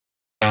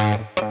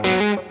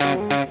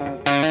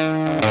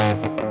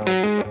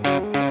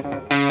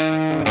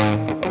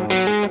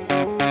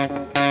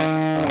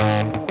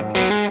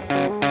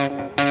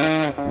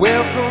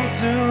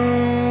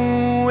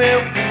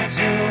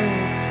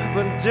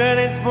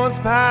Sports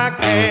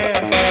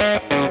Podcast.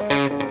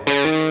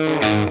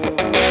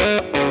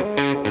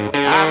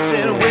 I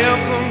said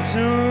welcome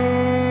to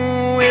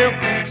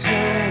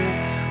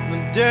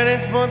the Dirty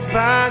Sports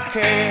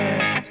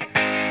Podcast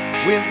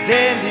with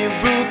Andy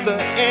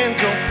Ruther and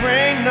Joe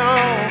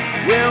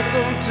Prano.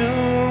 Welcome to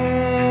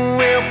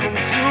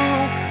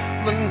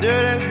the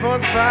Dirty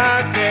Sports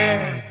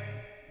Podcast.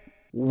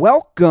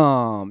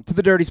 Welcome to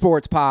the Dirty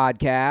Sports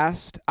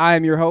Podcast. I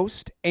am your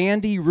host,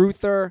 Andy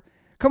Ruther,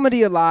 coming to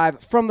you live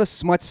from the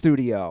Smut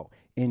Studio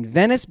in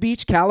Venice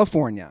Beach,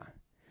 California,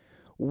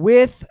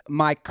 with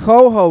my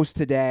co-host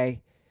today,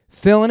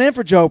 filling in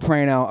for Joe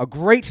Prano, a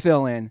great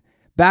fill-in,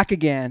 back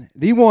again,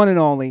 the one and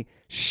only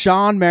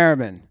Sean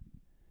Merriman.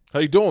 How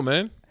you doing,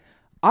 man?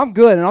 I'm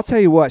good, and I'll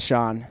tell you what,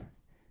 Sean,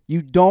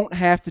 you don't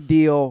have to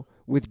deal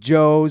with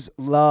Joe's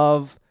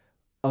love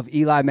of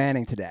Eli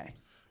Manning today.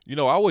 You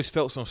know, I always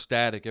felt some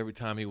static every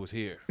time he was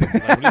here.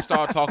 Like when he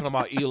started talking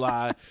about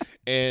Eli,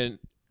 and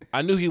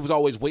I knew he was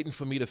always waiting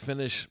for me to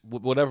finish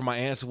whatever my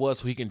answer was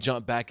so he can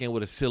jump back in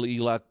with a silly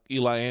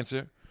Eli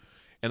answer,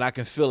 and I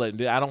can feel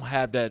it. I don't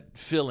have that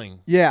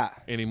feeling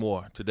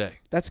anymore today.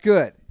 That's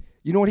good.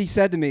 You know what he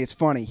said to me? It's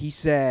funny. He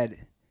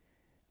said,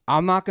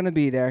 I'm not going to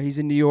be there. He's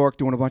in New York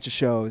doing a bunch of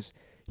shows.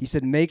 He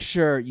said, make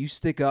sure you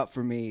stick up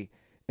for me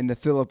in the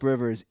Phillip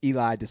Rivers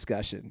Eli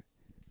discussion.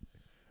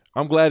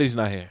 I'm glad he's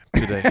not here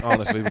today,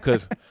 honestly,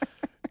 because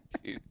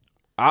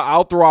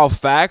I'll throw out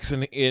facts,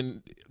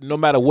 and no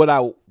matter what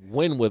I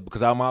win with,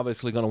 because I'm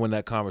obviously going to win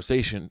that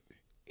conversation,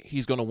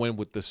 he's going to win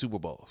with the Super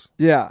Bowls.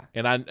 Yeah.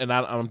 And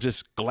I'm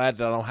just glad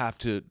that I don't have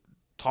to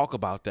talk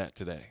about that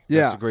today.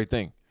 Yeah. That's a great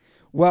thing.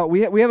 Well,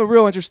 we have a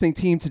real interesting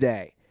team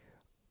today.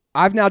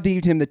 I've now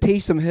deemed him the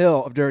Taysom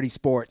Hill of dirty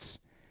sports.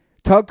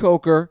 Tug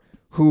Coker,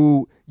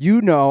 who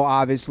you know,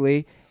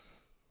 obviously,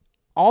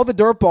 all the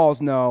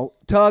dirtballs know,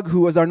 Tug,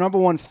 who is our number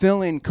one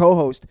fill-in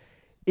co-host,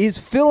 is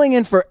filling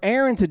in for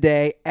Aaron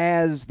today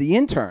as the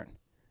intern.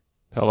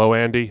 Hello,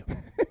 Andy.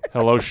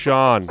 Hello,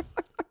 Sean.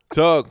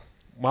 Tug.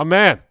 My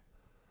man.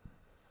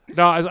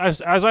 Now,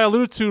 as I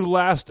alluded to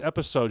last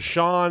episode,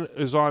 Sean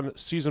is on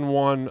season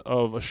 1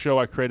 of a show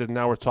I created,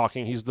 Now We're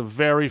Talking. He's the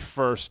very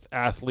first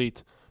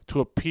athlete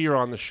to appear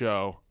on the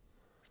show.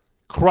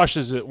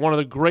 Crushes it. One of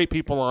the great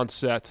people on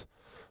set.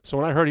 So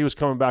when I heard he was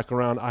coming back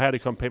around, I had to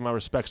come pay my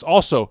respects.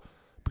 Also,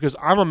 because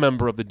I'm a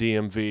member of the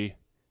DMV,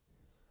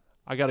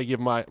 I got to give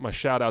my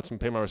shout-outs and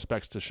pay my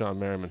respects to Sean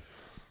Merriman.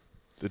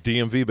 The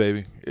DMV,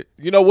 baby.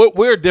 You know,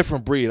 we're a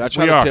different breed. I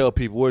try to tell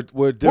people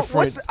we're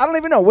different. I don't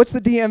even know. What's the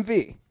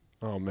DMV?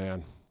 Oh,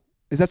 man.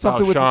 Is that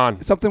something with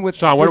Sean. Something with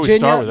Sean, where do we Virginia?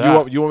 start with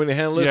that? You want me to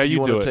handle this? Yeah, or you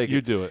want do to it. take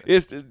You do it.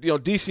 It's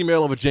DC,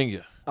 Maryland,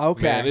 Virginia.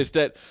 Okay. Man, it's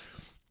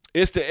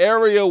the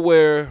area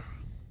where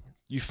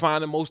you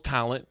find the most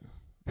talent,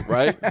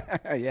 right?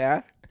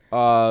 Yeah.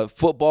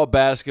 Football,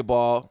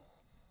 basketball,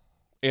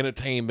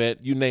 entertainment,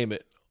 you name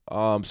it.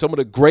 Some of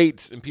the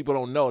greats, and people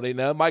don't know, they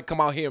might come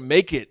out here and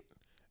make it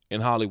in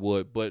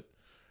Hollywood, but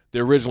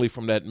they're originally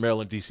from that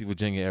Maryland, D.C.,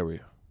 Virginia area.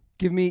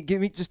 Give me,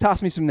 just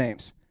toss me some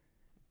names.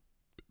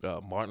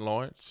 Martin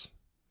Lawrence.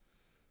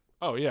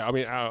 Oh, yeah. I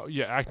mean,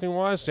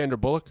 acting-wise, Sandra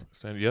Bullock.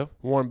 Yeah.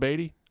 Warren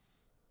Beatty.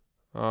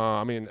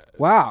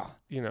 Wow.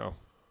 You know.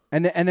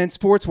 And then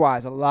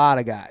sports-wise, a lot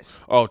of guys.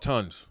 Oh,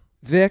 tons.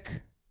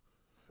 Vic.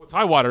 Well,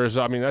 Tidewater is,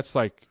 I mean, that's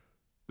like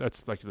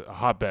a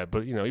hotbed,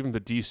 but, you know, even the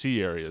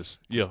D.C. area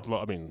is,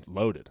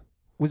 loaded.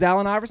 Was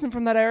Allen Iverson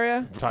from that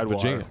area? Tidewater.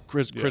 Virginia.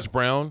 Chris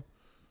Brown,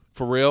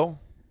 Pharrell,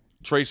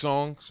 Trey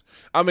Songz.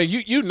 I mean,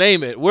 you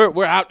name it.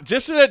 We're out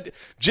just in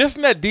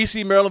that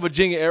D.C., Maryland,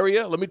 Virginia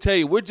area. Let me tell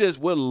you, we're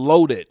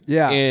loaded.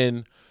 Yeah.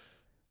 In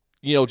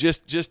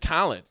just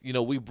talent. You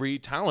know, we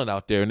breed talent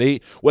out there, and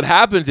what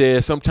happens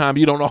is sometimes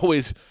you don't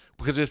always,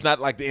 because it's not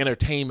like the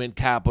entertainment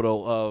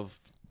capital of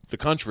the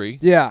country.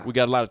 Yeah. We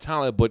got a lot of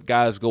talent, but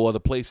guys go other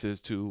places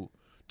to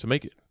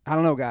make it. I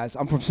don't know, guys.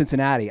 I'm from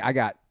Cincinnati. I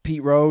got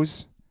Pete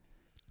Rose,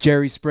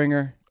 Jerry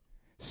Springer,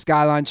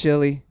 Skyline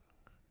Chili,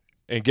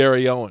 and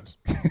Gary Owens.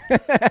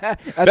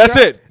 That's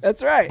right. It.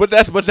 That's right. But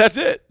that's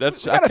it. We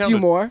got a few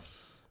more.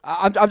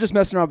 I'm just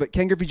messing around, but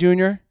Ken Griffey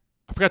Jr.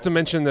 I forgot to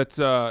mention that,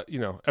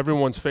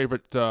 everyone's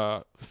favorite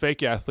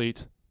fake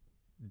athlete,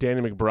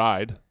 Danny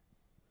McBride.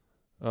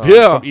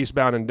 From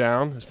Eastbound and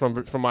Down. Is from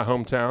my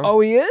hometown.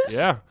 Oh, he is?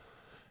 Yeah.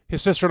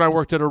 His sister and I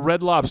worked at a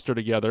Red Lobster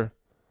together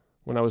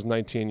when I was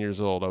 19 years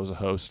old. I was a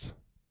host.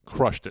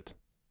 Crushed it.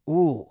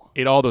 Ooh.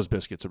 Ate all those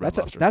biscuits at Red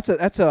Lobster.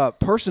 That's a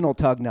personal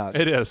tug nug.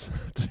 It is.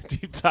 It's a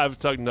deep dive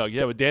tug nug.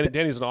 Yeah, but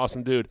Danny's an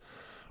awesome dude.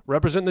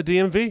 Representing the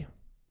DMV.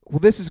 Well,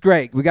 this is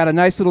great. We got a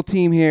nice little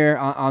team here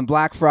on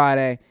Black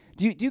Friday.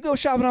 Do you go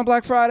shopping on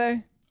Black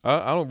Friday?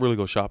 I don't really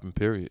go shopping,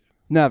 period.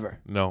 Never.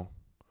 No.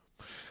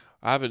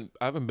 I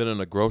haven't been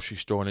in a grocery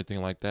store or anything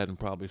like that in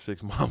probably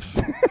 6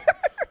 months.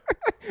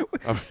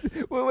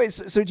 Wait.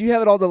 So do you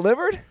have it all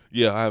delivered?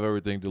 Yeah, I have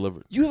everything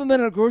delivered. You haven't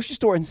been in a grocery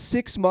store in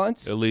 6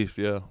 months? At least,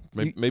 yeah.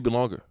 Maybe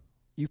longer.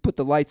 You've put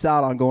the lights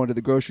out on going to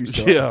the grocery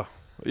store.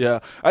 Yeah.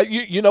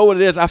 You know what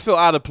it is? I feel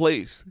out of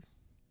place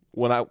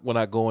when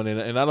I go in,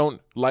 and I don't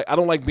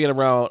like being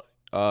around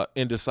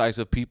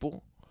indecisive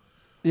people.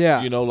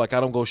 Yeah. You know, like I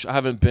don't go. I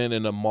haven't been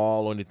in a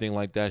mall or anything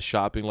like that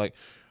shopping. Like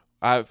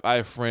I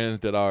have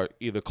friends that are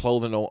either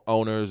clothing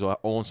owners or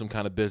own some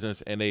kind of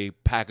business, and they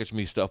package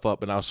me stuff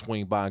up, and I'll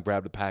swing by and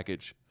grab the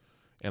package,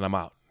 and I'm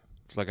out.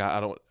 It's like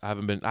I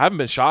haven't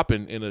been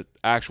shopping in an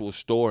actual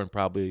store in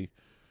probably,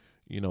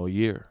 a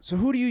year. So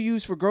who do you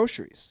use for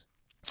groceries?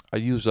 I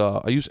use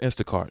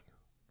Instacart.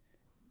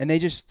 And they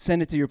just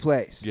send it to your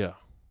place. Yeah,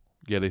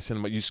 they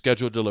send them. You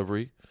schedule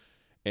delivery,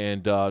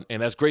 and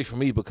that's great for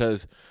me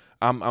because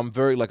I'm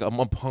very I'm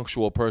a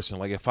punctual person.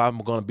 Like if I'm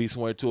gonna be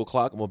somewhere at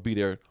 2:00, I'm gonna be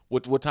there.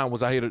 What time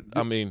was I here?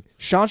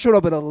 Sean showed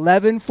up at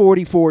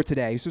 11:44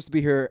 today. He's supposed to be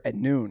here at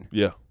noon.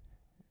 Yeah,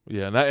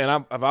 and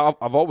I've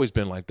always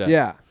been like that.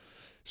 Yeah.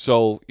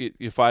 So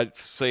if I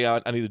say I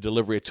need a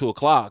delivery at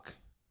 2:00,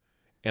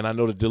 and I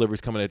know the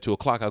delivery's coming at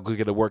 2:00, I'll go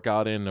get a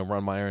workout in and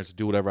run my errands,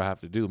 do whatever I have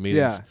to do,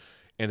 meetings. Yeah.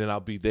 And then I'll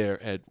be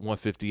there at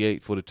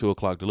 1:58 for the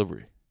 2:00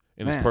 delivery,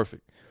 and Man. it's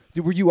perfect.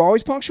 Were you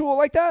always punctual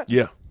like that?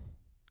 Yeah,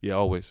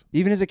 always.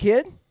 Even as a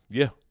kid?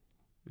 Yeah.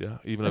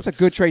 Even That's a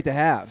good trait to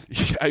have.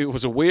 Yeah, it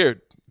was a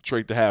weird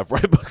trait to have,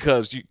 right?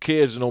 Because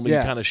kids normally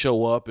kind of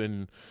show up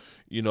and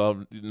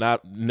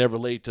never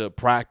late to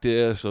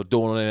practice or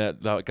doing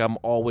that. Like I've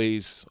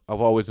always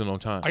been on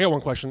time. I got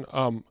one question.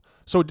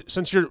 So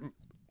since you're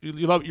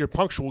a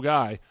punctual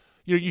guy,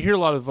 you hear a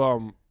lot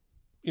of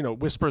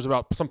whispers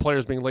about some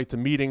players being late to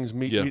meetings,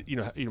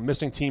 you're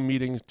missing team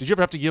meetings. Did you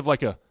ever have to give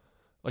like a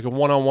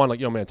one-on-one, like,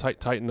 yo, man,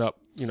 tighten up,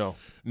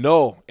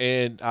 No,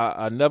 and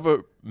I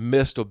never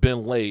missed or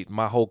been late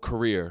my whole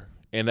career,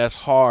 and that's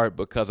hard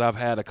because I've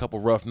had a couple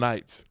rough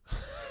nights.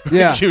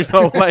 Yeah.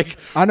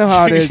 I know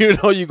how it is.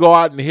 You go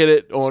out and hit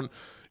it on,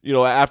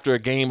 after a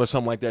game or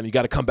something like that, and you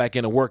got to come back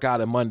in and work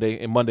out on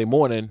Monday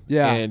morning,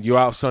 and you're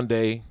out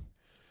Sunday,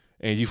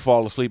 and you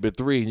fall asleep at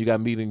 3, and you got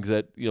meetings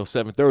at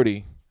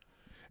 7:30.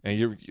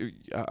 And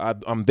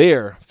I'm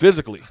there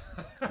physically,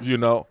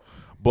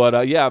 But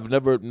I've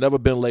never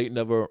been late,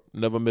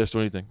 never missed or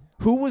anything.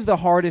 Who was the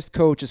hardest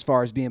coach as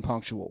far as being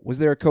punctual? Was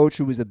there a coach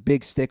who was a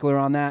big stickler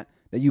on that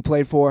you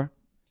played for?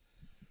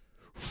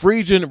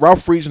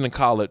 Ralph Friesen in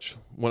college.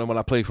 When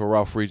I played for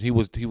Ralph Friesen,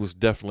 he was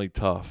definitely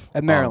tough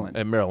at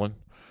Maryland.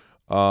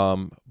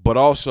 But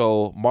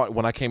also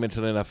when I came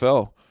into the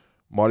NFL,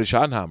 Marty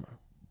Schottenheimer,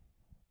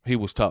 he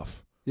was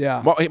tough.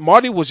 Yeah,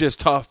 Marty was just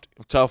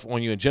tough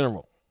on you in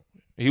general.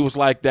 He was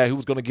like that. He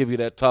was going to give you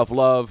that tough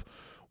love,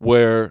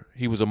 where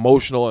he was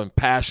emotional and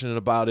passionate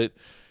about it.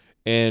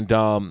 And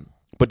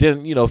but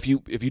then if you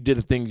did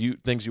the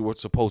things you were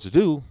supposed to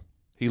do,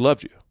 he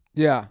loved you.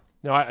 Yeah.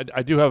 Now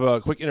I do have a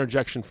quick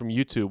interjection from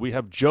YouTube. We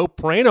have Joe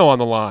Prano on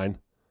the line,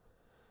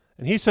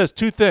 and he says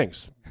 2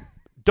 things.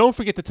 Don't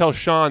forget to tell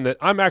Sean that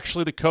I'm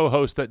actually the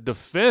co-host that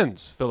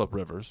defends Phillip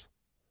Rivers.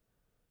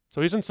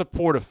 So he's in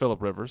support of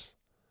Phillip Rivers.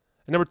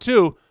 And number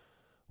 2,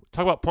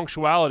 talk about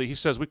punctuality. He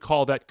says we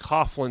call that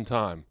Coughlin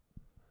time.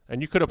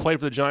 And you could have played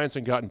for the Giants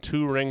and gotten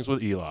 2 rings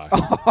with Eli.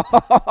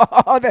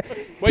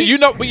 But you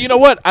know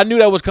what? I knew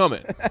that was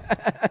coming.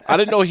 I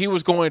didn't know he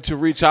was going to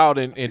reach out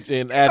and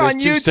add on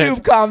his 2 YouTube cents.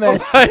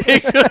 comments.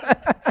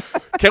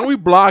 Can we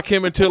block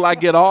him until I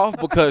get off?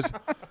 Because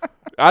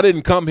I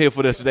didn't come here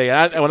for this today.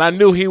 And when I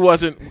knew he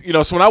wasn't,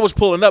 so when I was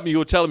pulling up and you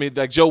were telling me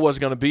that Joe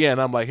wasn't going to be in,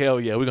 I'm like,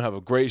 hell yeah, we're going to have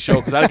a great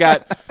show. Because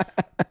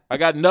I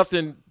got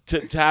nothing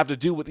to have to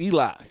do with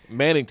Eli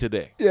Manning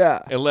today.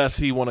 Yeah. Unless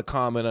he want to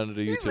comment under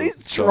the YouTube.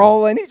 He's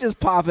trolling. He's just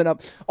popping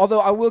up. Although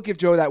I will give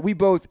Joe that. We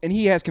both, and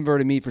he has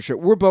converted me for sure.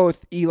 We're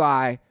both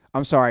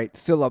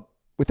Phillip,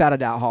 without a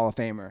doubt, Hall of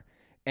Famer.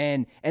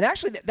 And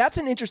actually, that's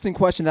an interesting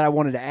question that I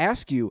wanted to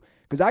ask you,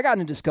 because I got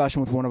in a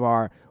discussion with one of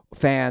our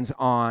fans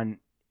on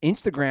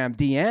Instagram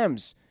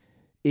DMs.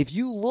 If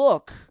you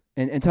look,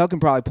 and Tug can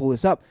probably pull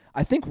this up,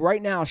 I think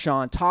right now,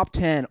 Sean, top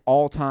 10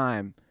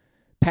 all-time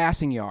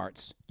passing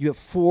yards, you have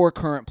 4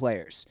 current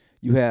players.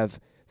 You have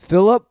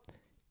Phillip,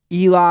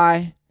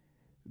 Eli,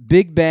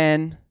 Big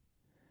Ben.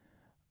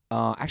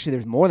 Actually,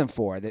 there's more than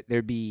 4.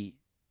 There'd be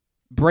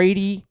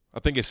Brady. I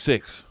think it's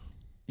 6.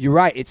 You're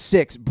right. It's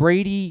 6.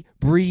 Brady,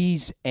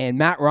 Breeze, and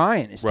Matt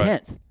Ryan is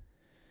 10th.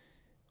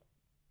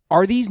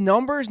 Are these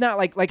numbers not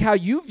like how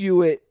you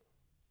view it?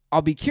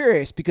 I'll be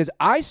curious, because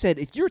I said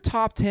if you're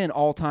top 10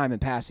 all-time in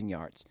passing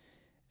yards,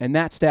 and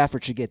Matt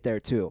Stafford should get there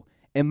too,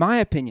 in my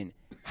opinion,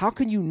 how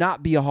can you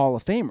not be a Hall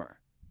of Famer?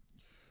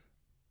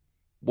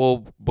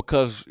 Well,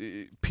 because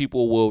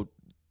people will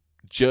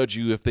judge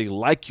you if they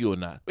like you or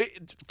not.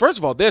 First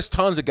of all, there's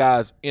tons of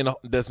guys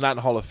that's not in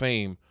the Hall of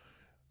Fame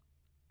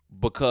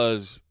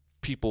because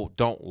people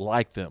don't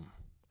like them.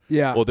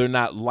 Yeah. Or they're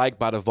not liked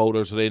by the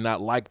voters, or they're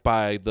not liked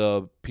by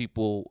the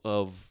people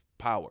of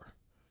power.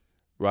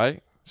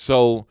 Right?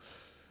 So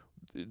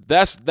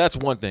that's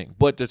one thing.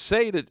 But to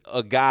say that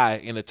a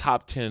guy in the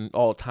top 10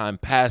 all-time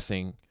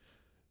passing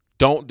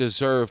don't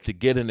deserve to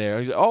get in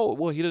there. Oh,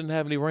 well, he didn't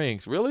have any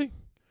rings. Really?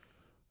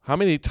 How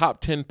many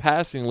top 10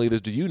 passing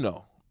leaders do you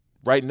know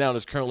right now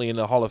that's currently in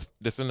the Hall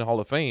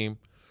of Fame,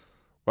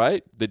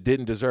 right? That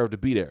didn't deserve to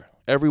be there.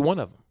 Every one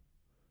of them.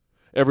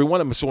 Every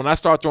one of them. So when I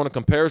start throwing the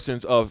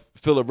comparisons of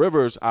Phillip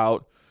Rivers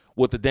out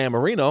with the Dan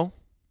Marino,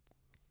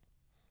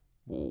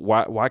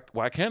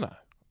 Why can't I?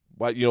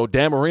 Why,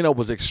 Dan Marino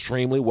was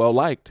extremely well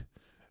liked.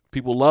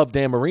 People love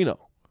Dan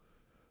Marino.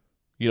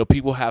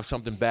 People have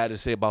something bad to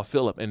say about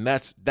Philip, and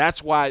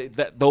that's why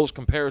those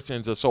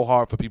comparisons are so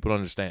hard for people to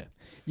understand.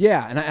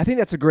 Yeah, and I think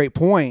that's a great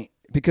point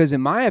because,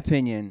 in my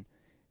opinion,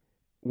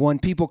 when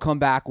people come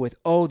back with,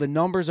 oh, the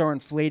numbers are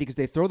inflated because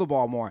they throw the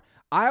ball more,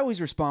 I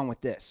always respond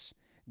with this.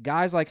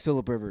 Guys like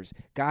Phillip Rivers,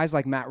 guys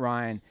like Matt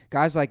Ryan,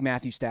 guys like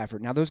Matthew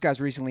Stafford. Now, those guys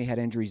recently had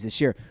injuries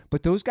this year,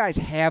 but those guys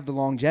have the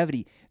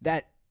longevity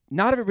that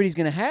not everybody's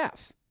going to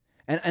have.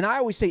 And I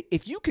always say,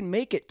 if you can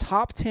make it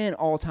top 10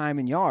 all-time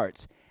in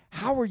yards,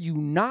 how are you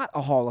not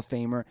a Hall of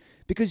Famer?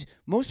 Because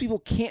most people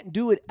can't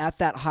do it at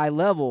that high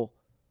level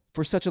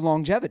for such a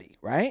longevity,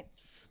 right?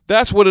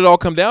 That's what it all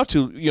come down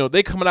to.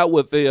 They coming out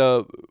with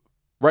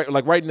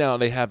right now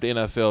they have the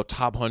NFL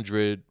top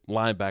 100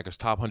 linebackers,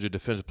 top 100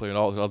 defensive player, and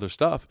all this other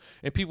stuff.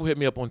 And people hit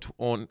me up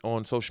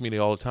on social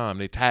media all the time.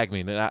 They tag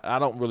me, and I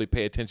don't really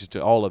pay attention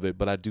to all of it,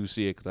 but I do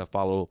see it because I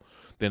follow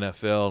the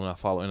NFL and I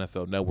follow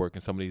NFL Network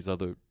and some of these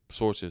other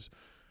sources.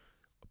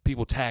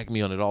 People tag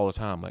me on it all the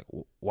time. Like,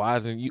 why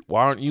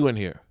aren't you in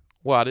here?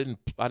 Well, I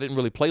didn't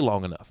really play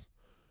long enough.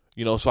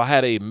 So I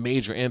had a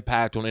major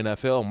impact on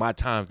NFL. My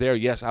time there,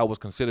 yes, I was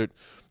considered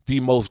the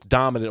most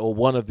dominant or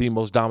one of the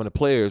most dominant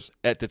players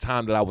at the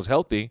time that I was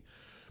healthy.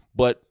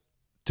 But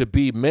to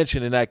be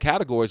mentioned in that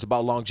category is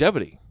about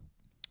longevity,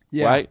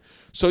 right?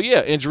 So,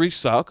 yeah, injuries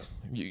suck.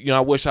 I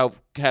wish I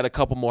had a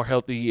couple more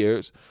healthy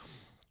years.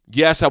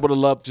 Yes, I would have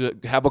loved to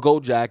have a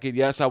gold jacket.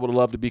 Yes, I would have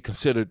loved to be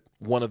considered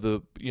one of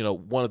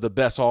the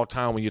best all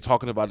time when you're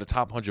talking about the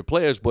top 100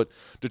 players. But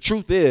the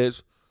truth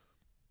is,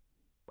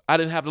 I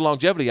didn't have the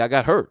longevity. I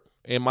got hurt,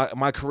 and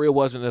my career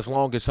wasn't as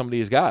long as some of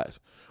these guys.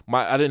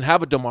 I didn't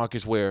have a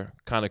DeMarcus Ware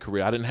kind of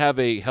career. I didn't have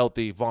a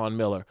healthy Von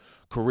Miller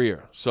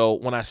career. So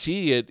when I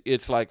see it,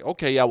 it's like,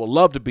 okay, I would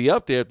love to be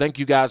up there. Thank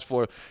you guys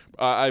for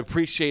I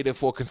appreciate it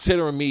for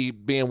considering me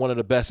being one of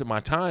the best at my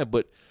time,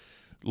 but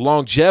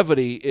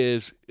longevity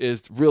is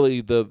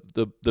really the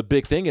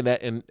big thing in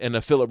that, and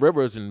the Phillip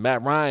Rivers and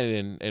Matt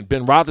Ryan and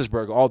Ben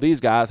Roethlisberger, all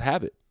these guys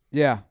have it.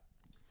 Yeah.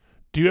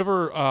 Do you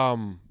ever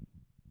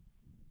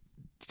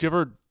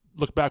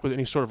look back with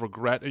any sort of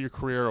regret at your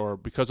career, or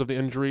because of the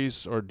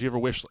injuries, or do you ever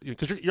wish,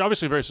 because you're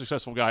obviously a very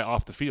successful guy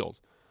off the field,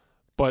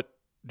 but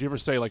do you ever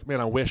say, like,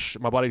 man, I wish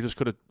my body just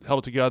could have held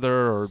it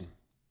together, or do you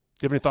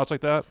have any thoughts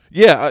like that?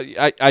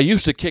 Yeah, I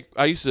used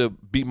to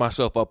beat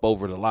myself up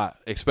over it a lot,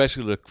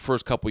 especially the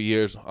first couple of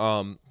years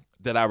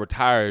that I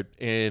retired,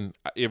 and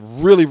it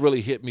really,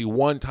 really hit me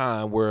one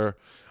time where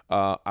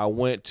I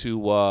went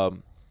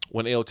to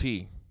when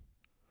LT.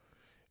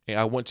 And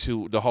I went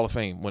to the Hall of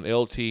Fame when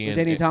LT and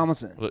LaDainian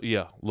Tomlinson.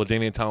 Yeah,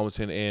 LaDainian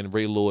Tomlinson and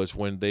Ray Lewis,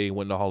 when they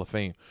went to the Hall of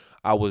Fame.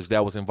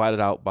 That was invited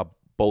out by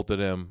both of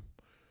them,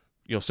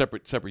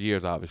 separate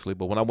years obviously.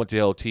 But when I went to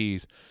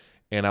LT's,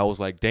 and I was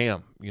like,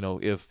 damn,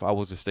 if I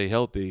was to stay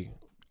healthy,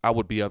 I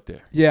would be up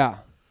there. Yeah.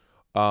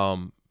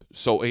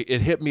 So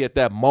it hit me at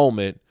that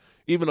moment,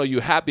 even though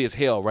you're happy as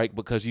hell, right?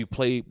 Because you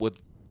played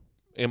with,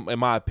 in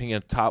my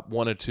opinion, top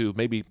one or two,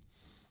 maybe.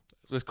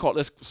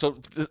 So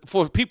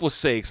for people's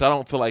sakes, I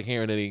don't feel like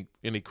hearing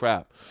any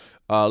crap.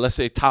 Let's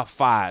say top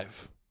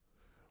 5,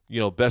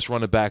 best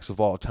running backs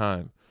of all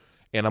time,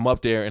 and I'm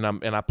up there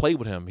and I played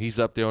with him. He's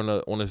up there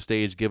on the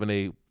stage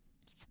giving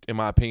in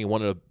my opinion,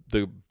 one of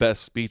the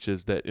best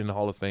speeches that in the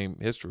Hall of Fame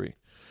history.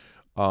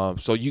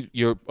 So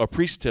you're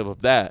appreciative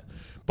of that,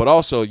 but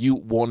also you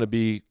want to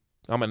be.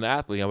 I'm an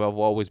athlete. I've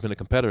always been a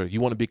competitor.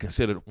 You want to be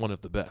considered one of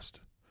the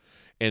best.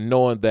 And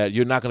knowing that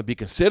you're not going to be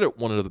considered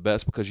one of the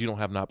best because you don't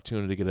have an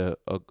opportunity to get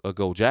a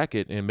gold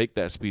jacket and make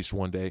that speech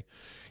one day,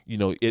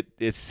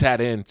 it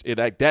sat in.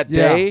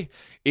 Day,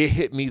 it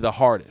hit me the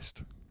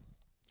hardest.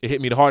 It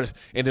hit me the hardest.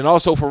 And then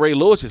also for Ray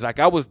Lewis, it's like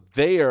I was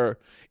there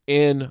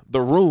in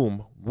the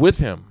room with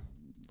him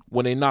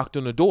when they knocked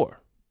on the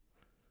door.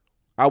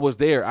 I was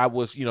there. I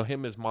was,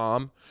 him, his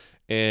mom,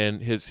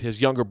 and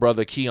his younger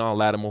brother, Keon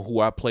Latimer, who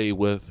I played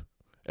with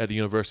at the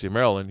University of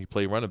Maryland. He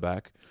played running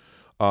back.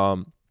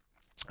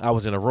 I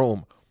was in a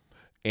room,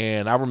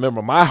 and I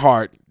remember my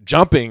heart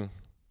jumping,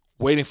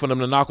 waiting for them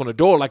to knock on the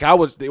door like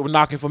they were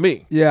knocking for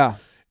me. Yeah.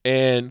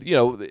 And,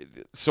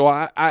 so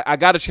I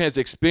got a chance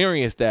to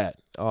experience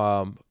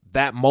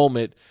that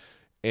moment,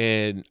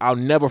 and I'll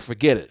never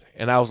forget it.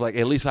 And I was like,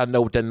 at least I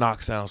know what that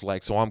knock sounds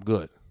like, so I'm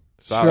good.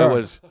 So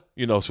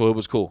sure. So it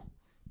was cool.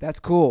 That's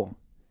cool.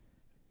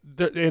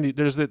 Andy,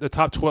 there's the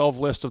top 12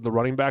 list of the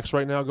running backs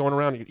right now going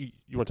around.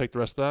 You want to take the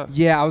rest of that?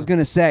 Yeah, I was going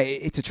to say,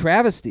 it's a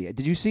travesty.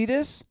 Did you see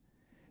this?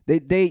 They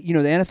the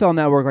NFL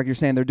Network, like you're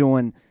saying, they're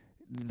doing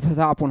the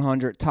top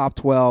 100, top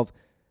 12.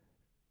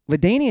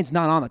 LaDainian's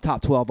not on the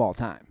top 12 all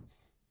time.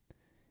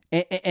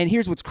 And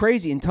here's what's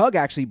crazy, and Tug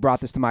actually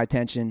brought this to my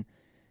attention.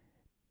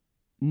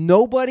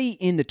 Nobody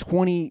in the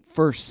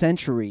 21st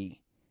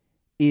century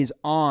is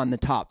on the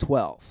top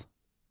 12,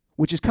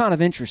 which is kind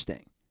of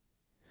interesting.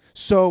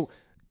 So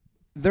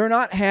they're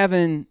not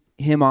having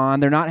him on.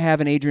 They're not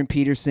having Adrian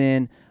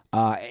Peterson,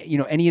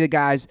 any of the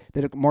guys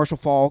that Marshall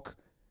Faulk.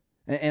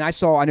 And I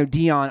know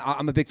Dion,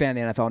 I'm a big fan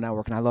of the NFL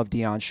Network, and I love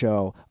Dion's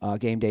show,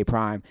 Game Day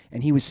Prime,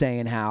 and he was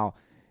saying how,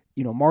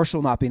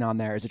 Marshall not being on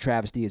there is a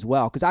travesty as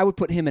well, because I would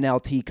put him and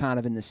LT kind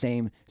of in the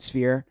same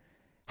sphere.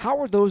 How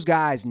are those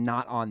guys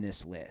not on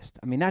this list?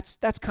 I mean, that's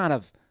kind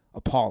of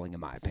appalling in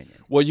my opinion.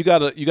 Well, you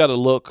gotta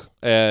look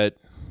at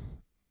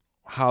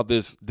how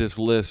this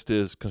list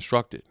is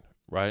constructed,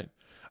 right?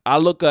 I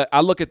look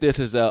at this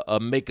as a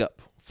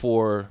makeup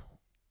for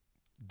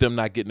them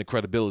not getting the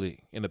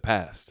credibility in the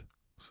past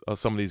of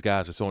some of these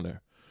guys that's on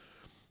there.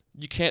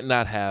 You can't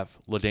not have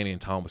LaDainian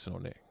Tomlinson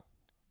on there.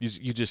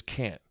 You just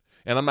can't.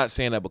 And I'm not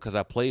saying that because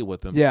I played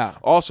with him. Yeah.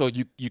 Also,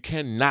 you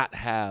cannot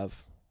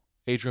have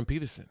Adrian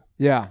Peterson.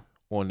 Yeah.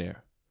 On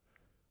there.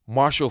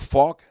 Marshall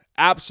Faulk,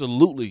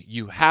 absolutely.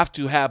 You have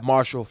to have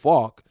Marshall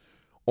Faulk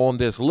on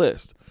this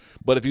list.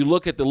 But if you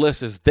look at the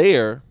list as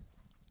there,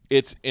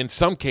 it's in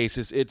some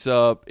cases it's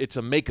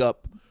a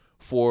makeup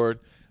for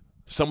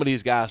some of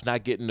these guys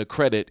not getting the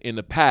credit in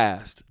the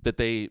past that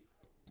they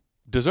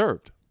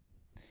deserved.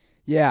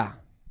 Yeah.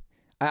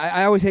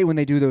 I always hate when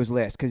they do those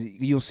lists because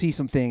you'll see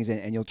some things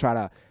and you'll try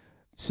to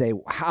say,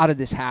 how did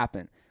this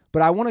happen?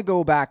 But I want to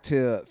go back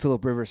to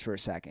Phillip Rivers for a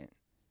second.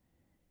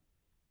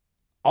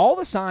 All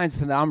the signs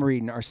that I'm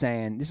reading are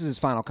saying this is his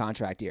final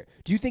contract year.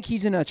 Do you think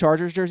he's in a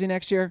Chargers jersey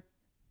next year?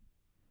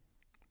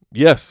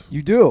 Yes.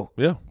 You do?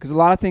 Yeah. Because a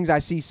lot of things I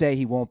see say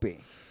he won't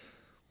be.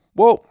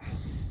 Well,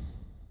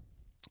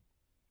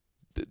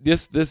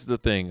 this is the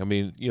thing. I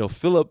mean,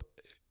 Phillip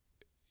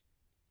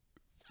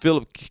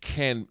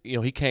can,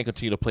 he can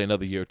continue to play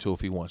another year or two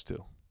if he wants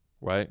to,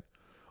 right?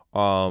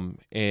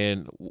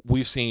 And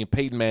we've seen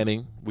Peyton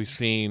Manning, we've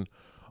seen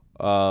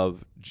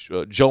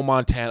Joe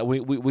Montana,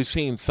 we've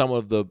seen some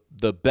of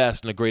the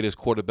best and the greatest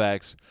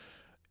quarterbacks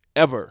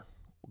ever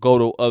go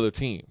to other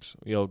teams.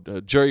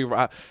 Jerry,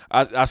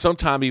 I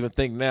sometimes even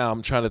think now,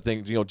 I'm trying to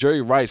think,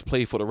 Jerry Rice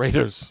played for the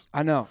Raiders.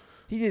 I know.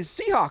 He did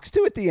Seahawks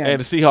too at the end. And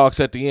the Seahawks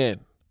at the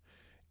end.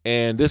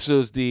 And this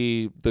is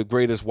the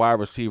greatest wide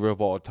receiver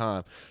of all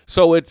time.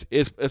 So it's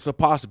a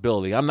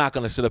possibility. I'm not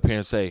going to sit up here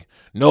and say,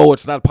 no,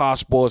 it's not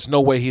possible. It's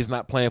no way he's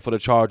not playing for the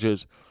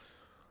Chargers.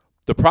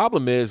 The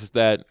problem is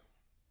that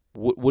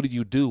what do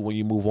you do when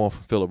you move on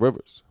from Phillip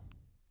Rivers?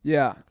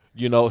 Yeah.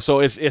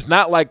 So it's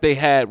not like they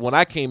had, when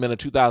I came in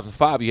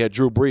 2005, you had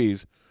Drew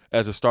Brees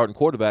as a starting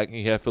quarterback and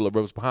you had Phillip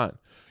Rivers behind.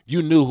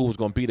 You knew who was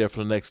going to be there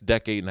for the next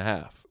decade and a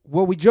half.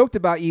 Well, we joked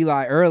about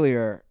Eli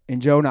earlier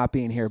and Joe not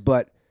being here,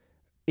 but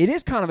it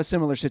is kind of a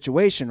similar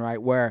situation,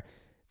 right, where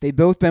they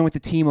both been with the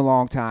team a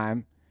long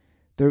time.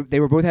 They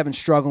were both having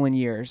struggling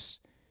years.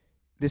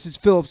 This is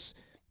Phillip's.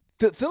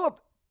 Phillip,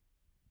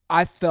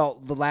 I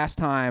felt the last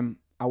time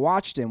I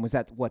watched him was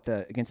that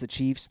against the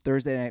Chiefs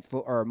Thursday night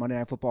or Monday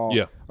Night Football,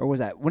 yeah, or was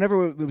that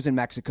whenever it was in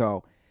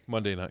Mexico?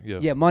 Monday night, yeah,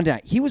 yeah, Monday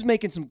night. He was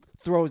making some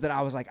throws that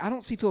I was like, I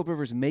don't see Phillip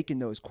Rivers making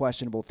those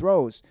questionable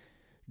throws.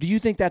 Do you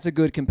think that's a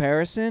good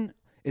comparison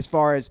as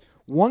far as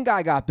one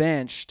guy got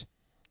benched?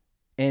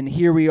 And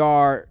here we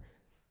are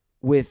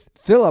with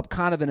Phillip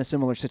kind of in a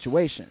similar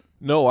situation.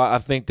 No, I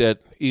think that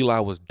Eli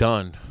was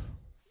done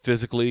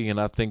physically, and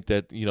I think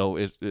that,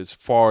 as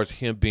far as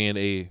him being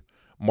a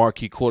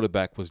marquee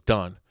quarterback was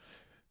done.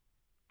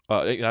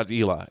 Not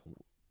Eli.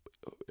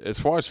 As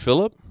far as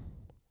Phillip,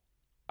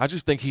 I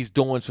just think he's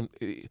doing some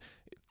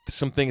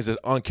things that's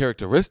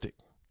uncharacteristic.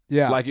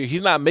 Yeah. Like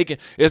he's not making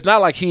 – it's not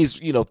like he's,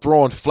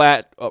 throwing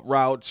flat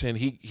routes and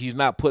he's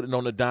not putting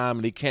on the dime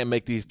and he can't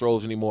make these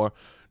throws anymore.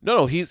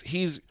 No,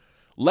 he's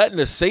letting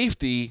the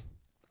safety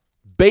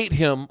bait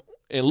him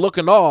and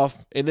looking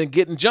off and then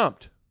getting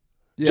jumped,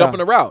 jumping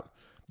the route.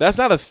 That's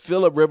not a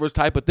Phillip Rivers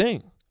type of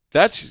thing.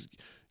 That's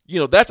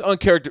that's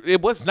uncharacteristic.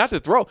 It was not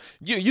the throw.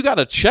 You got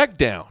a check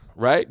down,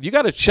 right? You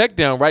got a check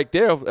down right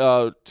there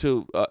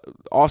to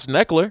Austin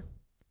Eckler.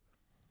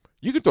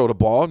 You can throw the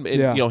ball and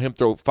him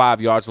throw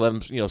 5 yards, let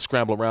him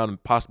scramble around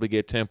and possibly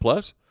get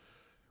 10+.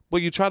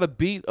 But you try to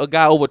beat a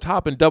guy over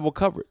top in double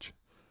coverage.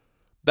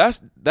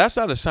 That's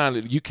not a sign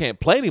that you can't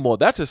play anymore.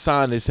 That's a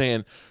sign that's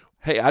saying,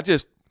 hey, I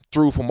just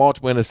threw for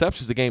multiple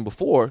interceptions the game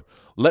before.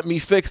 Let me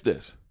fix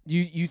this.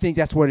 You think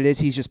that's what it is?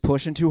 He's just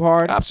pushing too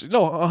hard? Absolutely.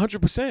 No,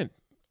 100%.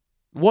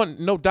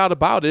 No doubt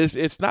about it.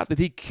 It's not that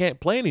he can't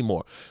play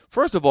anymore.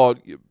 First of all,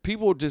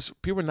 people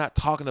are not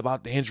talking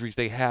about the injuries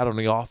they had on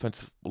the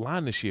offensive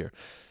line this year.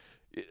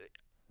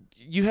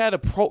 You had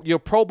your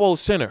Pro Bowl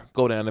center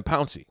go down in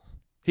Pouncey.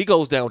 He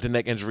goes down with a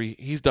neck injury.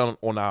 He's done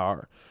on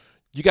IR.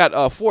 You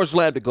got Forrest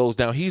Lamp that goes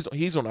down.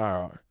 He's on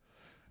IR.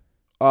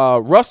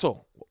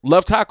 Russell,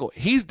 left tackle,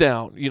 he's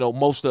down,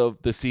 most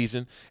of the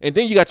season. And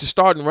then you got your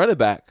starting running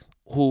back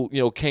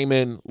who, came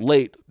in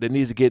late that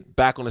needs to get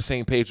back on the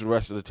same page with the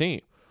rest of the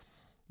team.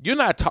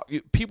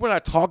 People are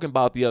not talking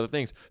about the other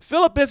things.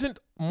 Phillip isn't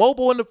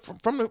mobile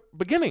from the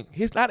beginning.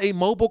 He's not a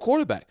mobile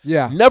quarterback.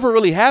 Yeah. Never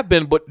really have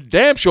been, but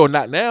damn sure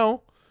not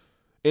now.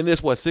 In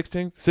this,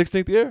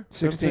 16th year?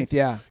 16th,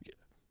 yeah.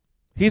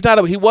 He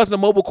wasn't a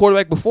mobile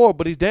quarterback before,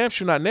 but he's damn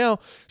sure not now.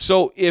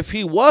 So if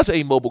he was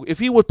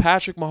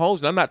Patrick Mahomes,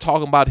 and I'm not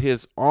talking about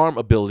his arm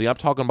ability, I'm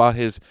talking about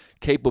his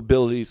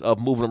capabilities of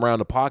moving around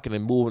the pocket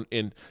and moving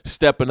and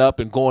stepping up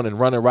and going and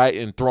running right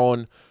and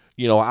throwing,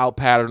 out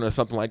pattern or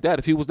something like that.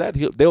 If he was that,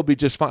 they'll be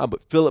just fine.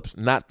 But Phillips,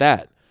 not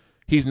that.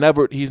 He's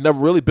never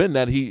really been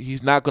that.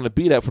 He's not going to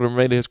be that for the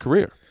remainder of his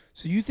career.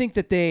 So you think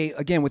that they,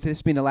 again, with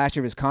this being the last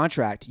year of his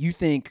contract, you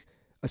think,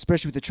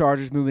 especially with the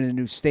Chargers moving to a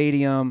new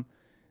stadium,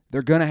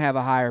 they're going to have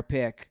a higher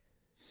pick.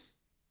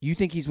 You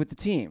think he's with the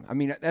team? I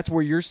mean, that's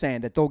where you're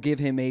saying that they'll give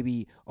him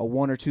maybe a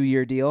 1 or 2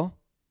 year deal?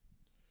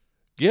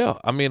 Yeah.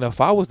 I mean,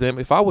 if I was them,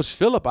 if I was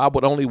Phillip, I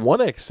would only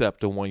want to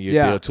accept a 1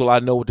 year deal until I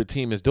know what the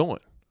team is doing.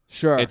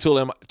 Sure.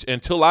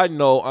 Until I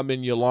know I'm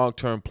in your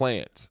long-term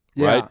plans,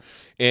 right?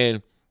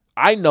 And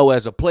I know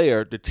as a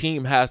player, the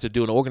team has to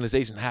do, an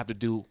organization have to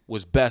do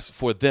what's best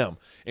for them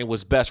and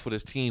what's best for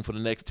this team for the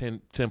next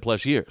 10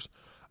 plus years.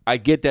 I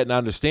get that and I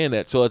understand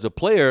that. So as a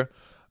player,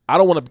 I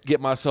don't want to get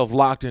myself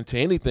locked into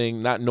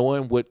anything not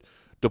knowing what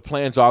the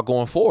plans are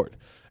going forward.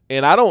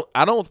 And I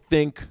don't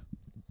think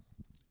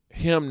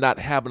him not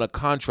having a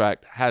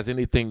contract has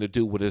anything to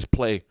do with his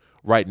play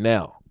right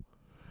now.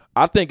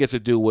 I think it's to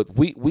do with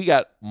we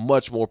got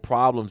much more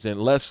problems,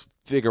 and let's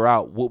figure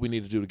out what we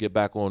need to do to get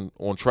back on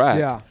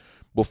track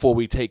before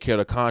we take care of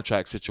the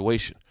contract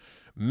situation.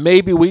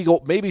 Maybe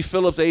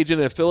Phillips'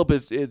 agent and Phillip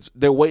is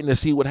they're waiting to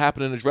see what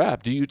happened in the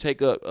draft. Do you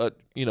take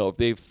if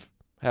they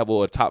have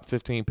a top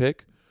 15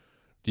 pick?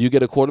 Do you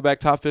get a quarterback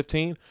top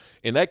 15?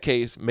 In that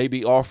case,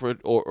 maybe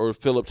Alfred or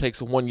Phillip takes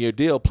a 1 year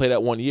deal, play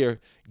that 1 year,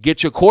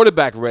 get your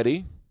quarterback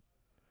ready,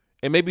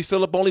 and maybe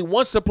Phillip only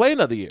wants to play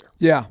another year.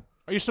 Yeah.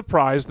 Are you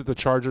surprised that the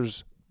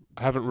Chargers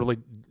haven't really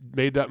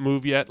made that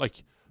move yet,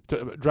 like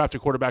to draft a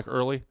quarterback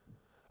early?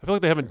 I feel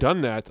like they haven't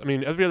done that. I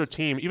mean, every other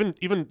team,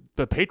 even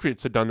the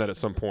Patriots had done that at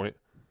some point.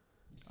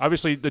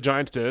 Obviously, the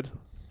Giants did.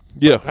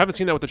 Yeah. I haven't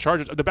seen that with the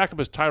Chargers. The backup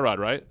is Tyrod,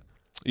 right?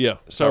 Yeah,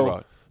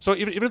 Tyrod. So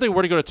even if they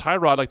were to go to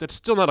Tyrod, like that's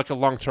still not like a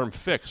long-term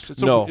fix.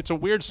 It's a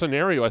weird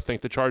scenario. I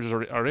think the Chargers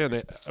are in. I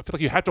feel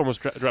like you have to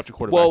almost draft a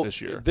quarterback this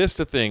year. This is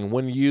the thing.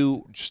 When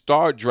you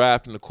start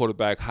drafting the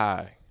quarterback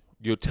high,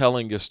 you're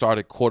telling your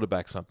starting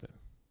quarterback something.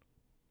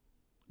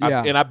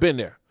 Yeah. And I've been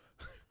there.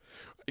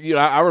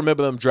 I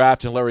remember them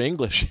drafting Larry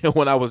English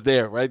when I was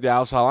there, right? The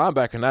outside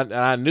linebacker, and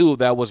I knew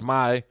that was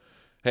my,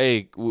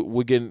 hey,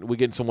 we're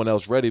getting someone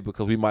else ready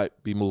because we might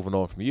be moving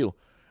on from you.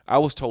 I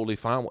was totally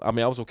fine. I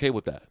mean, I was okay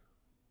with that.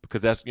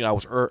 Because that's I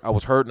was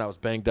hurt and I was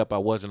banged up. I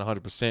wasn't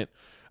 100%.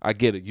 I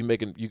get it.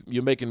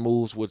 You're making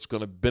moves which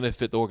going to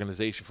benefit the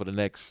organization for the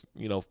next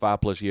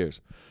 5+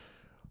 years.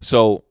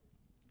 So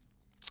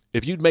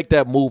if you make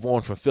that move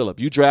on from Phillip,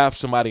 you draft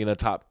somebody in the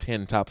top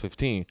 10, top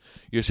 15.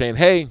 You're saying,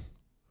 hey,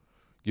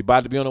 you're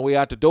about to be on the way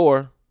out the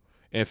door,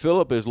 and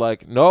Phillip is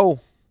like, no,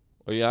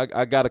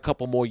 I got a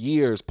couple more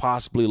years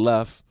possibly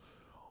left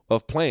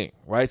of playing,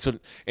 right? So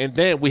and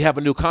then we have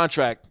a new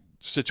contract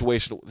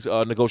situation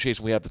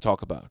negotiation we have to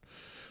talk about.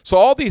 So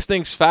all these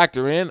things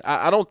factor in.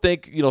 I don't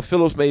think,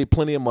 Phillips made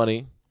plenty of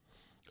money.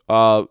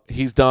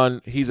 He's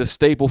a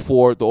staple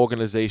for the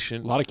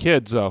organization. A lot of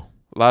kids, though.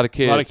 A lot of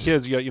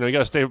kids. You got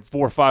to stay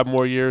 4 or 5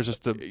 more years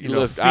just to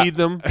feed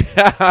them,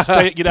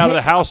 get out of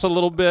the house a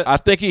little bit. I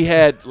think he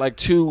had like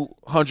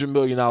 $200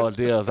 million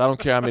deals. I don't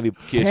care how many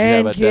kids you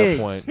have at that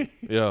point.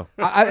 Yeah.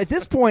 At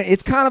this point,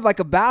 it's kind of like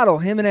a battle.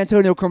 Him and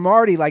Antonio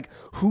Cromartie, like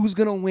who's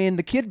gonna win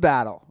the kid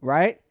battle,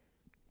 right?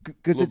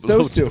 Because it's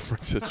those two.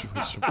 Different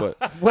situation, but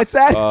what's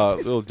that? A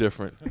little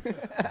different,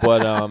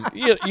 but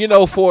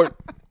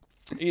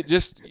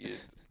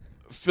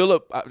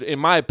Phillip, in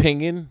my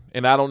opinion,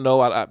 and I don't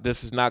know,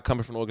 this is not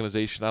coming from an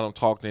organization. I don't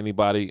talk to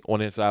anybody on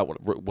inside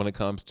when it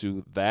comes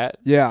to that.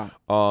 Yeah.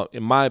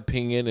 In my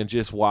opinion, and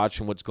just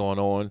watching what's going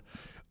on,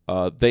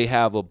 they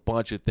have a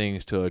bunch of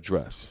things to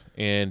address,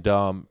 and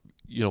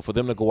for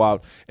them to go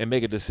out and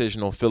make a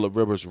decision on Phillip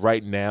Rivers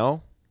right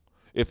now,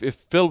 if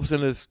Phillip's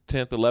in his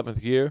 10th,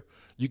 11th year,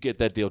 you get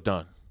that deal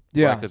done.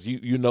 Yeah. Because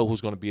you know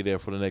who's going to be there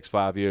for the next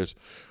 5 years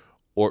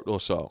or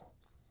so.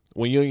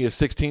 When you're in your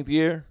 16th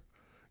year,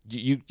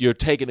 you're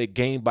taking it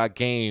game by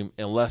game,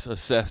 and let's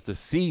assess the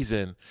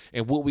season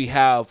and what we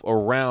have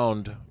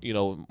around,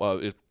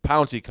 is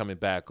Pouncey coming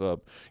back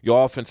up,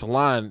 your offensive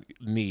line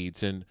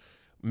needs, and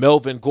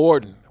Melvin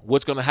Gordon,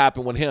 what's going to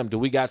happen with him? Do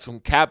we got some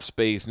cap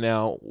space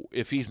now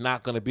if he's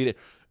not going to be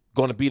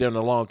there in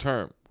the long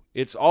term?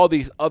 It's all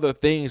these other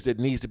things that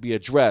needs to be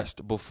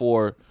addressed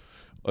before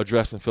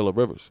addressing Phillip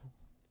Rivers.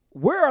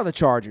 Where are the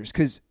Chargers?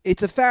 Because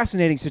it's a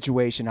fascinating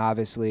situation,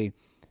 obviously.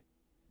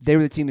 They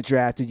were the team that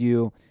drafted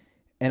you,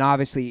 and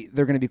obviously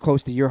they're going to be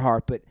close to your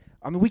heart. But,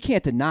 I mean, we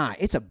can't deny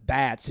it's a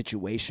bad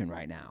situation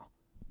right now.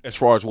 As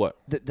far as what?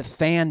 The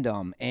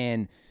fandom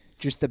and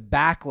just the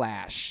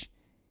backlash.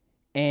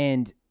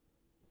 And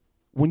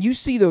when you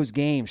see those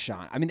games,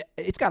 Sean, I mean,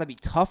 it's got to be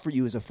tough for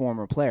you as a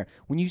former player.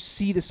 When you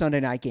see the Sunday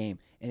night game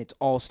and it's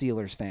all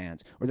Steelers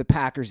fans, or the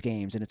Packers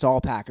games and it's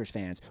all Packers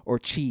fans, or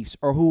Chiefs,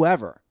 or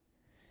whoever,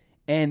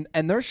 and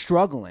they're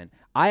struggling.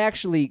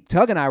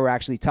 Tug and I were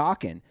actually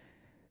talking.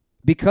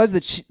 because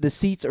the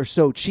seats are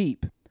so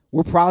cheap,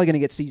 we're probably going to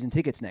get season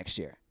tickets next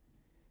year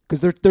because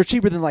they're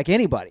cheaper than like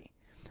anybody.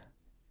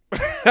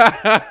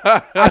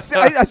 I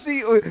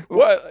see.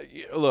 What?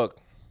 Look,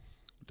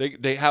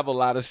 they have a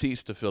lot of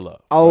seats to fill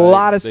up. A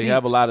lot of They seats.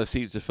 have a lot of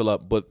seats to fill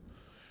up. But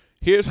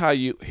here's how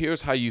you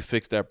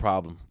fix that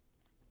problem.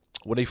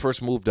 When they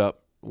first moved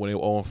up, when they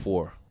were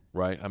 0-4,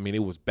 right? I mean,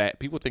 it was bad.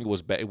 People think it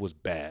was bad. It was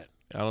bad.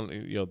 I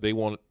don't. They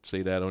won't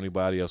say that.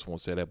 Anybody else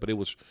won't say that. But it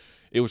was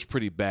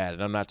pretty bad.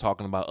 And I'm not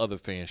talking about other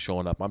fans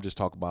showing up. I'm just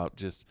talking about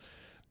just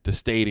the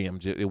stadium.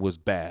 It was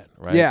bad,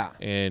 right? Yeah.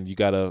 And you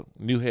got a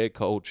new head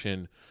coach,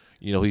 and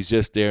he's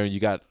just there, and you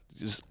got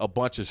just a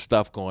bunch of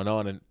stuff going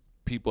on, and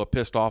people are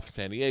pissed off in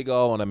San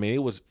Diego. And I mean,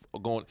 it was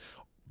going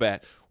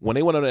bad when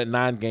they went on that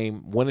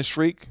 9-game winning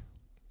streak.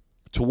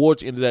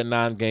 Towards the end of that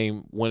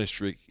 9-game winning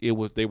streak, they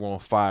were on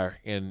fire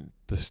in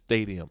the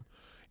stadium,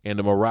 and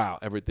the morale,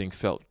 everything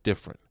felt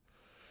different.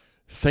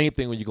 Same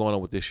thing when you're going on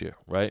with this year,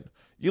 right?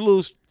 You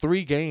lose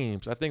 3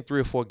 games, I think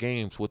 3 or 4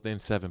 games within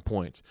 7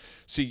 points.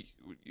 See,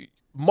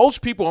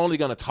 most people are only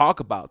going to talk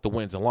about the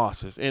wins and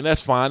losses, and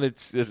that's fine.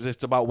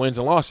 It's about wins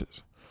and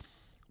losses.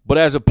 But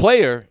as a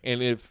player,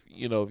 and if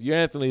you're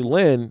Anthony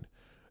Lynn,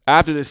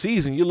 after the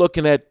season, you're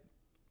looking at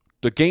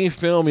the game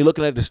film, you're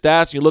looking at the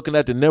stats, you're looking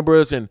at the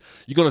numbers, and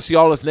you're going to see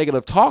all this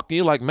negative talk, and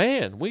you're like,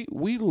 man,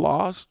 we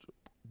lost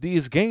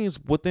these games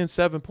within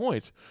 7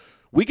 points.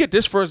 We get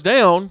this first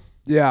down.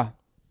 Yeah.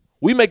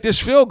 We make this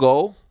field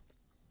goal.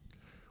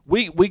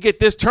 We get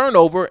this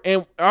turnover,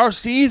 and our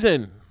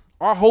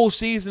whole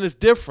season is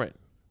different.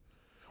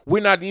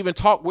 We're not even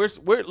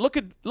we're look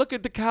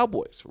at the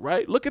Cowboys,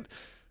 right? Look at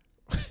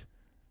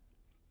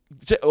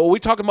we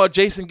talking about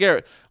Jason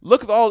Garrett.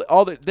 Look at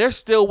all that they're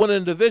still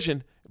winning the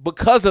division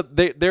because of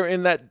they're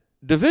in that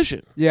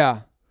division.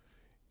 Yeah.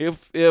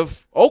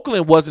 If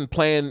Oakland wasn't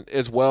playing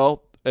as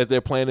well as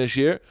they're playing this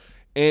year,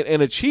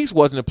 and the Chiefs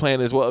wasn't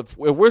playing as well, if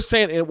we're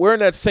saying and we're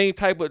in that same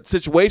type of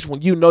situation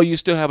when you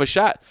still have a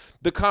shot,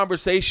 the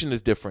conversation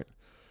is different.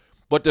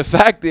 But the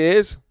fact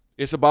is,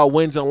 it's about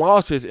wins and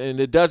losses,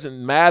 and it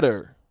doesn't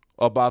matter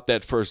about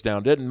that first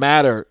down. It doesn't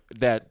matter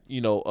that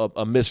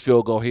a missed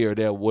field goal here or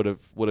there would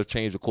have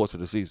changed the course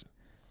of the season.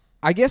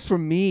 I guess for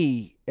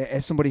me,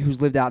 as somebody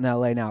who's lived out in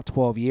LA now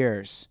 12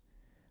 years,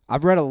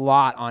 I've read a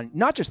lot on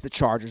not just the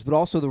Chargers, but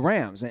also the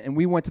Rams. And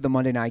we went to the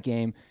Monday night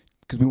game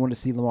because we wanted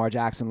to see Lamar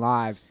Jackson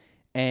live.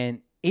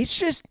 And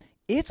it's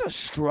a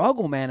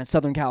struggle, man, in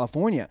Southern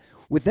California.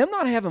 With them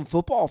not having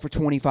football for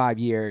 25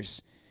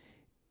 years,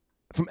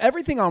 from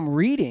everything I'm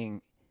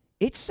reading,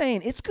 it's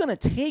saying it's going to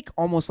take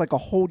almost like a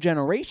whole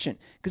generation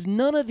because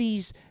none of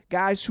these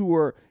guys who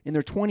are in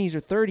their 20s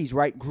or 30s,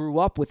 right, grew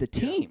up with a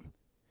team. Yeah.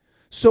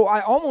 So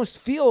I almost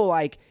feel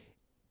like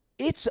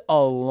it's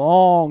a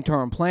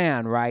long-term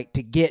plan, right,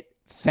 to get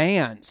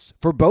fans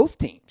for both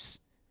teams.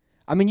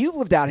 I mean, you've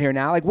lived out here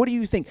now. Like, what do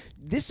you think?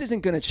 This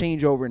isn't going to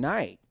change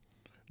overnight.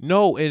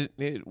 No,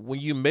 when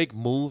you make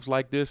moves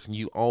like this and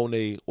you own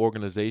a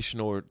organization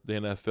or the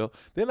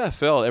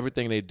NFL,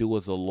 everything they do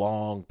is a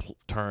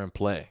long-term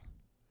play.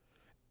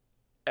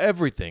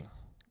 Everything.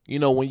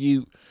 When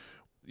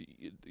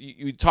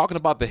you're talking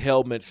about the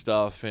helmet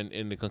stuff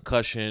and the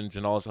concussions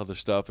and all this other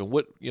stuff, and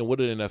what did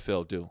the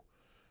NFL do?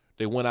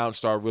 They went out and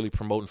started really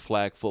promoting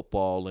flag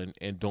football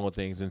and doing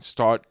things and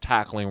start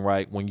tackling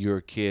right when you're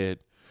a kid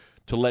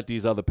to let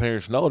these other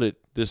parents know that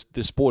this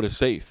sport is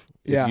safe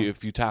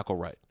if you tackle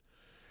right.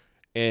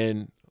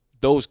 And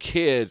those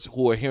kids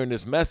who are hearing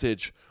this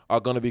message are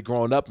going to be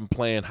growing up and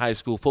playing high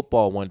school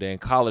football one day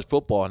and college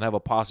football and have a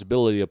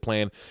possibility of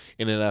playing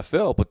in the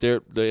NFL. But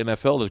the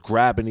NFL is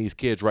grabbing these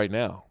kids right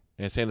now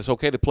and saying it's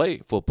okay to play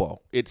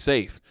football. It's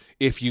safe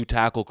if you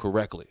tackle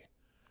correctly.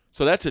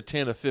 So that's a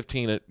 10 or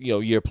 15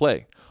 year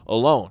play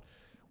alone.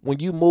 When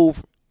you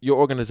move your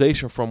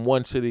organization from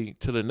one city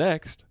to the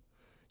next,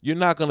 you're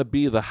not going to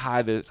be the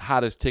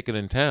hottest ticket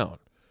in town,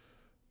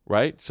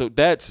 right? So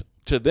that's,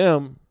 to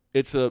them,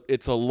 it's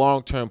a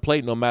long-term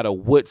play no matter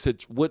what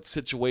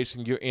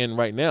situation you're in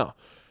right now.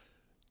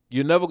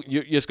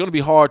 It's going to be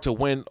hard to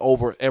win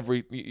over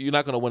you're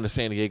not going to win the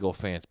San Diego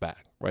fans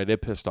back, right? They're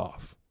pissed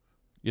off.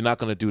 You're not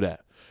going to do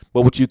that.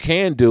 But what you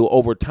can do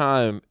over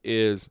time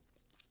is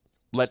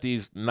let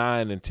these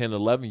 9 and 10,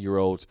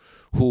 11-year-olds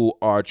who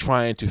are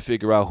trying to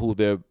figure out who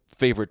their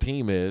favorite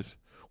team is,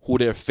 who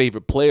their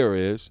favorite player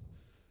is,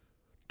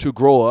 to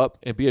grow up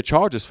and be a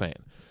Chargers fan.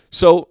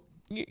 So,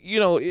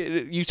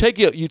 you take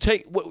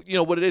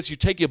what it is. You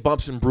take your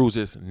bumps and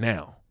bruises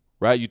now,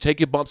 right? You take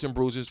your bumps and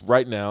bruises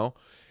right now,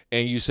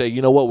 and you say,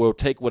 you know what? We'll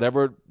take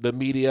whatever the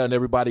media and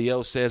everybody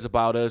else says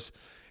about us,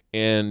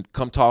 and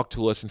come talk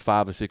to us in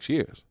 5 or 6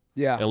 years.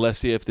 Yeah. And let's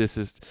see if this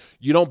is.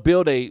 You don't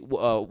build a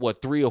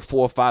 3 or 4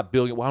 or 5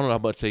 billion. Well, I don't know how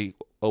much they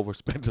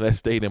overspent in that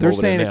stadium. They're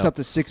saying it's up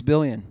to $6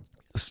 billion.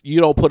 You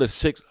don't put a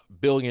 $6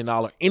 billion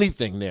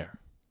anything there.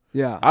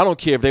 Yeah, I don't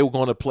care if they were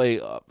going to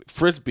play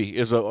frisbee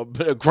is a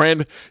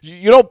grand.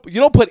 You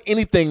don't put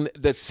anything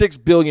that's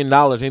 $6 billion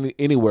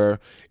anywhere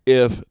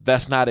if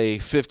that's not a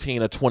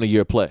 15 or 20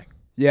 year play.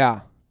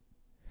 Yeah,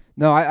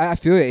 no, I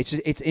feel it.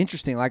 It's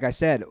interesting. Like I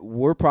said,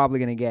 we're probably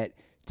going to get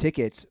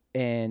tickets,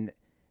 and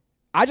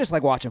I just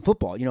like watching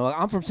football. You know,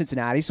 I'm from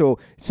Cincinnati, so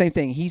same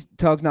thing.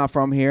 Tug's not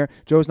from here.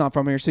 Joe's not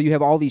from here. So you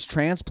have all these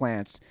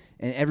transplants,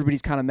 and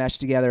everybody's kind of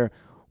meshed together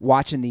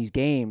watching these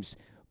games.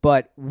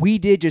 But we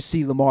did just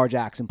see Lamar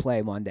Jackson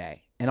play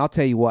Monday. And I'll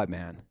tell you what,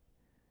 man.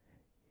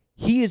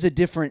 He is a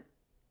different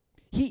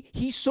 –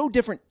 he's so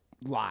different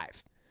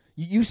live.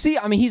 You see,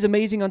 I mean, he's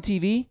amazing on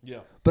TV. Yeah.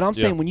 But I'm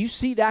saying when you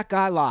see that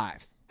guy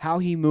live, how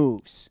he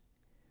moves,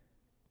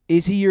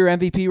 is he your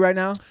MVP right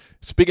now?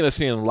 Speaking of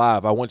seeing him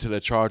live, I went to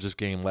the Chargers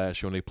game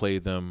last year when they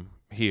played them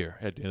here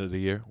at the end of the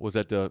year. Was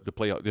that the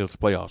playoff? It was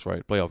playoffs,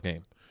 right? Playoff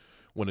game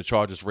when the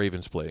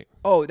Chargers-Ravens played.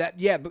 Oh,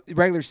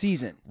 regular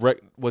season.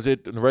 Was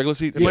it in the regular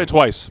season? They played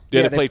twice.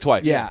 Yeah, they played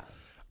twice. Yeah.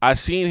 I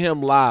seen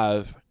him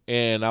live,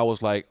 and I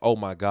was like, oh,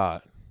 my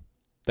God.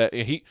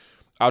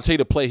 I'll tell you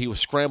the play. He was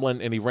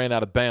scrambling, and he ran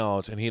out of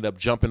bounds, and he ended up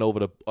jumping over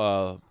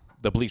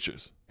the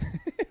bleachers.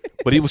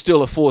 But he was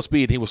still at full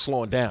speed. And he was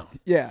slowing down.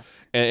 Yeah.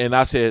 And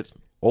I said,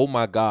 oh,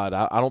 my God,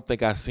 I don't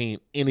think I've seen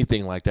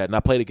anything like that. And I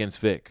played against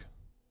Vic,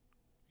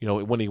 you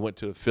know, when he went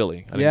to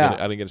Philly. I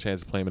didn't get a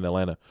chance to play him in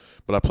Atlanta.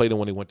 But I played him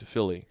when he went to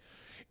Philly.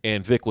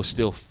 And Vic was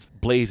still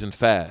blazing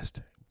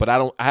fast. But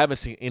I haven't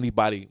seen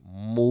anybody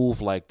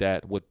move like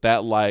that with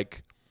that,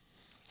 like,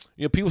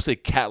 you know, people say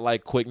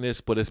cat-like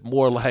quickness, but it's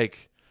more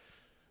like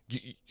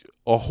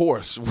a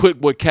horse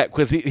with cat,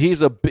 because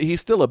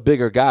he's still a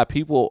bigger guy.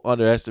 People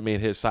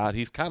underestimate his size.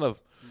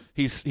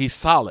 He's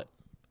solid.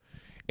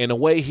 And the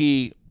way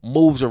he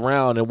moves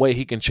around and the way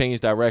he can change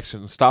direction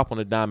and stop on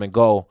the dime and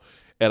go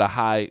at a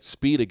high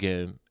speed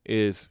again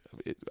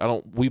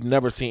we've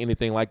never seen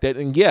anything like that.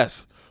 And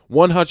yes,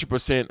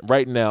 100%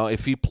 right now,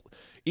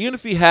 even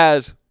if he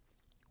has,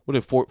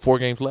 four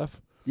games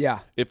left? Yeah.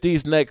 If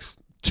these next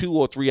 2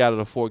 or 3 out of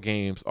the 4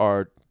 games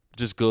are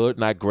just good,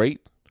 not great,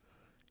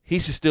 he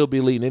should still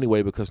be leading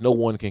anyway, because no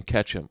one can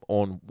catch him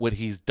on what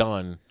he's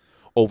done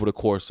over the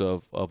course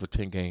of a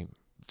 10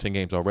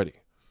 games already.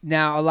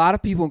 Now, a lot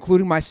of people,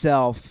 including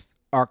myself,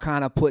 are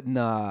kind of putting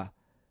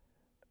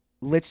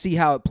let's see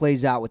how it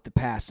plays out with the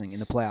passing in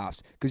the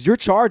playoffs. Because your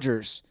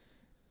Chargers,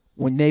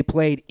 when they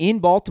played in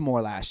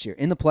Baltimore last year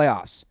in the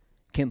playoffs,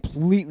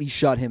 completely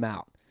shut him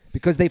out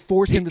because they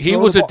forced him to throw He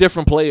was the a ball.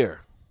 different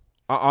player,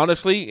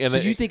 honestly. And so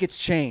you think it's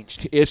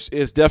changed? It's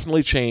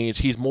definitely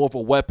changed. He's more of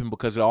a weapon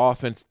because of the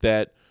offense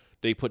that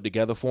they put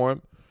together for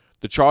him.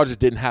 The Chargers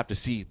didn't have to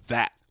see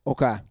that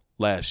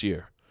last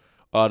year.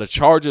 The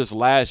Chargers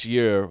last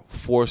year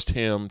forced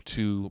him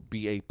to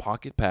be a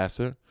pocket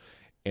passer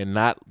and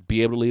not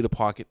be able to lead the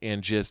pocket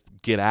and just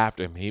get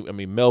after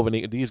him.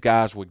 Melvin, these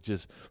guys were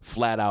just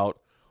flat out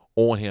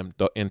on him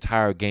the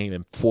entire game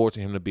and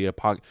forcing him to be a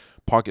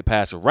pocket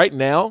passer. Right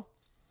now,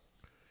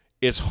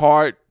 it's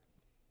hard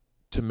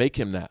to make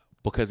him that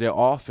because their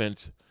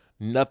offense,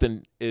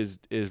 nothing is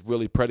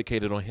really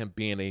predicated on him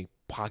being a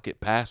pocket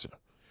passer.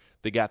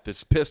 They got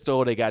this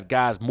pistol. They got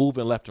guys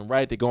moving left and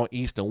right. They're going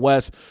east and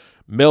west.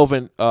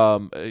 Melvin,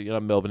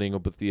 not Melvin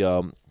Ingram, but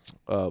the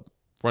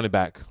running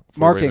back for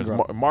Mark Ravens.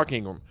 Ingram. Mark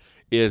Ingram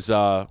is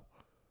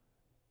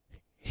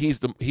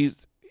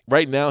he's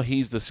right now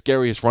he's the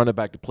scariest running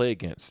back to play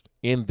against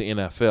in the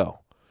NFL.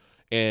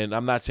 And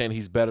I'm not saying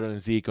he's better than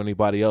Zeke or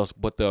anybody else,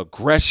 but the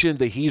aggression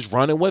that he's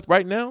running with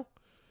right now,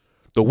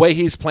 the way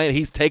he's playing,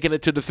 he's taking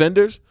it to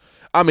defenders.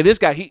 I mean, this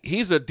guy,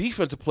 he's a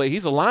defensive player.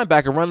 He's a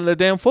linebacker running the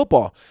damn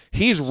football.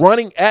 He's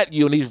running at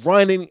you, and he's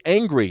running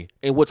angry.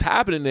 And what's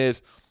happening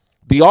is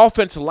the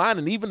offensive line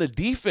and even the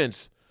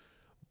defense,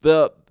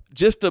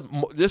 just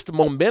the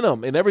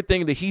momentum and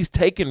everything that he's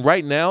taking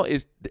right now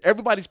is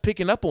everybody's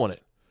picking up on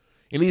it.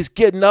 And he's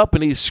getting up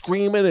and he's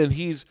screaming and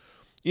he's,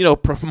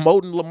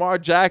 promoting Lamar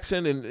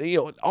Jackson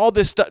and, all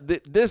this stuff.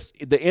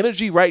 The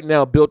energy right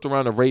now built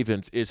around the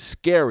Ravens is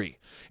scary.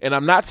 And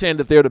I'm not saying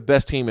that they're the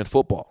best team in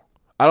football.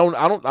 I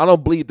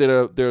don't believe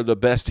that they're the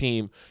best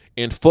team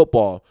in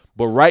football.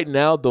 But right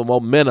now, the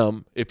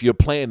momentum, if you're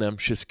playing them,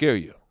 should scare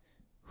you.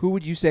 Who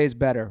would you say is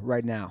better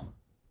right now?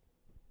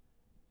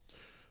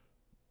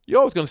 You're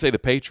always going to say the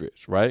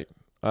Patriots, right?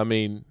 I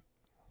mean,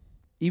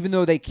 even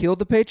though they killed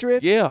the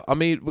Patriots? Yeah, I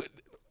mean,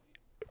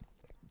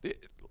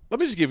 let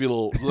me just give you a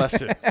little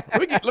lesson.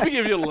 let me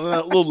give you a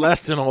little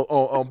lesson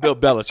on Bill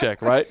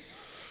Belichick, right?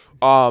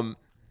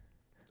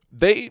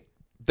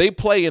 They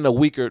play in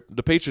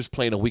the Patriots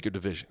play in a weaker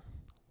division.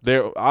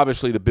 They're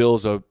obviously the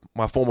Bills are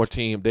my former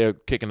team. They're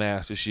kicking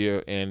ass this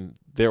year, and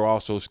they're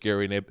also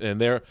scary, and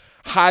they're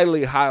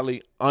highly,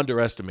 highly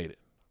underestimated.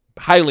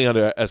 Highly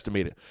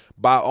underestimated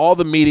by all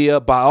the media,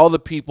 by all the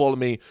people. I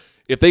mean,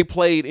 if they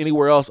played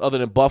anywhere else other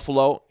than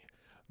Buffalo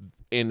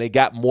and they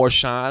got more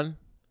shine,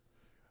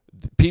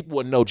 people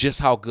would know just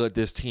how good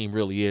this team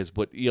really is.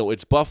 But,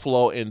 it's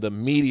Buffalo and the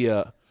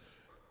media.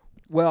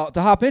 Well,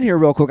 to hop in here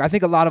real quick, I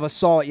think a lot of us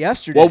saw it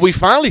yesterday. Well, we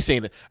finally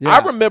seen it. Yeah.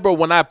 I remember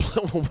when I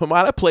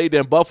played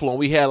in Buffalo,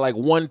 we had like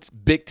one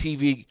big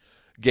TV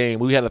game.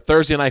 We had a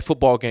Thursday night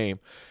football game.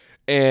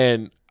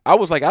 And I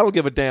was like, I don't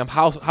give a damn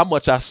how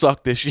much I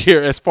suck this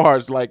year as far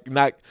as like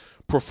not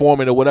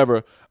performing or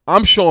whatever.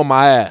 I'm showing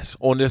my ass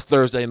on this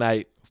Thursday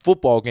night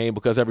football game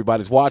because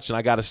everybody's watching.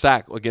 I got a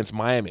sack against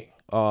Miami.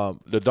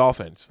 The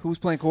Dolphins. Who's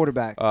playing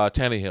quarterback?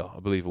 Tannehill, I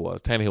believe it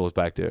was. Tannehill was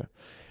back there.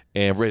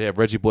 And had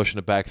Reggie Bush in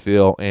the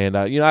backfield. And,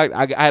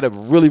 I had a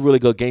really, really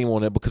good game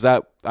on it because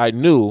I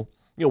knew,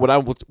 when I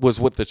was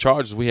with the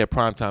Chargers, we had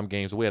primetime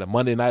games. We had a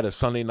Monday night, a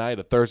Sunday night,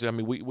 a Thursday. I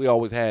mean, we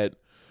always had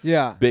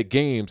big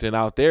games. And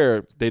out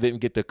there, they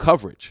didn't get the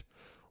coverage.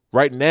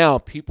 Right now,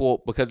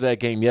 people, because of that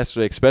game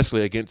yesterday,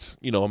 especially against,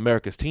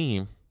 America's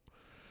team,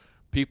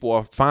 people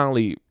are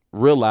finally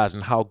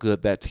realizing how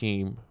good that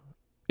team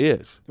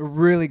is. They're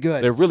really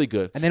good. They're really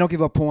good. And they don't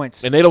give up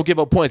points. And they don't give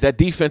up points. That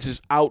defense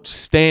is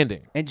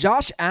outstanding. And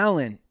Josh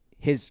Allen,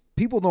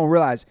 people don't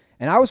realize,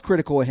 and I was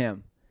critical of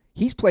him,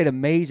 he's played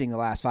amazing the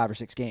last 5 or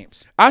 6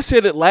 games. I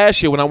said it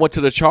last year when I went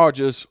to the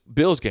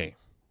Chargers-Bills game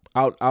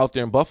out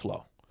there in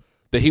Buffalo,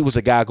 that he was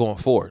a guy going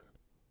forward.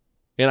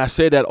 And I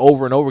said that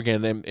over and over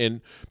again,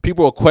 and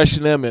people will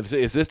question him. Is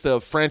this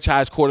the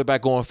franchise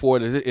quarterback going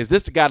forward? Is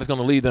this the guy that's going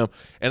to lead them?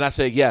 And I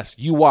said, yes,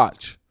 you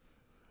watch.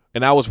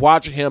 And I was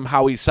watching him,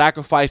 how he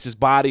sacrificed his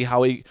body,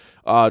 how he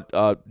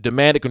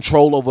demanded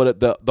control over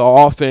the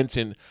offense,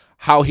 and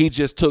how he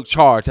just took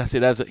charge. I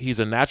said he's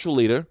a natural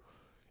leader,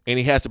 and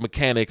he has the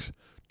mechanics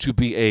to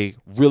be a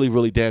really,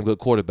 really damn good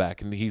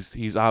quarterback. And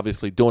he's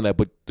obviously doing that.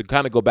 But to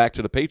kind of go back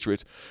to the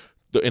Patriots,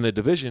 in the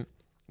division,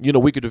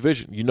 weaker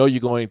division, you're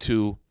going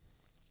to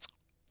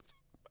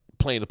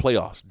play in the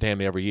playoffs damn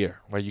near every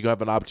year, right? You're going to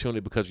have an opportunity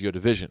because of your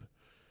division.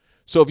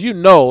 So if you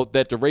know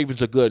that the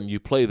Ravens are good and you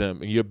play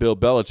them and you're Bill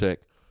Belichick,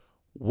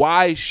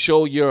 why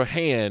show your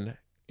hand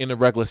in the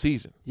regular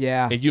season?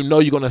 Yeah. And you're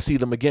going to see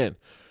them again.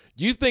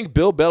 You think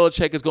Bill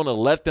Belichick is going to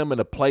let them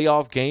in a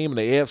playoff game, in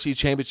the AFC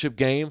Championship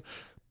game,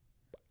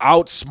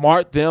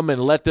 outsmart them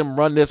and let them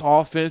run this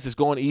offense that's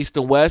going east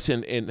and west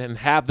and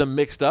have them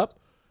mixed up?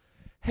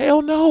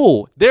 Hell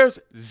no. There's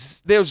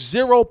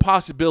zero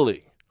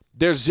possibility.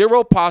 There's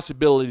zero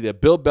possibility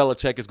that Bill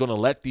Belichick is going to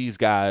let these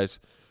guys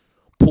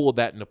pull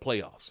that in the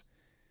playoffs.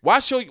 Why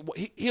show you?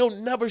 He'll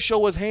never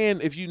show his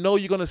hand if you know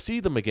you're going to see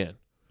them again.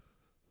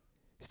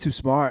 He's too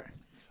smart.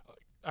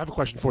 I have a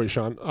question for you,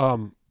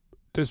 Sean.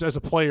 As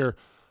a player,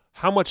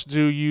 how much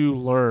do you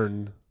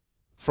learn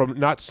from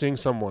not seeing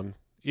someone?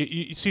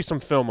 You see some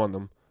film on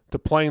them to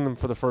playing them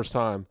for the first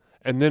time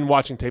and then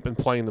watching tape and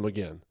playing them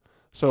again.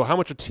 So how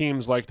much are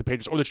teams like the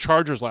Patriots or the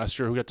Chargers last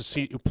year who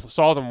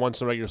saw them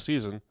once in the regular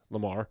season,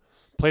 Lamar,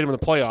 played them in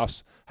the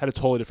playoffs, had a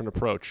totally different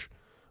approach?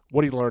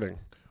 What are you learning?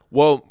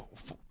 Well,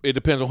 it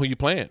depends on who you're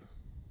playing.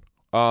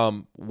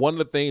 One of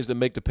the things that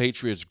make the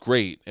Patriots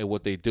great at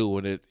what they do,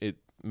 and it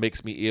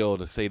makes me ill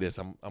to say this,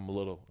 I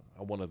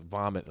want to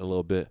vomit a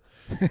little bit.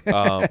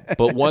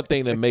 But one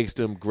thing that makes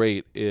them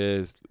great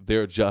is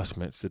their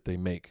adjustments that they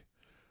make.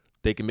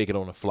 They can make it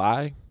on the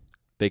fly.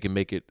 They can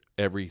make it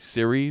every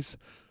series.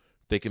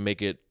 They can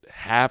make it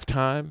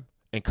halftime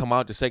and come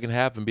out the second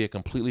half and be a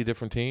completely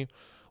different team.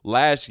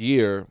 Last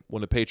year,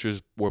 when the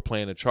Patriots were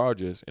playing the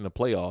Chargers in the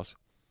playoffs,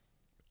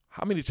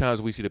 how many times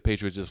do we see the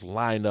Patriots just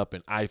line up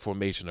in I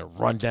formation and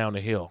run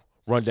downhill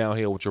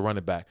with your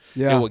running back?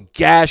 Yeah. They were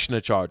gashing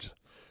the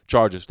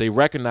Chargers. They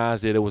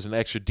recognized that it was an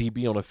extra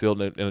DB on the field,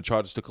 and the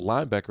Chargers took a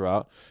linebacker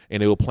out,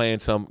 and they were playing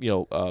some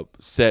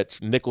sets,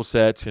 nickel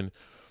sets, and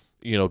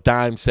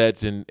dime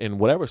sets, and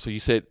whatever. So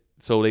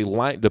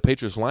the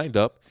Patriots lined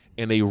up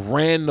and they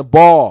ran the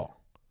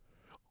ball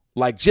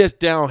like just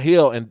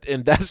downhill,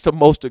 and that's the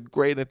most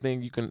degrading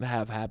thing you can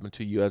have happen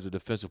to you as a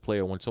defensive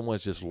player, when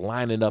someone's just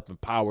lining up in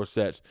power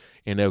sets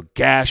and they're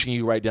gashing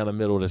you right down the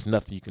middle. There's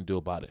nothing you can do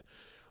about it.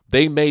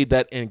 They made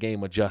that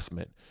in-game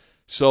adjustment.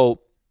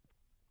 So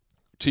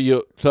to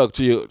your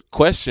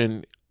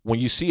question, when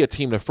you see a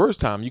team the first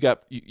time,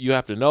 you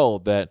have to know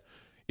that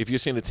if you're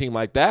seeing a team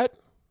like that,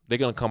 they're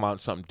going to come out in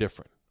something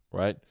different,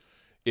 right?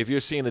 If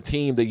you're seeing a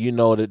team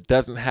that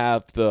doesn't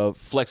have the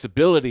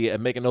flexibility at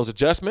making those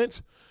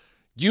adjustments,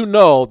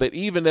 that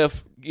even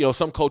if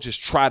some coaches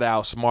try to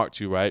outsmart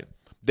you, right,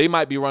 they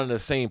might be running the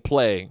same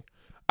play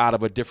out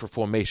of a different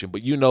formation.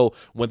 But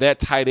when that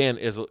tight end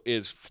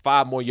is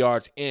 5 more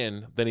yards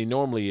in than he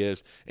normally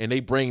is, and they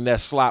bring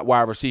that slot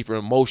wide receiver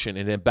in motion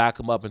and then back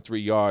him up in 3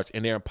 yards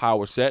and they're in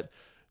power set,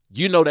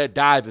 that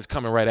dive is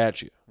coming right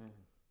at you.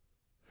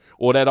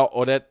 Or that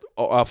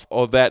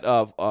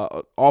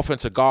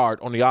offensive guard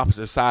on the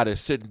opposite side is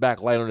sitting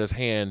back light on his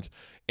hands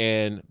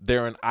and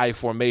they're in I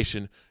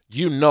formation.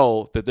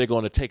 That they're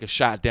going to take a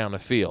shot down the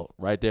field,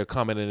 right? They're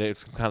coming and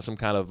it's some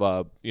kind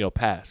of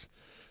pass.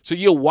 So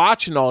you're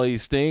watching all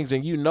these things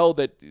and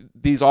that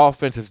these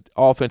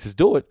offenses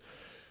do it,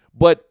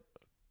 but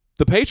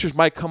the Patriots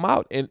might come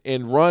out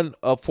and run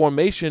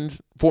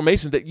formations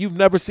that you've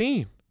never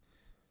seen.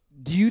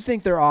 Do you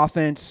think their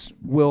offense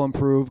will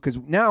improve? Because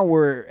now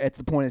we're at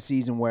the point of the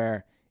season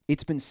where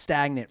it's been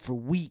stagnant for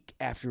week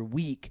after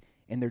week,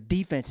 and their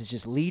defense is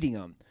just leading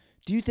them.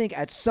 Do you think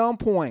at some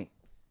point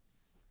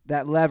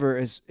that lever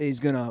is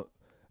going to,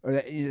 or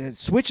that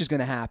switch is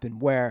going to happen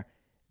where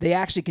they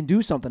actually can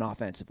do something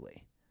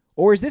offensively?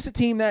 Or is this a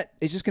team that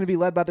is just going to be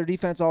led by their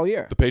defense all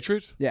year? The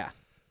Patriots? Yeah.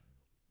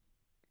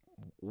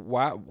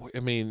 Why? I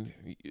mean,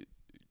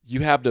 you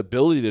have the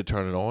ability to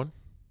turn it on.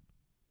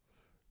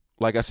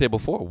 like I said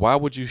before, why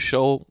would you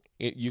show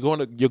you're going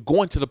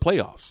to the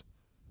playoffs?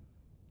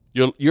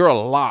 You're a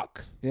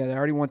lock. Yeah, they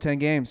already won 10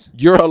 games.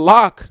 You're a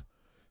lock.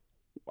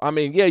 I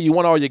mean, yeah, you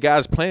want all your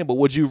guys playing, but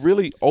would you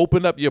really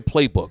open up your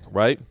playbook,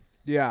 right?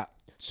 Yeah.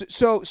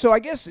 So I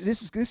guess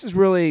this is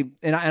really,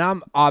 and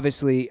I'm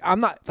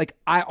not like,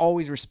 I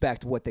always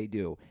respect what they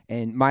do,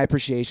 and my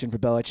appreciation for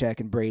Belichick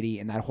and Brady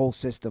and that whole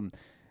system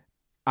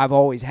I've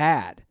always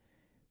had.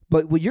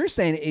 But what you're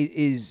saying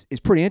is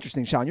pretty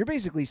interesting, Sean. You're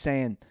basically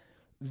saying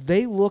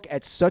they look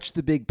at such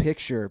the big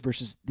picture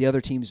versus the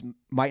other teams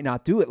might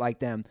not do it like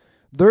them.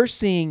 They're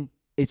seeing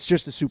it's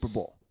just the Super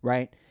Bowl,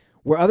 right?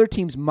 Where other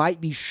teams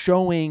might be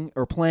showing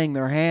or playing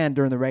their hand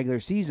during the regular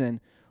season,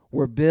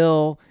 where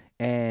Bill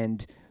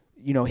and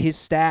his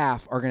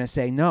staff are going to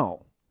say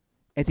no.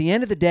 At the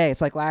end of the day,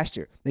 it's like last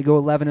year. They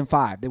go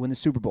 11-5. They win the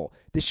Super Bowl.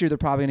 This year, they're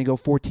probably going to go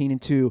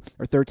 14-2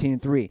 or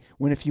 13-3,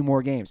 win a few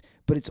more games.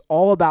 But it's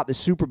all about the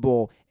Super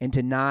Bowl and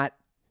to not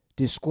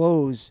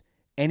disclose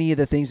any of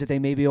the things that they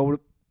may be able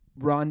to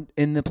run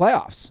in the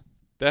playoffs.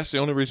 That's the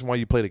only reason why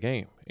you play the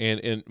game.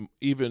 And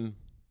even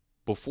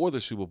before the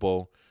Super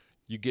Bowl,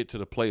 you get to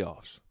the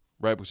playoffs,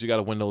 right? Because you got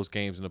to win those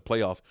games in the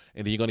playoffs,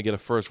 and then you're going to get a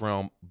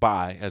first-round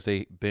bye, as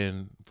they've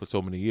been for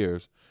so many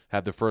years,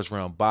 have the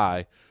first-round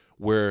bye,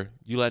 where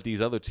you let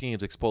these other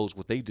teams expose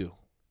what they do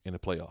in the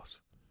playoffs.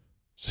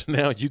 So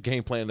now you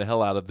game plan the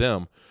hell out of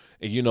them.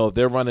 And, if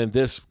they're running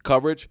this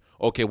coverage,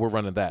 okay, we're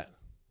running that,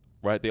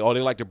 right? They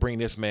like to bring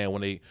this man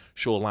when they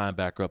show a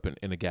linebacker up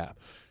in the gap.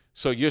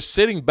 So you're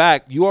sitting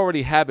back. You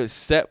already have it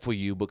set for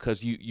you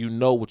because you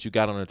know what you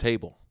got on the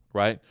table,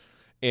 right?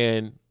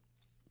 And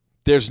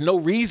there's no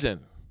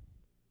reason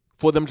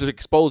for them to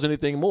expose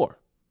anything more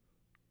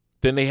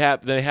than they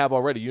have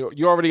already.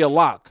 You're already a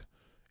lock.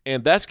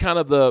 And that's kind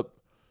of the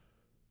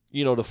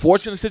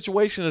fortunate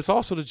situation. It's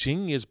also the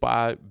genius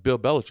by Bill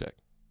Belichick.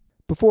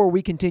 Before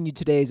we continue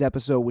today's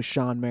episode with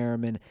Sean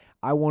Merriman,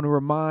 I want to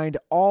remind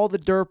all the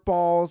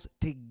dirtballs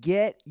to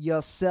get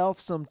yourself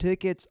some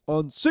tickets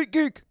on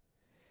SeatGeek,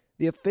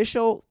 the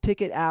official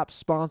ticket app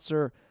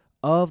sponsor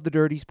of the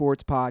Dirty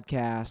Sports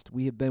Podcast.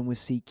 We have been with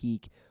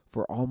SeatGeek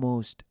for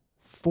almost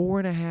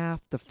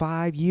 4.5 to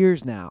 5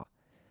 years now.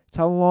 It's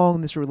how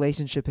long this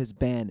relationship has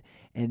been.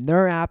 And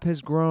their app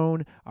has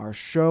grown. Our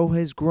show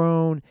has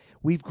grown.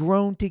 We've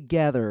grown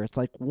together. It's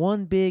like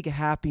one big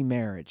happy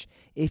marriage.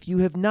 If you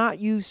have not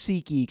used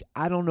SeatGeek,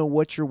 I don't know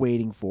what you're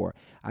waiting for.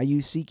 I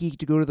used SeatGeek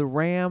to go to the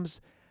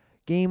Rams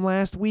game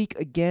last week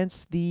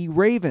against the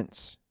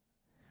Ravens.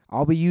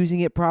 I'll be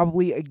using it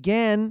probably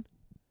again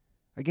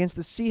against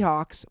the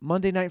Seahawks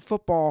Monday Night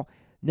Football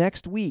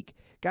next week.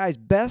 Guys,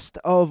 best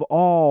of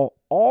all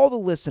the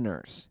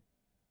listeners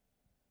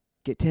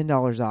get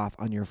 $10 off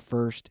on your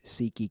first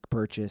SeatGeek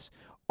purchase.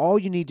 All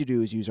you need to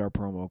do is use our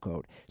promo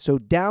code. So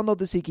download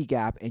the SeatGeek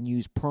app and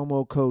use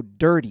promo code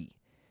DIRTY.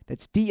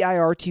 That's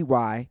DIRTY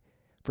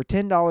for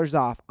 $10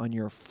 off on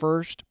your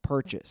first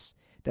purchase.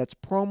 That's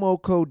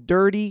promo code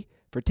DIRTY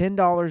for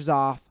 $10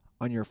 off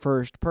on your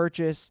first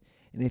purchase.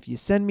 And if you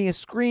send me a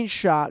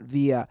screenshot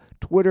via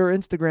Twitter or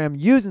Instagram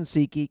using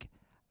SeatGeek,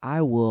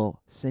 I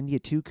will send you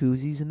 2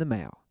 koozies in the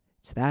mail.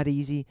 It's that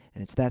easy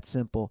and it's that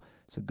simple.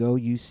 So go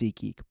use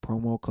SeatGeek,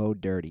 promo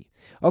code DIRTY.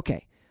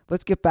 Okay,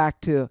 let's get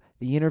back to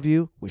the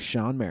interview with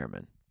Sean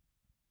Merriman.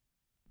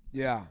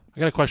 Yeah. I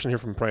got a question here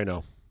from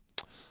Prano.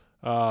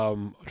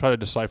 I'll try to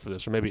decipher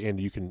this, or maybe,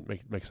 Andy, you can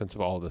make sense of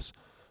all of this.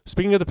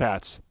 Speaking of the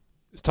Pats,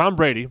 is Tom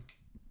Brady,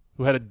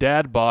 who had a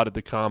dad bod at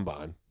the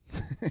Combine,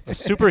 a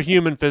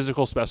superhuman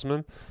physical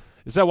specimen?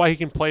 Is that why he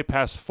can play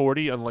past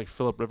 40, unlike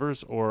Phillip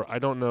Rivers? Or I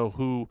don't know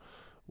who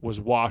was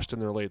washed in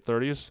their late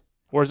 30s?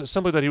 Or is it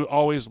simply that he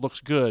always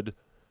looks good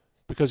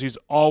because he's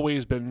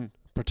always been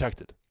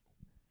protected?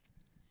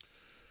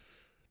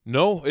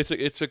 No,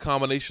 it's a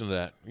combination of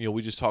that.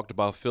 We just talked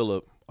about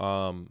Phillip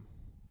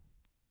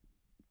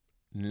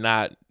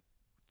not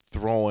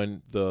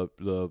throwing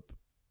the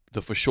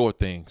for sure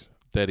things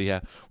that he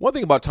had. One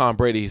thing about Tom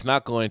Brady, he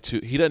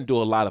doesn't do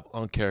a lot of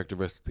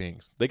uncharacteristic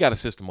things. They got a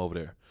system over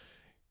there.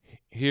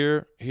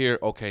 Here,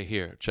 okay,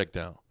 here, check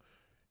down.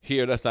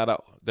 Here,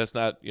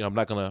 I'm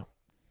not gonna.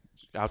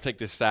 I'll take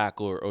this sack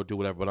or do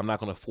whatever, but I'm not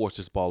gonna force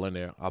this ball in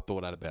there. I'll throw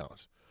it out of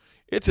bounds.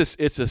 It's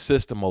a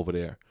system over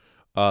there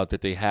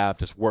that they have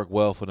that's worked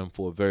well for them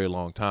for a very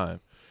long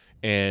time.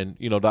 And,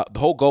 the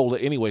whole goal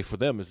anyway for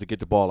them is to get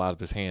the ball out of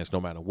his hands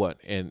no matter what.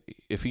 And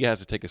if he has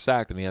to take a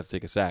sack, then he has to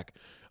take a sack.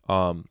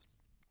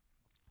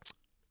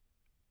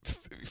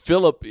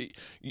 Phillip,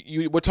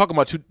 we're talking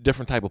about 2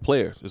 different type of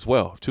players as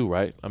well, too,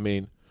 right? I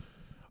mean,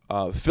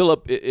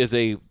 Phillip he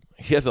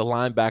has a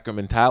linebacker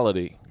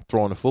mentality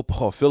throwing the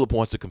football. Phillip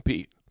wants to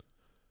compete.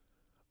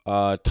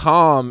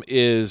 Tom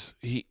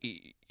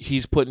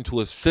he's put into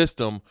a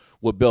system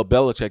with Bill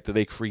Belichick that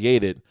they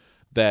created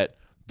that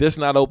this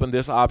not open,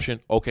 this option,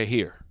 okay,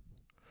 here.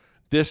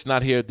 This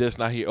not here,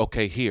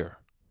 okay, here.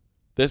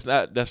 That's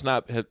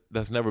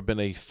never been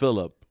a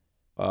Phillip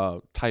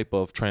type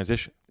of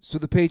transition. So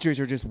the Patriots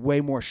are just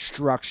way more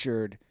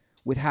structured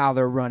with how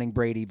they're running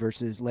Brady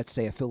versus, let's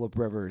say, a Phillip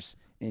Rivers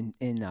in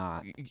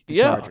the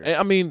Yeah, Chargers.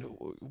 I mean,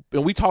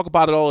 and we talk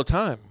about it all the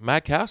time.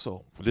 Matt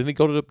Castle, didn't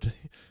he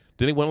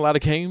win a lot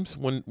of games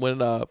when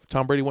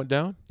Tom Brady went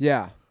down?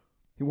 Yeah,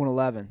 he won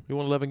 11. He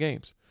won 11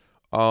 games.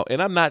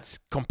 And I'm not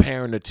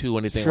comparing the two or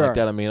anything Sure. like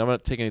that. I mean, I'm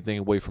not taking anything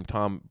away from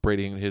Tom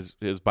Brady and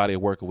his body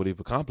of work and what he's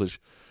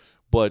accomplished,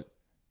 but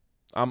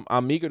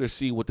I'm eager to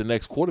see what the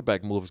next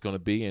quarterback move is going to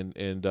be, and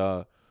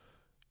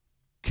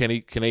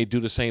can they do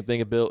the same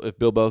thing if Bill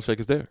Belichick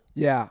is there?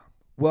 Yeah.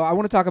 Well, I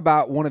want to talk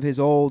about one of his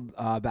old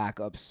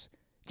backups,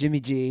 Jimmy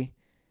G,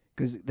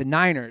 because the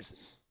Niners.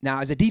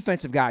 Now, as a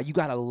defensive guy, you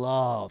gotta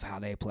love how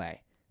they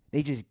play.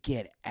 They just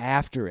get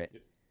after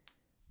it.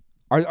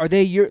 Are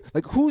they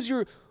who's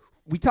your?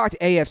 We talked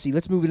AFC.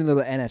 Let's move it into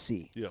the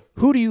NFC. Yeah.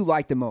 Who do you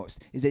like the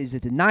most? Is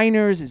it the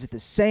Niners? Is it the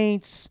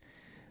Saints?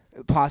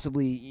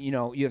 Possibly,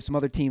 you have some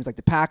other teams like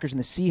the Packers and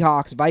the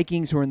Seahawks,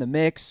 Vikings who are in the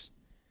mix.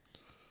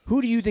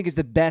 Who do you think is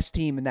the best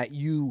team and that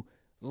you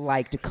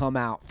like to come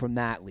out from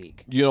that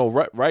league?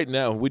 Right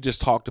now, we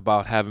just talked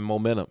about having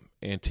momentum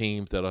and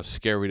teams that are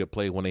scary to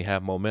play when they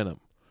have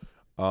momentum.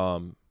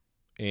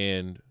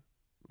 And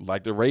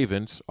like the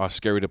Ravens are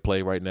scary to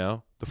play right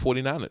now, the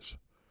 49ers.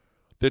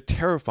 They're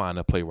terrifying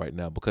to play right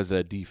now because of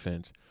that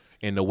defense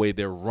and the way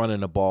they're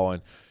running the ball.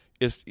 And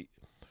it's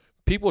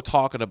people are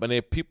talking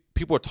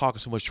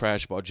so much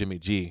trash about Jimmy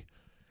G,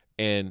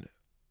 and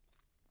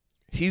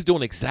he's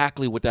doing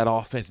exactly what that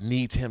offense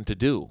needs him to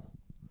do.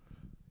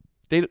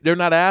 They're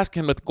not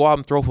asking him to go out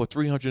and throw for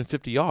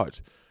 350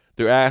 yards.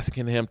 They're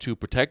asking him to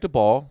protect the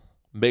ball,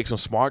 make some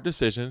smart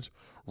decisions,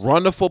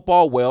 run the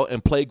football well,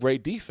 and play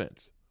great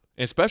defense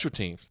and special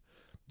teams.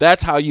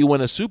 That's how you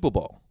win a Super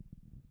Bowl.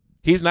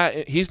 He's not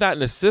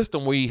in a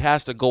system where he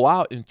has to go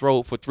out and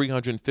throw for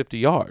 350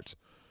 yards.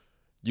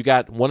 You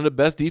got one of the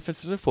best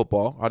defenses in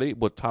football. Are they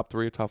top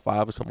 3 or top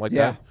 5 or something like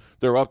Yeah. that?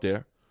 They're up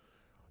there.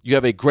 You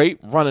have a great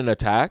running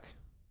attack.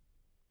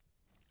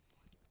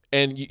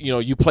 And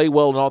you play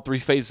well in all 3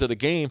 phases of the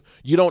game.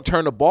 You don't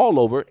turn the ball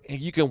over, and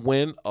you can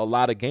win a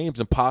lot of games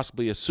and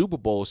possibly a Super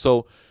Bowl.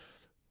 So,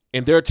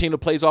 and they're a team that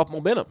plays off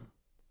momentum.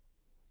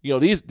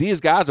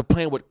 These guys are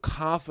playing with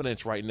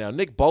confidence right now.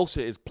 Nick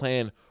Bosa is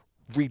playing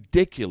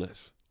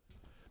ridiculous.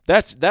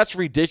 That's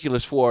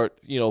ridiculous for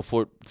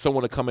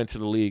someone to come into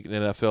the league in the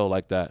NFL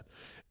like that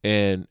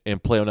and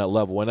play on that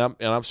level. And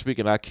I'm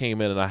speaking. I came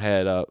in and I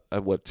had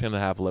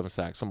 10.5, 11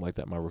 sacks, something like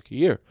that, my rookie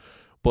year.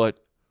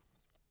 But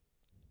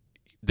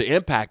the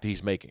impact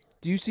he's making.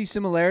 Do you see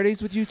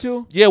similarities with you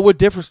two? Yeah, we're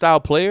different style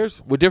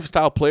players.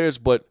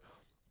 But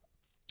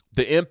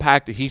the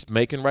impact that he's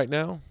making right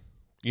now,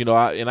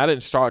 I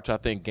didn't start to, I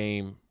think,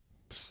 game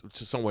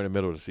to somewhere in the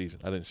middle of the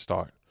season. I didn't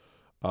start.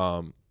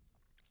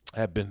 I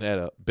had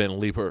Ben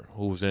Lieber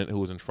who was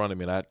in front of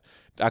me, and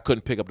I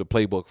couldn't pick up the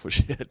playbook for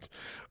shit,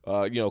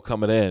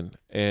 coming in,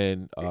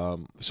 and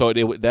so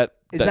is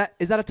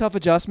that a tough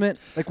adjustment?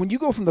 Like when you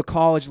go from the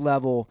college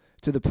level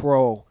to the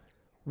pro,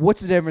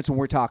 what's the difference when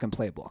we're talking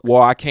playbook?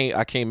 Well, I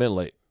came in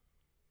late,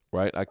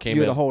 right? You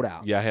had a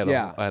holdout. Yeah,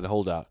 I had a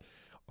holdout.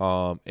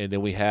 And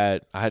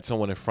then I had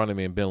someone in front of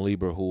me, and Ben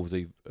Lieber, who was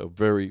a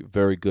very,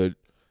 very good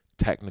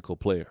technical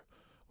player.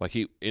 Like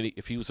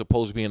if he was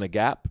supposed to be in a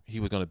gap, he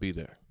was going to be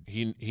there.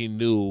 He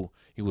knew,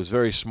 he was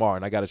very smart,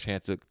 and I got a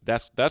chance to.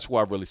 That's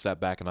where I really sat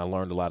back and I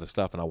learned a lot of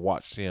stuff, and I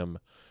watched him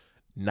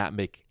not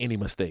make any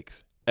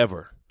mistakes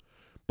ever.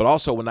 But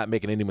also, when not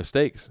making any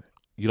mistakes,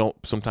 you don't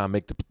sometimes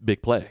make the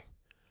big play.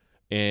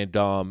 And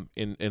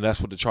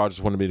that's what the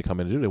Chargers wanted me to come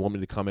in and do. They want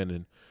me to come in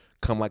and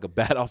come like a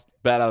bat out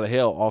of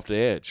hell off the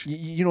edge.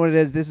 You know what it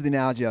is? This is the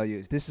analogy I'll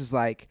use. This is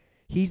like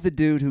he's the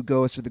dude who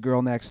goes for the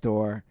girl next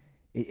door.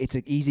 It's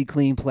an easy,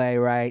 clean play,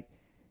 right?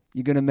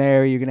 You're going to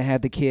marry. You're going to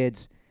have the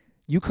kids.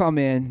 You come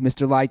in,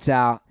 Mr. Lights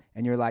Out,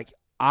 and you're like,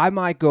 I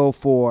might go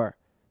for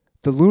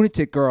the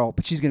lunatic girl,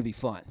 but she's going to be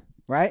fun,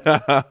 right?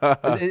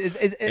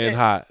 And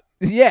hot.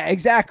 Yeah,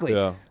 exactly.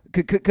 Yeah.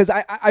 Because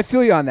I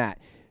feel you on that.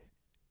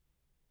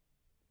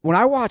 When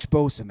I watch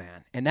Bosa,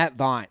 man, and that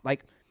Vine,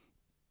 like,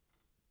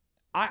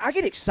 I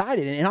get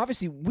excited. And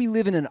obviously, we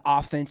live in an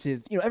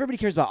offensive, everybody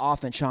cares about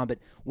offense, Sean, but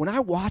when I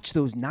watch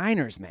those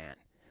Niners, man,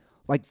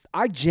 like,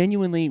 I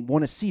genuinely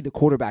want to see the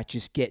quarterback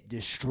just get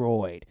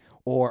destroyed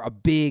or a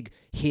big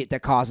hit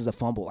that causes a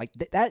fumble. Like,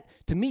 that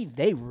to me,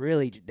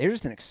 they're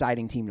just an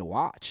exciting team to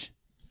watch.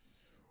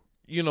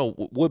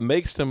 What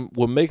makes them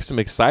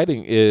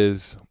exciting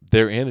is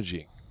their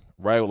energy,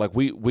 right? Like,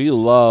 we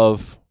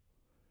love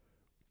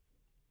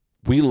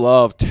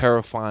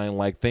terrifying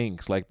like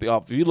things. Like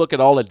if you look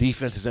at all the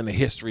defenses in the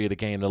history of the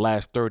game the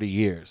last 30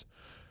 years,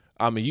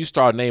 I mean, you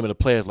start naming the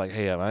players like,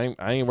 hey, I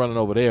ain't running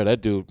over there.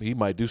 That dude, he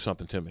might do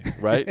something to me,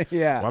 right?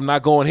 Yeah. Well, I'm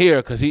not going here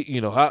because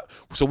he,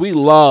 so we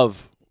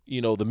love,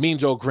 the Mean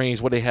Joe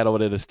Greens, what they had over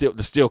there, the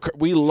steel.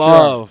 We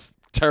love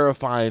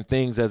terrifying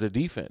things as a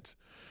defense,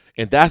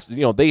 and that's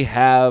they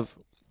have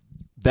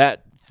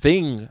that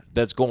thing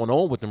that's going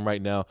on with them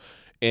right now.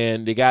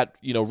 And they got,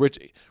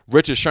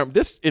 Richard Sherman.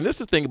 This is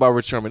the thing about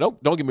Richard Sherman.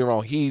 Don't get me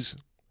wrong. He's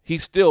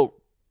still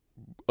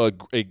a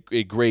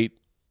great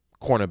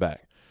cornerback.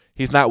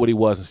 he's not what he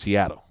was in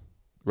Seattle,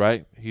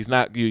 right? He's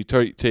not. You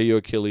tear your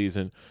Achilles,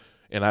 and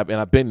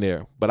I've been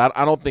there, but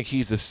I don't think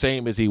he's the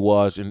same as he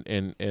was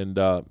in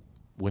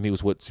when he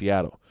was with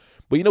Seattle.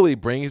 But you know what he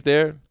brings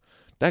there?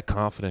 That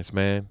confidence,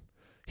 man.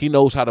 He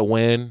knows how to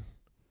win.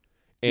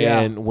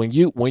 And when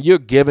you're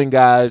giving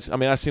guys, I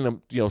mean, I seen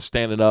him,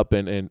 standing up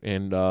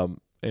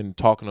and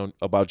talking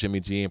about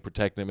Jimmy G and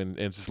protecting him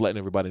and just letting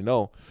everybody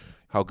know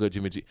how good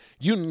Jimmy G.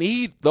 You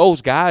need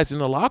those guys in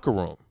the locker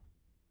room.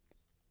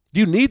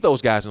 You need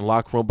those guys in the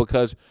locker room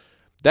because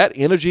that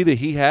energy that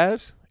he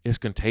has is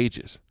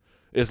contagious.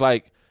 It's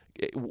like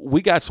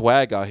we got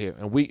swag out here,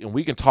 and we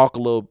can talk a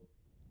little.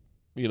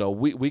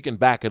 We can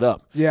back it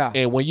up. Yeah.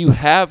 And when you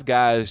have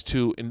guys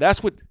and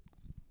that's what.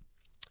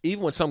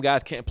 Even when some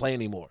guys can't play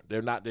anymore,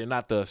 they're not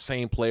the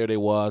same player they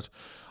was.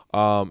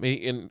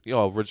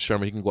 Rich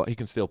Sherman, he can go, he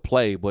can still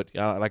play, but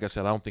like I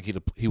said, I don't think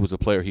he was the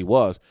player he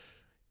was.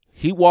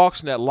 He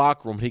walks in that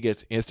locker room, he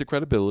gets instant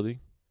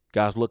credibility.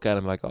 Guys look at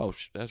him like, oh,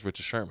 that's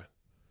Richard Sherman.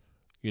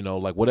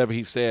 Like whatever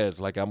he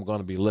says, like I'm going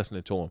to be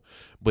listening to him.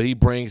 But he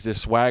brings this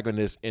swagger and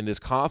this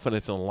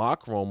confidence in the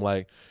locker room,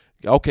 like.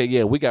 Okay,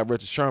 yeah, we got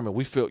Richard Sherman.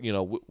 We feel,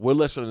 we're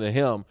listening to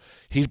him.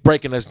 He's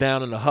breaking us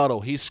down in the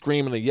huddle. He's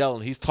screaming and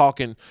yelling. He's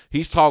talking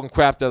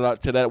crap to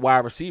that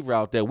wide receiver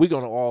out there. We're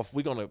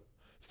gonna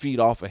feed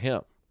off of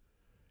him.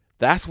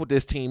 That's what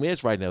this team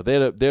is right now.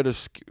 They're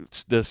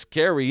the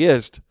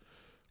scariest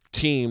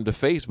team to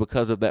face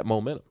because of that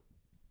momentum.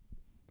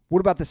 What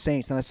about the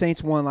Saints? Now the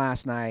Saints won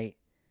last night.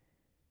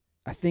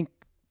 I think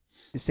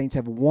the Saints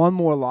have one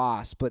more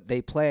loss, but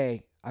they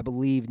play, I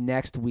believe,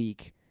 next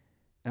week.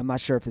 I'm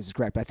not sure if this is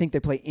correct, but I think they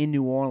play in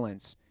New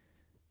Orleans.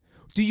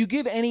 Do you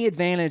give any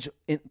advantage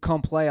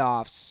come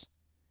playoffs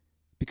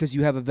because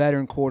you have a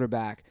veteran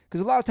quarterback?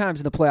 Because a lot of times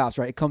in the playoffs,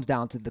 right, it comes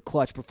down to the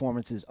clutch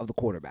performances of the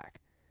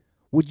quarterback.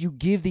 Would you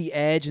give the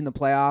edge in the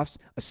playoffs,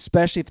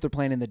 especially if they're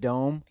playing in the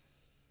Dome?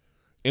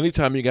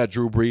 Anytime you got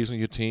Drew Brees on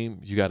your team,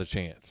 you got a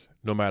chance,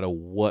 no matter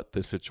what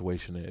the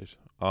situation is.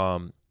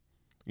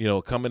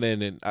 Coming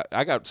in, and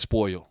I got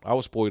spoiled. I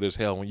was spoiled as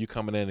hell when you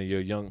coming in and you're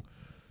a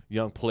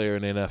young player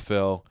in the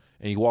NFL,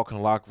 and you walk in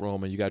the locker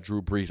room and you got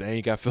Drew Brees and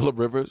you got Phillip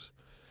Rivers.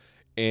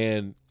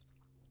 And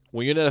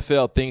when you're in the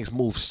NFL, things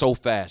move so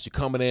fast. You're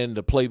coming in,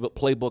 the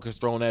playbook is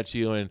thrown at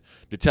you, and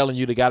they're telling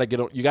you you got to get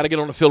on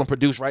the field and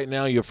produce right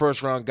now. You're a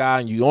first-round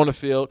guy, and you're on the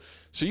field.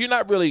 So you're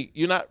not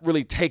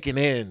really taking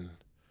in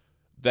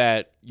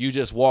that you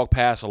just walk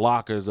past the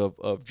lockers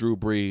of Drew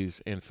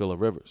Brees and Phillip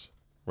Rivers,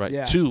 right?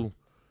 Yeah. 2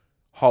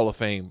 Hall of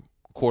Fame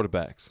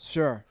quarterbacks.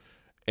 Sure.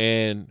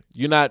 And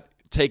you're not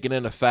taking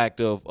in the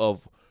fact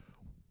of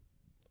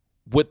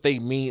what they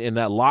mean in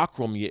that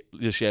locker room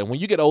just yet. When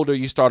you get older,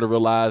 you start to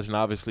realize, and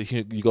obviously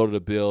you go to the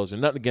Bills,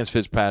 and nothing against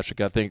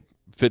Fitzpatrick. I think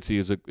Fitzy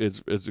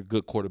is a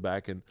good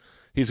quarterback, and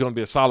he's going to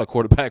be a solid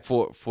quarterback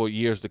for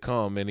years to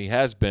come, and he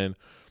has been,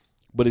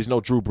 but he's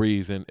no Drew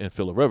Brees and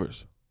Phillip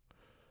Rivers.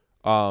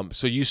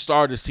 So you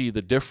start to see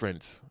the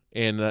difference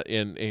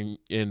in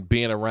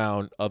being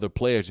around other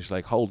players. It's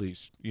like, holy,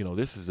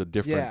 this is a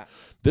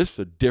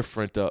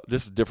different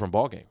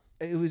ball game.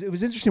 It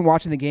was interesting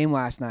watching the game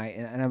last night,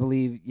 and I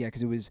believe,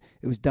 because it was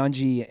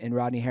Dungy and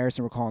Rodney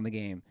Harrison were calling the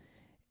game,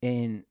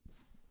 and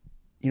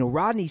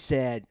Rodney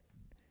said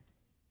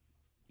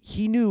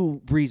he knew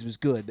Brees was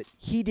good, but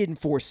he didn't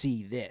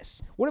foresee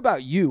this. What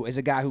about you as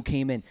a guy who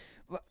came in?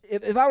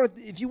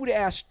 If you would have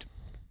asked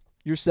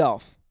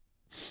yourself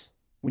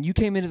when you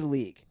came into the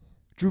league,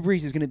 Drew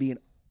Brees is going to be an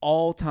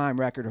all-time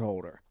record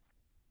holder,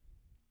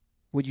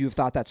 would you have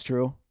thought that's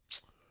true?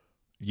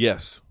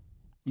 Yes.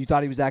 You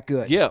thought he was that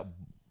good? Yeah.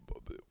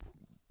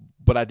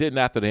 But I didn't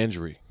after the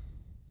injury.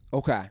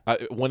 Okay.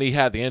 When he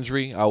had the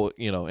injury,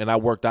 and I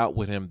worked out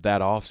with him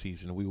that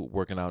offseason. We were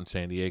working out in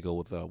San Diego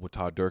with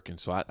Todd Durkin.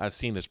 So I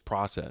seen this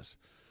process,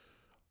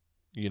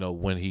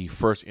 when he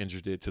first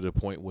injured it to the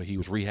point where he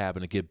was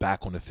rehabbing to get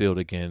back on the field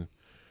again.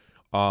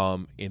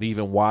 And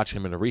even watch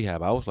him in the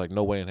rehab, I was like,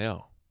 no way in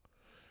hell.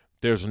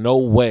 There's no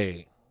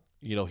way,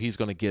 he's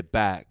going to get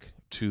back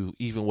to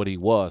even what he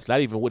was. Not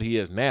even what he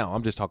is now.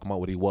 I'm just talking about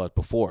what he was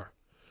before.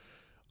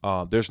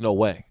 There's no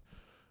way.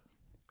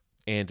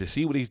 And to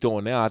see what he's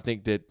doing now, I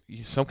think that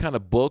some kind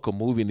of book or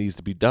movie needs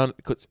to be done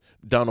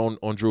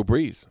on Drew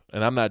Brees.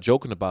 And I'm not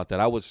joking about that.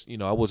 I was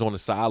on the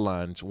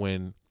sidelines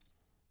when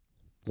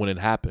it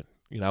happened.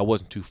 I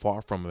wasn't too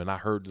far from him, and I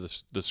heard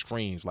the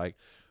screams, like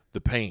the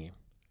pain.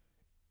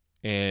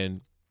 And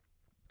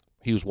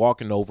he was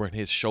walking over, and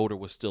his shoulder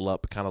was still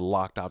up, kind of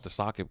locked out the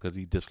socket because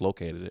he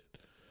dislocated it.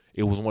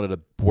 It was one of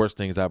the worst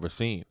things I've ever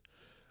seen.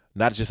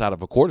 Not just out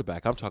of a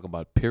quarterback. I'm talking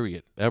about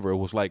period, ever.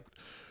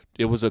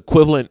 It was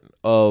equivalent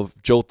of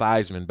Joe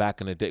Theismann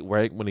back in the day,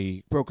 right, when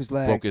he broke his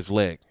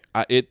leg.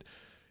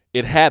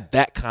 It had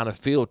that kind of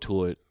feel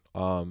to it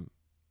of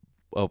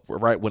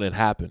right when it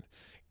happened.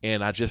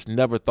 And I just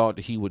never thought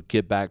that he would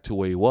get back to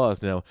where he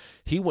was. Now,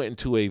 he went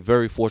into a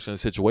very fortunate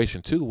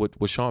situation, too, with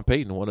Sean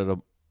Payton, one of the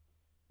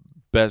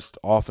best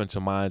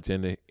offensive minds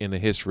in the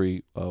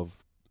history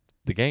of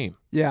the game.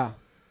 Yeah.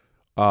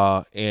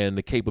 And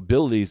the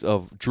capabilities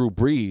of Drew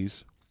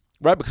Brees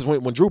Right, because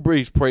when Drew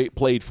Brees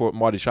played for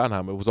Marty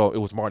Schottenheimer, it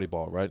was Marty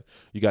ball, right?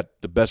 You got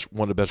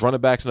one of the best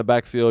running backs in the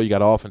backfield. You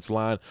got an offensive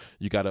line.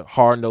 You got a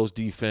hard-nosed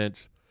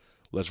defense.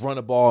 Let's run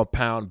the ball,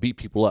 pound, beat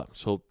people up.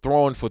 So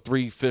throwing for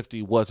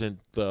 350 wasn't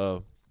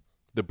the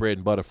bread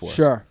and butter for us.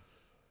 Sure.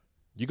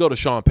 You go to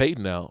Sean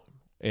Payton now,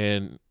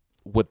 and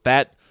with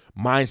that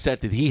mindset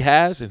that he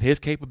has and his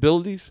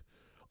capabilities,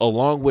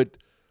 along with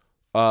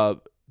the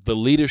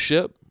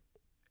leadership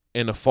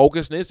and the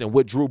focusness and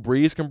what Drew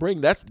Brees can bring,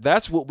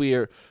 that's what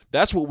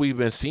we've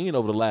been seeing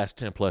over the last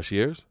 10+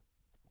 years.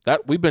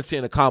 That we've been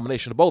seeing a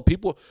combination of both.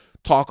 People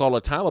talk all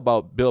the time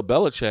about Bill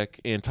Belichick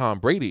and Tom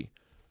Brady.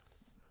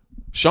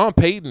 Sean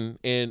Payton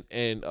and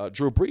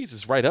Drew Brees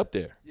is right up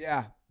there.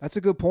 Yeah, that's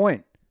a good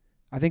point.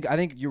 I think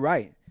you're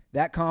right.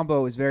 That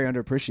combo is very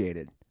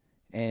underappreciated.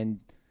 And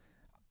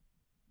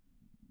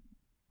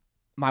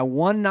my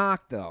one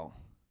knock, though,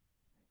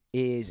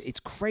 is it's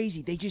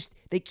crazy.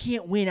 They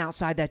can't win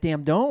outside that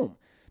damn dome.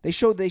 They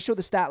showed the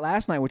stat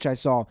last night, which I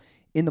saw.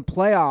 In the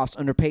playoffs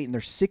under Peyton,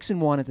 they're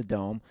 6-1 at the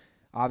dome.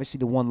 Obviously,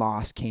 the one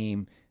loss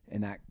came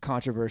in that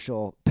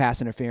controversial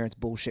pass interference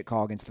bullshit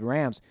call against the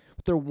Rams.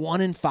 But they're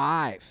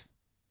 1-5,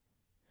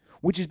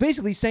 which is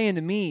basically saying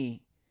to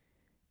me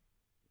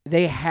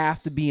they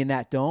have to be in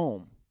that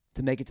dome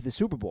to make it to the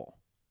Super Bowl.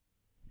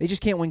 They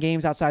just can't win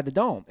games outside the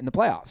dome in the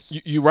playoffs.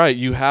 You're right.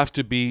 You have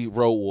to be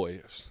road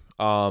warriors.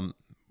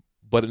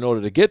 But in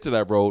order to get to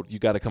that road, you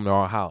got to come to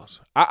our house.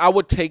 I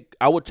would take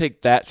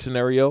that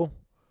scenario,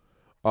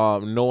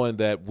 knowing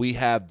that we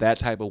have that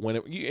type of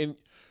winning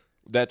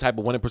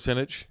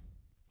percentage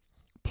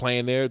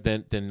playing there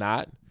than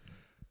not.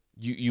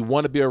 You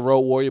want to be a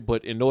road warrior,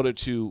 but in order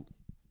to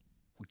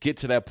get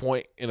to that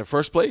point in the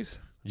first place,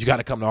 you got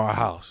to come to our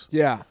house.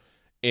 Yeah.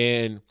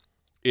 And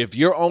if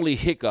your only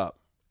hiccup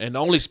and the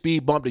only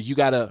speed bump that you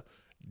got to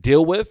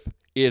deal with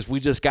is we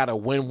just got to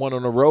win one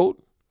on the road,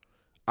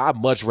 I'd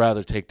much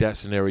rather take that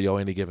scenario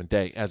any given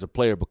day as a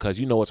player because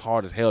you know it's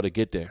hard as hell to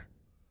get there.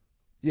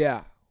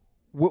 Yeah.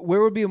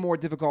 Where would be a more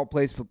difficult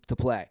place to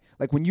play?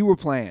 Like when you were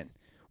playing,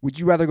 would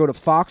you rather go to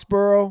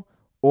Foxborough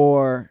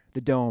or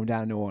the Dome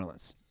down in New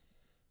Orleans?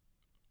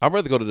 I'd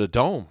rather go to the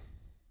Dome.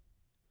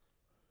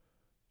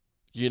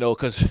 You know,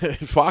 because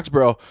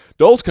Foxborough,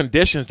 those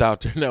conditions out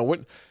there. Now,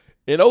 in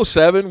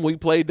 2007, we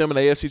played them in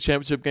the AFC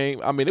Championship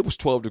game. I mean, it was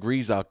 12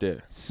 degrees out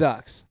there.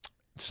 Sucks.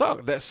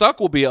 That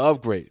suck will be an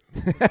upgrade.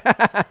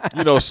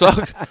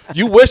 Suck.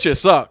 You wish it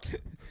sucked.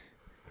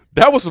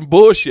 That was some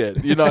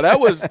bullshit. That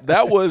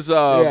was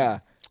yeah.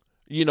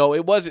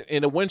 It wasn't,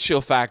 and the wind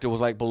chill factor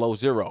was like below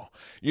zero.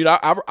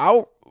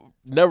 I'll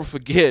never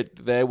forget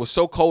that it was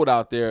so cold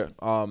out there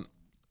on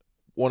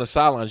the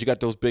sidelines. You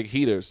got those big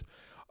heaters,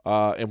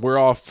 and we're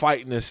all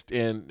fighting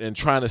and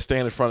trying to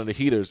stand in front of the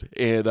heaters.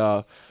 And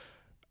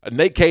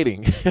Nate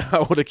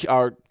Kading,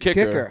 our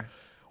kicker.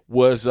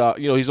 Was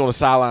he's on the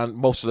sideline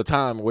most of the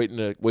time waiting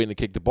to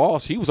kick the ball.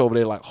 So he was over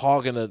there like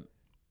hogging the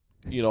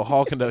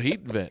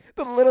heat vent.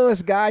 The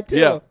littlest guy too.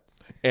 Yeah.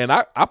 And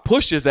I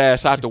pushed his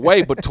ass out the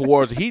way, but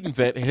towards the heat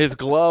vent, and his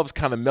gloves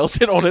kind of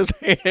melted on his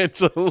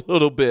hands a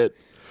little bit.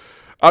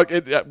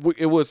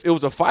 It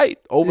was a fight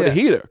over the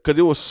heater because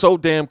it was so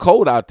damn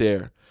cold out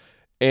there.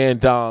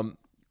 And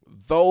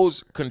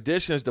those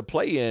conditions to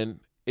play in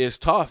is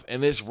tough,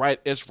 and it's right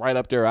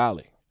up their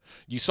alley.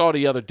 You saw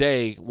the other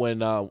day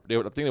when I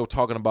think they were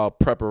talking about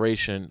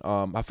preparation.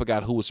 I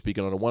forgot who was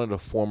speaking on it. One of the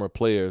former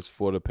players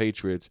for the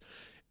Patriots,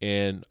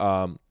 and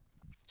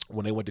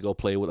when they went to go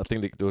play with, I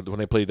think when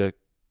they played the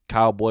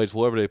Cowboys,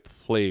 whoever they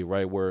played,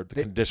 right, where the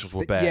conditions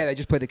were bad. Yeah, they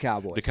just played the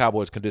Cowboys. The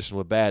Cowboys' conditions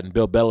were bad, and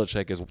Bill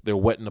Belichick they're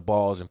wetting the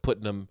balls and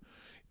putting them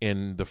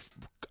in the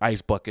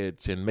ice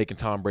buckets and making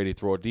Tom Brady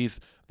throw it. These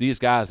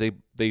guys,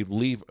 they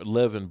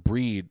live and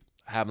breed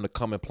having to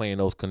come and play in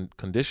those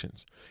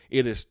conditions.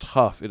 It is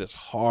tough. It is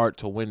hard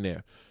to win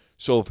there.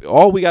 So if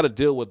all we got to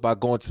deal with by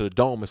going to the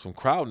Dome is some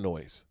crowd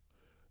noise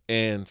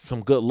and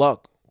some good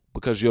luck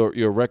because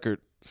your record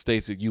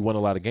states that you won a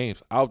lot of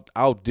games,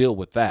 I'll deal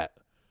with that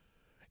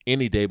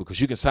any day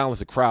because you can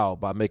silence a crowd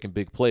by making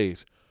big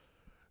plays.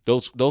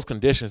 Those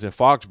conditions in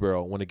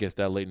Foxborough, when it gets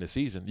that late in the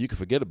season, you can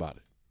forget about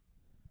it.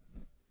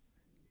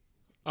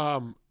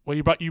 Well,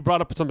 you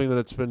brought up something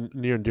that's been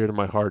near and dear to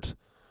my heart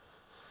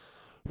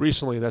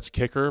recently. That's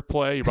kicker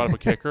play. You brought up a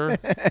kicker.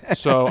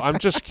 So I'm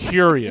just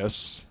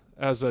curious,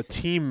 as a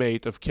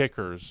teammate of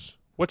kickers,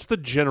 what's the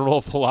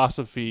general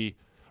philosophy?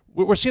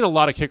 We're seeing a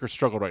lot of kickers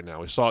struggle right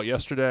now. We saw it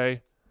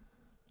yesterday.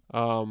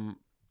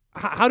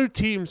 How do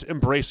teams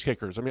embrace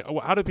kickers? I mean,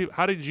 how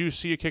did you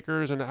see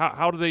kickers, and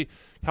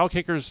how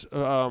kickers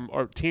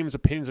or teams'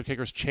 opinions of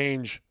kickers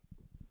change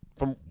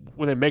from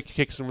when they make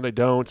kicks and when they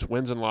don't,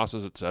 wins and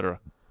losses, etc.?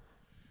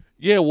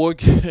 Yeah, well,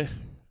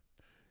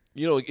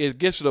 it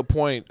gets to the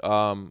point.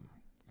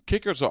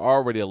 Kickers are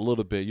already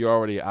you're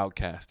already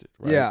outcasted,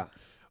 right? Yeah.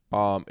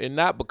 And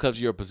not because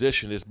of your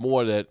position. It's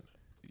more that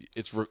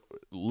it's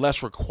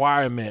less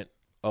requirement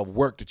of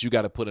work that you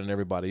got to put in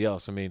everybody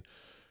else. I mean,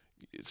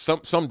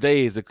 some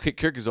days the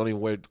kickers don't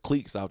even wear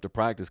cleats out to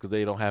practice because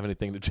they don't have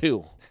anything to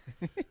do.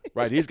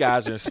 Right? These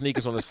guys are in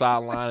sneakers on the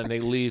sideline and they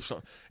leave.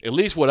 At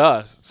least with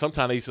us,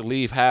 sometimes they used to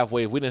leave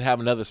halfway. If we didn't have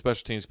another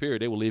special teams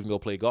period, they would leave and go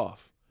play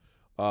golf.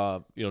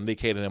 Nick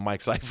Hayden and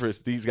Mike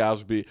Cyphers, these guys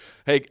would be,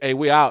 hey,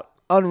 we out.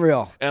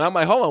 Unreal. And I'm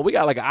like, hold on, we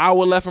got like an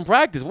hour left in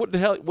practice. What the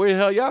hell? Where the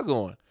hell y'all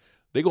going?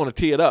 They're going to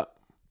tee it up.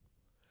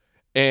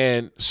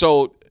 And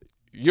so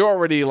you're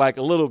already like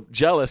a little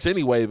jealous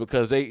anyway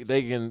because they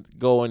can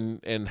go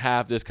and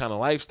have this kind of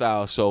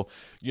lifestyle. So,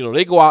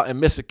 they go out and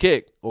miss a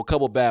kick or a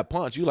couple bad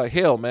punts. You like,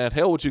 hell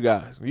with you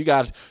guys.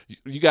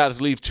 You guys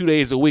leave 2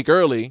 days a week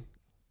early,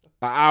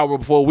 an hour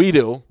before we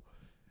do.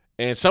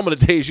 And some of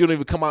the days you don't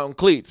even come out in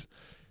cleats.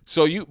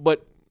 So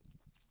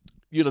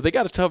they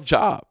got a tough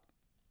job.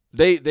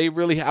 They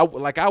really, I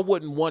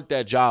wouldn't want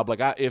that job.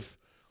 If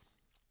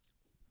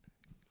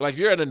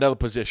you're in another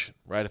position,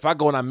 right? If I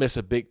go and I miss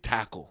a big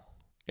tackle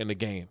in the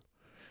game,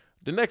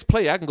 the next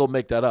play I can go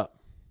make that up,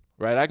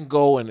 right? I can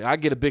go and I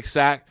get a big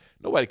sack.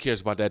 Nobody cares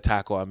about that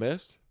tackle I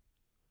missed.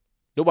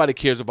 Nobody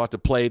cares about the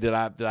play that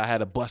I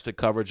had a busted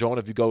coverage on.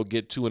 If you go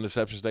get 2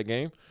 interceptions that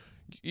game,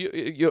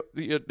 you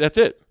that's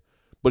it.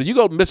 But if you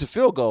go miss a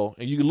field goal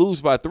and you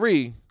lose by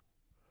 3,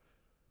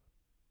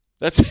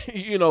 that's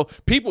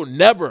people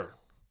never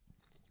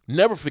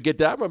forget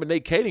that. I remember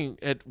Nate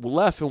Kading had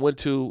left and went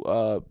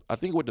to I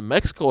think went to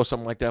Mexico or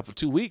something like that for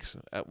 2 weeks.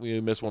 We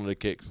missed one of the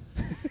kicks.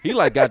 He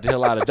got the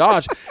hell out of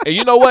Dodge. And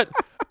you know what?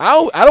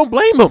 I don't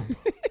blame him.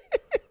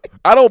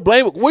 I don't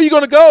blame him. Where are you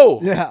gonna go?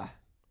 Yeah.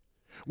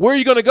 Where are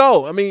you gonna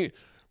go? I mean,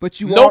 but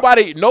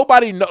nobody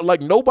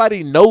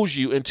knows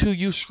you until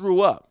you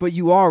screw up. But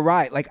you are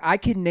right. Like I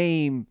can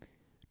name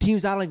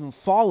teams I don't even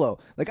follow.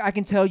 Like I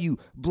can tell you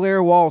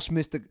Blair Walsh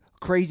missed a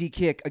crazy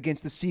kick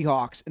against the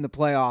Seahawks in the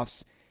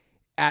playoffs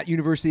at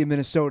University of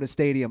Minnesota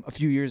Stadium a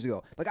few years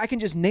ago. Like I can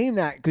just name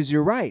that because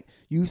you're right.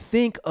 You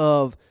think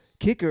of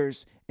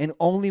kickers and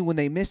only when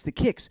they miss the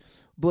kicks.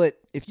 But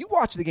if you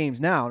watch the games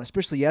now, and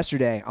especially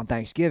yesterday on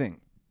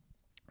Thanksgiving,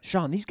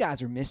 Sean, these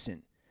guys are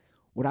missing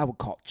what I would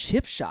call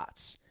chip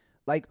shots.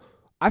 Like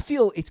I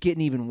feel it's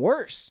getting even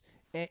worse.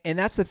 And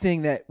that's the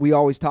thing that we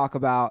always talk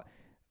about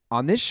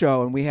on this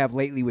show and we have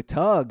lately with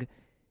Tug.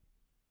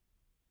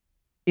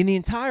 In the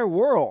entire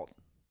world,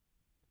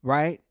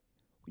 right?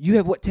 You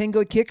have 10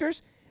 good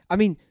kickers? I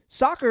mean,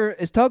 soccer,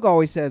 as Tug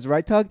always says,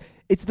 right, Tug?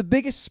 It's the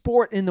biggest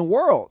sport in the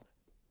world.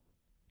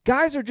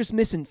 Guys are just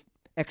missing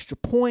extra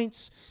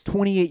points,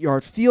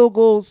 28-yard field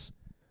goals.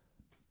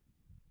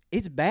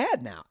 It's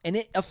bad now. And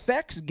it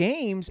affects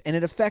games and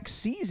it affects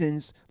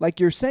seasons. Like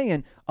you're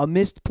saying, a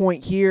missed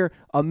point here,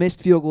 a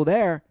missed field goal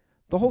there,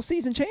 the whole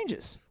season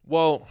changes.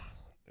 Well,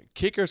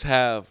 kickers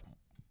have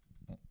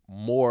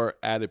more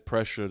added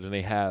pressure than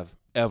they have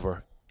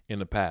ever in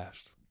the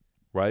past,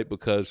 right?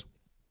 Because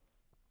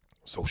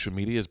social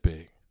media is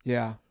big.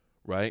 Yeah.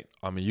 Right?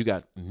 I mean, you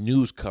got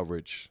news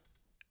coverage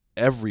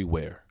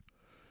everywhere.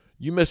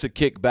 You miss a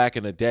kick back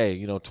in the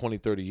day, 20,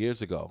 30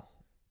 years ago,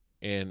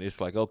 and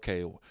it's like,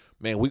 okay,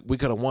 man, we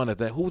could have won at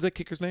that. Who was that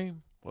kicker's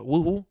name?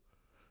 Who?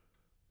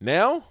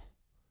 Now,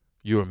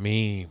 you're a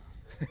meme.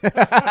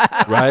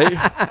 Right?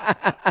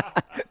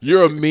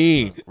 You're a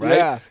meme, right?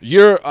 Yeah.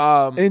 You're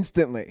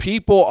instantly.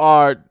 People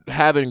are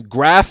having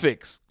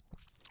graphics,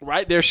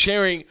 right? They're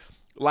sharing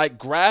like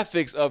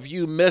graphics of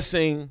you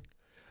missing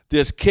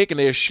this kick and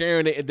they're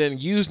sharing it and then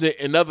using it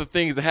in other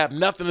things that have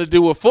nothing to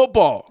do with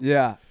football.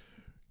 Yeah.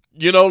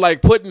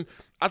 Like putting,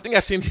 I think I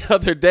seen the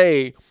other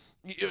day,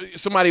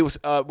 somebody was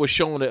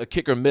showing a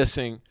kicker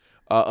missing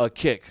a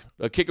kick.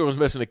 A kicker was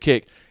missing a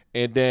kick.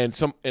 And then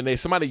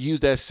somebody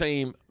used that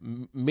same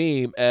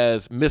meme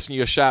as missing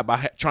your shot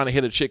by trying to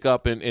hit a chick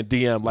up in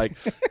DM. Like,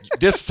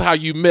 this is how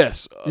you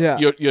miss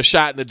your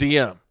shot in the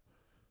DM.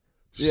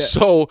 Yeah.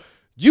 So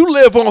you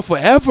live on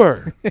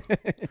forever,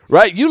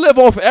 right? You live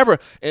on forever.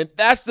 And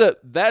that's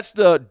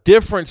the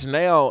difference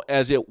now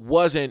as it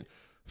wasn't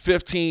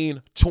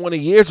 15, 20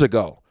 years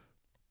ago.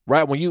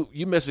 Right, when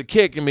you miss a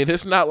kick, I mean,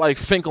 it's not like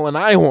Finkel and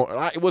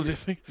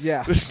Ihorn.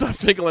 Yeah. It's not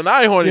Finkel and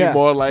Ihorn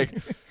anymore. Like,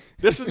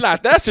 this is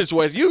not that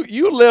situation.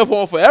 You live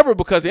on forever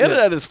because the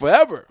internet is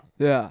forever.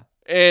 Yeah.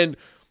 And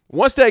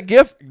once that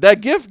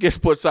gift gets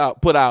put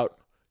out,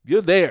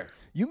 you're there.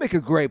 You make a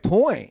great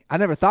point. I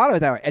never thought of it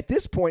that way. At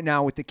this point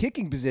now with the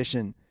kicking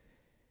position,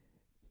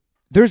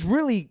 there's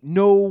really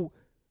no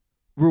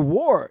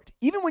reward.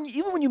 Even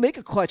when you make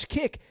a clutch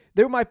kick,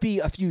 there might be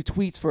a few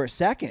tweets for a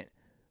second.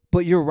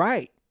 But you're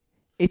right.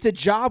 It's a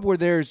job where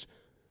there's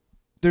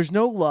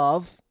no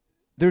love.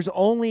 There's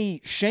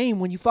only shame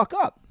when you fuck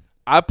up.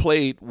 I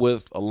played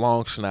with a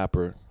long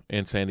snapper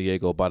in San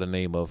Diego by the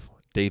name of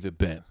David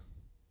Benn.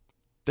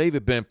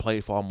 David Benn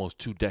played for almost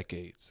 2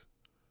 decades.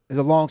 As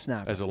a long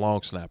snapper.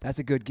 That's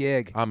a good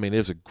gig. I mean, it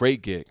was a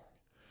great gig.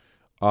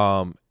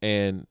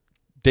 And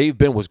Dave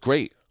Benn was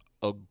great,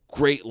 a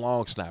great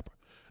long snapper.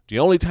 The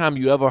only time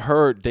you ever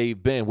heard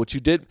Dave Benn, what you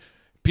did,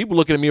 people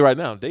looking at me right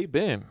now, Dave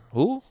Benn,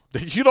 who?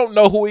 You don't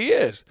know who he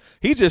is.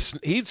 He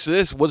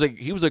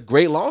was a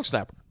great long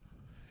snapper.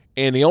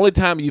 And the only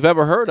time you've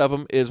ever heard of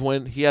him is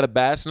when he had a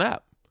bad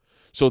snap.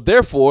 So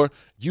therefore,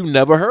 you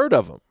never heard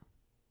of him.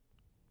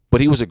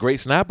 But he was a great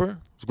snapper.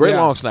 He was a great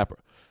long snapper.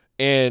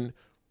 And,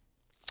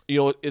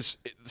 it's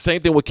the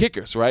same thing with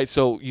kickers, right?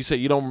 So you say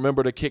you don't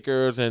remember the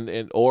kickers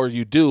or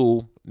you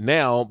do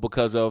now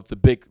because of the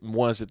big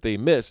ones that they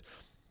miss.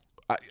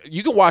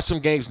 You can watch some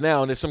games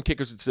now, and there's some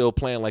kickers that still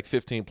playing like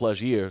 15-plus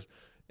years.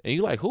 And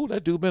you're like, who?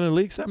 That dude been in the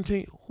league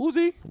 17? Who's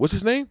he? What's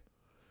his name?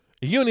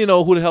 You don't even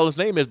know who the hell his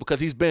name is because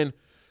he's been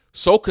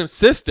so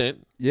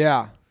consistent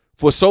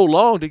for so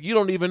long that you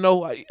don't even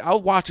know. I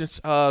was watching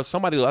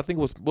somebody, I think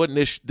it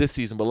wasn't this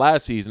season, but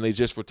last season. They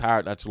just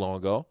retired not too long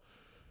ago.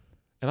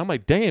 And I'm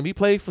like, damn, he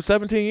played for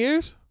 17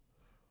 years?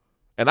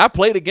 And I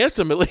played against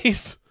him at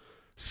least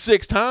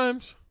 6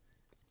 times.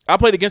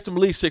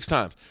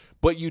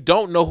 But you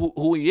don't know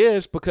who he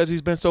is because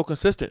he's been so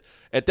consistent.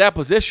 At that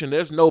position,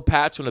 there's no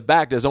pats on the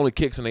back. There's only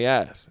kicks in the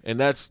ass. And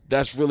that's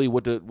really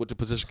what the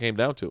position came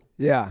down to.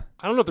 Yeah.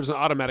 I don't know if there's an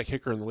automatic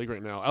kicker in the league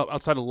right now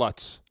outside of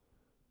Lutz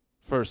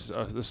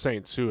versus the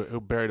Saints who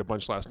buried a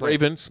bunch last night.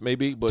 Ravens,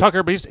 maybe. But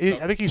Tucker, but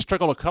I think he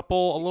struggled a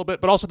little bit.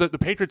 But also the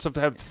Patriots have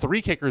had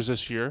 3 kickers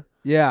this year.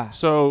 Yeah.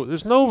 So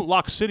there's no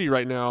lock city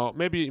right now.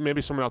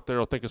 Maybe someone out there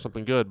will think of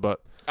something good.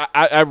 But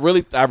I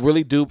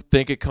really do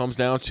think it comes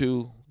down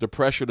to the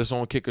pressure that's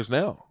on kickers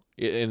now.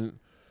 And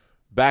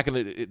back in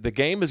the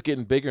game is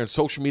getting bigger, and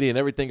social media and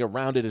everything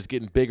around it is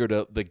getting bigger.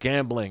 The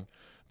gambling,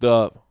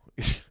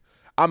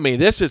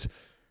 this is,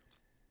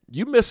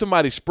 you miss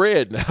somebody's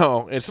spread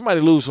now, and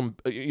somebody lose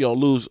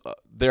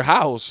their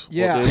house, or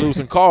they're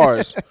losing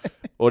cars,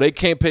 or they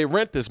can't pay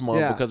rent this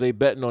month because they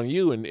betting on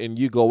you, and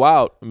you go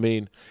out.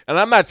 And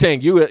I'm not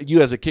saying you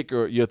as a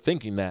kicker, you're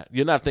thinking that.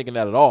 You're not thinking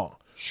that at all.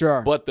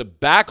 Sure. But the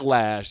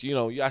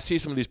backlash, I see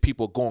some of these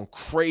people going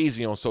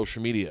crazy on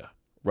social media,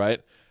 right?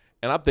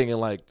 And I'm thinking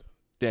like,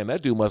 damn,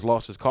 that dude must have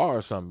lost his car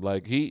or something.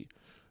 Like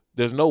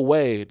there's no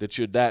way that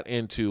you're that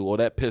into or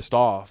that pissed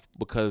off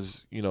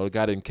because, the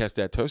guy didn't catch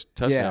that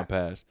touchdown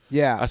pass.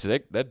 Yeah. I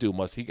said, that dude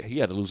he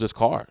had to lose his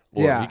car.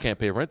 Or he can't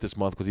pay rent this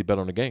month because he bet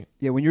on the game.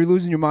 Yeah, when you're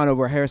losing your mind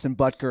over Harrison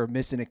Butker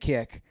missing a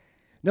kick.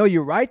 No,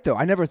 you're right, though.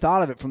 I never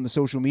thought of it from the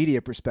social media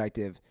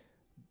perspective.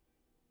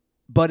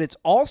 But it's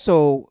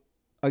also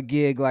a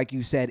gig, like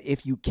you said,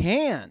 if you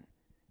can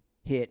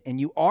hit and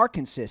you are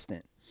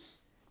consistent.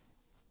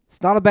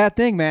 It's not a bad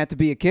thing, man, to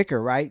be a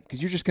kicker, right?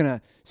 Because you're just going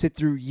to sit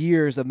through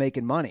years of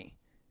making money,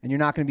 and you're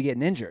not going to be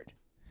getting injured.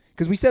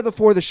 Because we said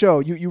before the show,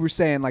 you were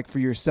saying, like, for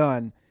your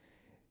son,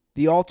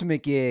 the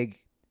ultimate gig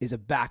is a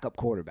backup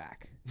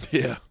quarterback.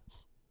 Yeah.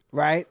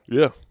 Right?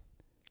 Yeah.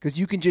 Because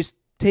you can just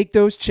take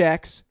those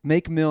checks,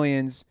 make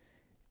millions,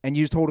 and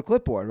you just hold a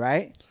clipboard,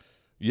 right?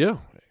 Yeah.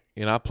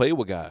 And I played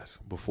with guys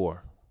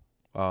before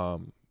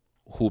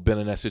who've been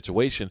in that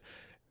situation.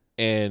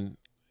 And,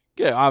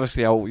 yeah,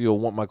 obviously I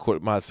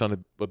want my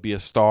son to be a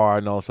star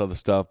and all this other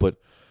stuff. But,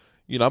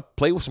 I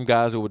played with some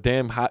guys that were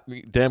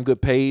damn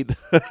good paid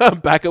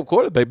backup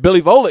quarterback.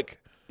 Billy Volek.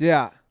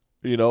 Yeah.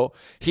 Billy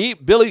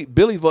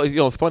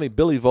Volek, it's funny,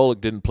 Billy Volek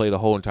didn't play the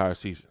whole entire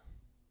season.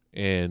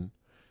 And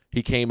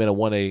he came in and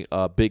won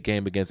a big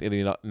game against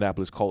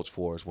Indianapolis Colts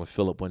for us when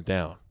Phillip went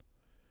down.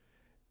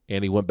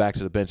 And he went back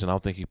to the bench, and I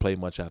don't think he played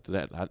much after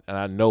that. And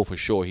I know for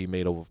sure he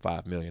made over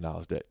 $5 million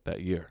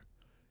that year.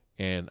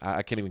 And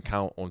I can't even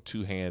count on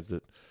 2 hands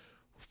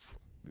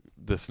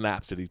the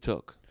snaps that he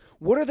took.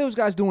 What are those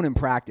guys doing in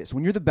practice?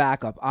 When you're the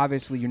backup,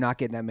 obviously you're not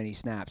getting that many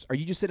snaps. Are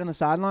you just sitting on the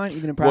sideline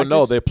even in practice?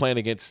 Well, no, they're playing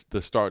against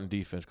the starting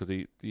defense because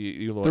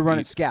they're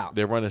running scout.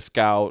 They're running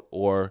scout,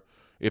 or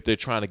if they're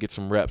trying to get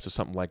some reps or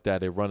something like that,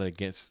 they're running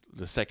against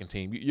the second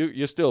team.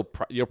 You're still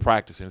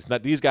practicing. It's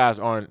not, these guys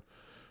aren't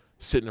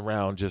sitting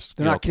around just.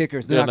 They're not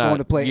kickers. They're not going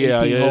to play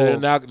 18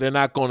 holes. They're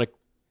not going to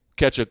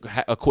catch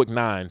a quick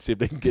 9, see if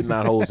they can get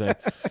 9 holes in.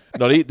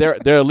 No, they're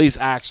at least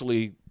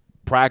actually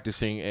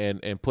practicing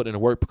and putting in the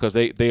work because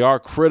they are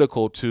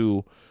critical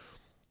to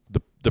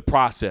the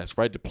process,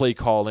 right? The play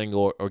calling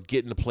or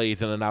getting the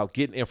plays in and out,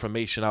 getting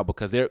information out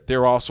because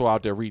they're also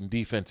out there reading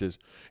defenses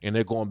and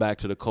they're going back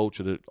to the coach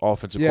or the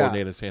offensive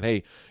coordinator saying,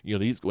 hey,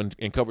 when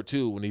in cover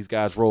 2, when these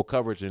guys roll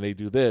coverage and they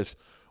do this,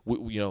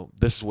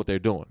 this is what they're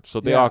doing. So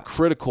they are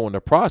critical in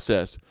the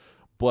process,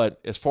 but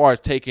as far as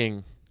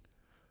taking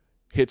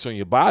hits on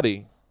your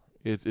body,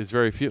 it's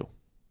very few.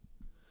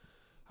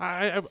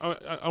 I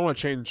want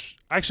to change.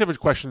 I actually have a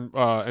question,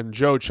 and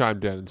Joe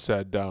chimed in and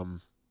said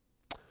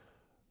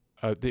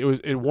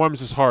it warms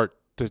his heart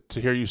to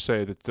hear you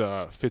say that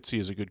Fitzy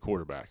is a good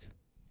quarterback,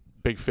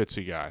 big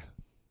Fitzy guy.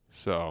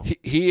 So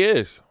he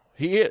is.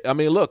 I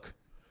mean, look,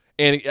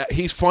 and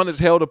he's fun as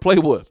hell to play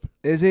with.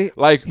 Is he?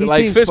 Like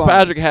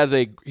Fitzpatrick has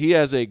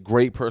a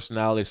great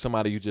personality,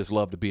 somebody you just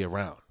love to be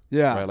around.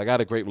 Yeah. Right? Like I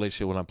had a great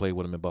relationship when I played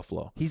with him in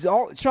Buffalo. You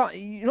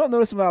don't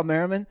notice about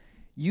Merriman?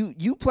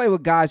 You play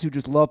with guys who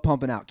just love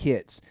pumping out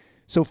kids.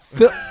 So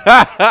Philip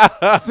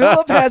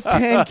has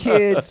 10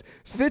 kids.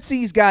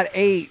 Fitzy's got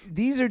 8.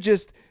 These are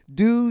just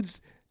dudes.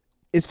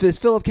 Is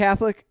Philip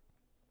Catholic?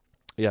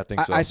 Yeah, I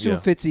think so. I assume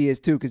Fitzy is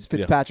too because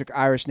Fitzpatrick,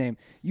 Irish name.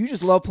 You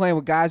just love playing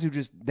with guys who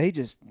just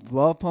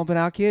love pumping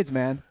out kids,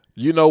 man.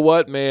 You know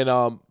what, man?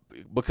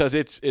 because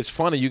it's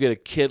funny. You get a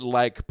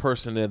kid-like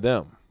person in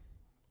them,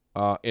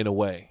 in a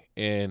way.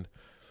 And,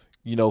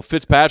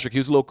 Fitzpatrick, he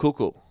was a little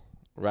cuckoo,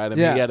 right? I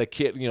mean, he had a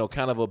kid,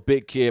 kind of a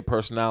big kid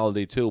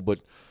personality too, but,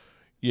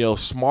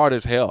 smart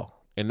as hell.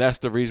 And that's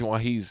the reason why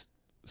he's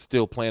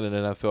still playing in the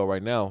NFL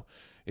right now.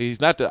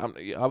 He's not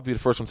I'll be the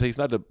first one to say he's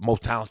not the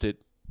most talented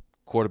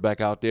quarterback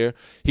out there.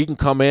 He can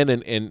come in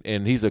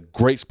and he's a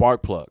great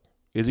spark plug.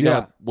 Is he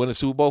going to win a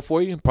Super Bowl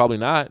for you? Probably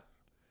not.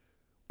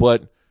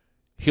 But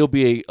he'll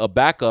be a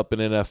backup in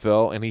the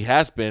NFL, and he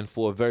has been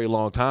for a very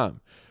long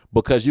time,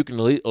 because you can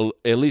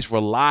at least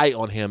rely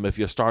on him if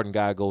your starting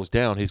guy goes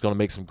down. He's going to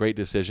make some great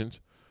decisions.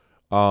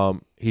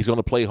 He's going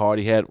to play hard.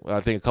 He had,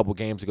 I think, a couple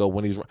games ago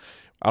when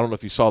I don't know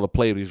if you saw the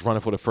play, but he was running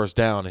for the first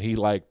down, and he,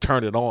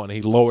 turned it on, and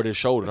he lowered his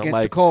shoulder. Against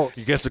I'm the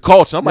Colts. Against the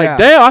Colts. I'm like,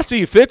 damn, I see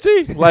you,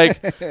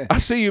 Fitzy. I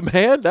see you,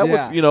 man. That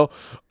was,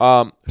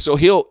 so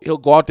he'll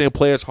go out there and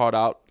play his heart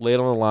out, lay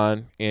it on the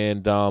line,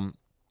 and,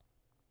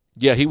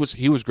 he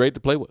was great to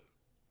play with.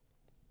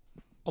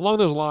 Along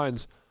those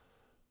lines,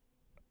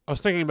 I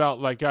was thinking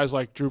about guys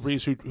like Drew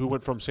Brees who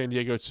went from San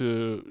Diego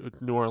to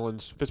New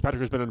Orleans.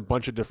 Fitzpatrick has been in a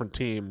bunch of different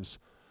teams.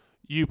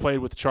 You played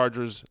with the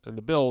Chargers and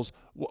the Bills.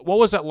 What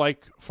was that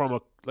like from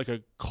a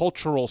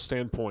cultural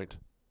standpoint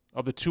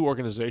of the two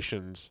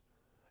organizations?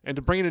 And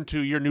to bring it into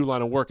your new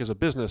line of work as a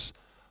business,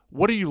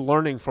 what are you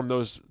learning from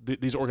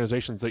these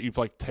organizations that you've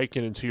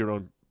taken into your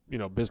own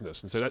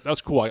business and say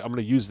that's cool? I'm going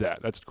to use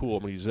that. That's cool.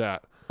 I'm going to use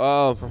that.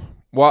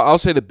 Well, I'll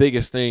say the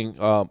biggest thing.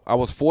 I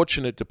was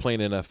fortunate to play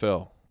in the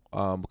NFL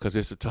because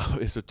it's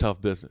a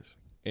tough business,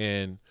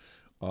 and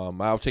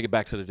I'll take it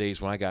back to the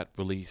days when I got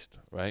released,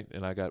 right,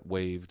 and I got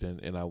waived,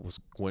 and I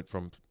went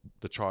from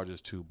the Chargers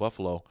to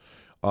Buffalo.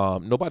 They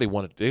didn't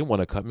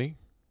want to cut me,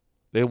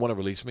 they didn't want to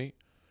release me,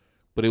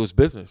 but it was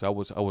business. I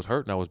was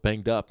hurt and I was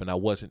banged up and I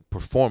wasn't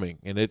performing,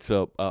 and it's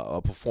a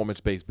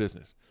performance-based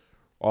business,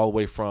 all the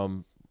way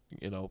from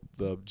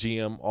the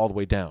GM all the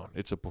way down.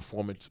 It's a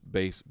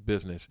performance-based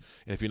business.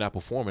 And if you're not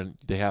performing,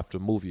 they have to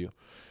move you.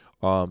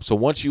 So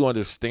once you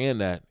understand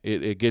that,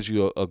 it gives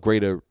you a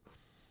greater,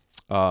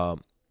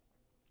 kind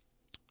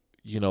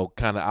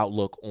of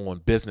outlook on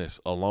business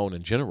alone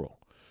in general,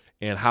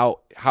 and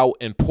how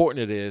important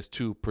it is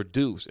to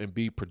produce and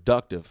be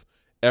productive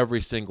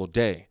every single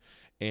day.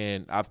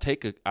 And I've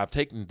taken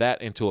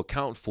that into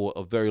account for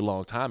a very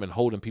long time, and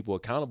holding people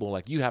accountable.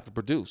 You have to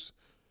produce.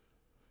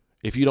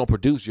 If you don't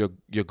produce,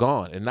 you're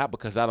gone. And not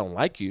because I don't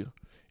like you.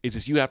 It's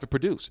just you have to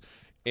produce.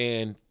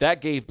 And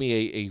that gave me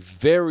a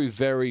very,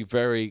 very,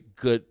 very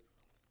good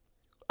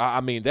 –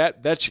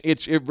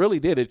 it really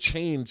did. It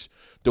changed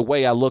the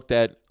way I looked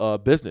at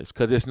business,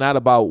 because it's not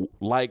about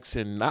likes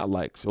and not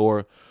likes,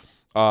 or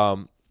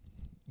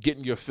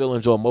getting your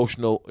feelings or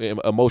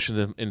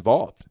emotions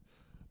involved.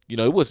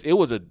 It was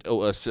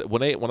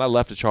when I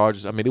left the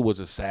Chargers, it was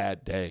a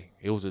sad day.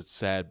 It was a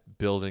sad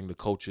building, the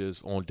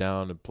coaches on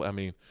down and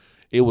play.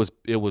 It was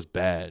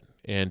bad,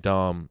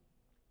 and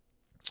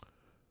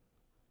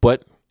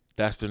but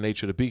that's the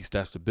nature of the beast.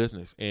 That's the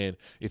business. And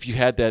if you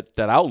had that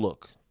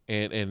outlook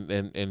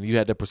and you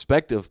had that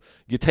perspective,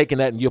 you're taking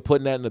that and you're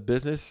putting that in the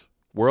business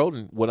world.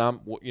 And what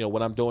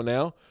I'm doing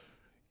now,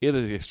 it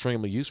is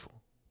extremely useful.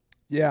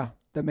 Yeah,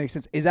 that makes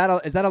sense. Is that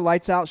a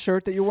lights out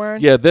shirt that you're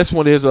wearing? Yeah, this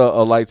one is a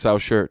lights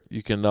out shirt.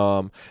 You can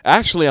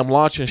actually, I'm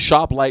launching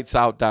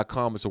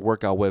shoplightsout.com. It's a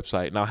workout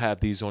website, and I'll have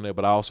these on there.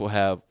 But I also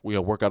have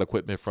workout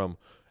equipment from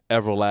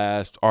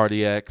Everlast,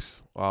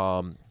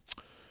 RDX,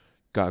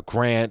 got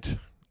Grant.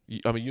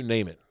 You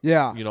name it.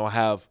 Yeah. I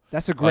have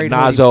that's a great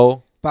Nazo.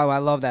 Hoodie. By the way, I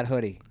love that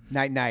hoodie.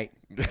 Night.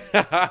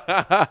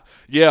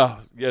 yeah.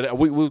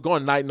 We were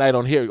going night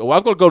on here. Well, I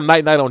was going to go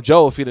night on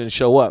Joe if he didn't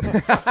show up.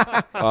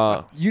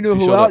 You know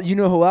who else? You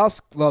know who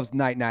else loves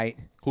night?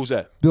 Who's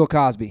that? Bill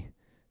Cosby.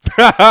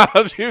 I'm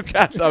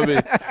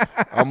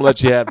gonna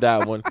let you have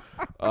that one.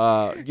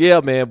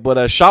 Yeah, man. But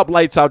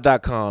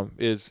shoplightsout.com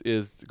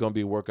is gonna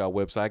be a workout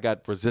website. I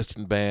got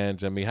resistant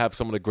bands, and we have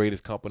some of the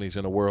greatest companies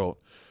in the world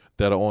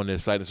that are on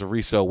this site. It's a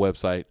resale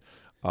website,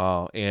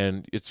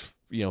 and it's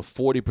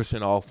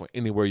 40% off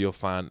anywhere you'll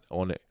find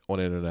on the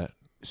internet.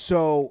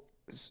 So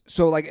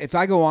if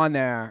I go on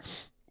there,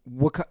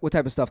 what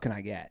type of stuff can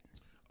I get?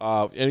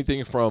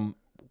 Anything from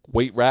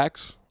weight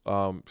racks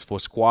for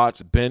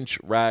squats, bench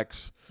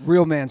racks.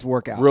 Real man's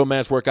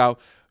workout.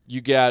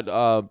 You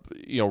got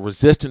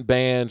resistant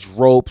bands,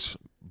 ropes,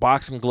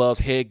 boxing gloves,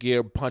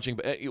 headgear, punching.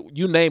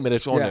 You name it,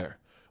 it's on there.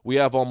 We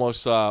have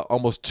almost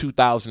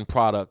 2,000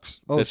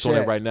 products that's on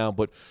there right now.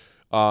 But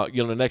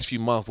the next few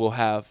months we'll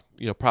have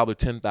probably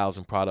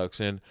 10,000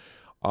 products. And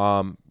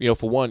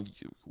for one,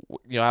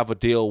 I have a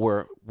deal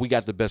where we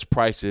got the best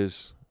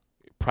prices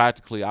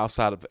practically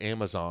outside of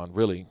Amazon.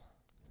 Really,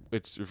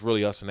 it's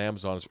really us and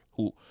Amazon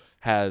who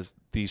has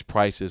these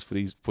prices for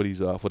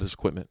this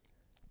equipment.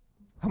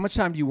 How much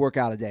time do you work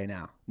out a day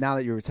now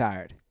that you're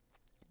retired?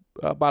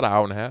 About an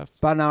hour and a half.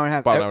 About an hour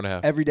and a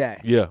half every day.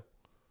 Yeah.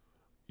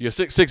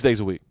 6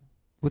 days a week.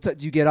 Do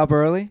you get up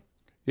early?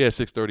 Yeah,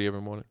 6:30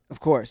 every morning. Of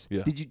course.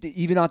 Yeah. Did you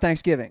even on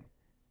Thanksgiving?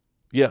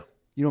 Yeah.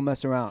 You don't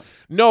mess around.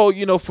 No,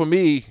 for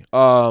me,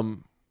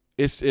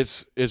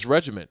 it's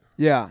regiment.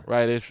 Yeah.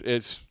 Right.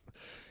 It's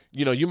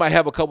you might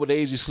have a couple of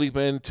days you sleep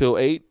in till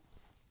 8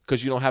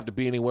 because you don't have to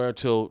be anywhere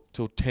until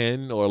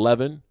 10 or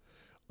 11.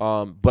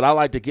 But I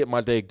like to get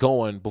my day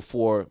going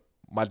before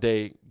my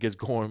day gets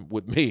going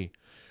with me.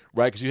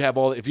 Right, because you have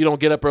if you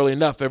don't get up early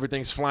enough,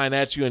 everything's flying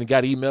at you and you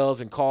got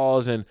emails and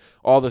calls and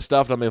all the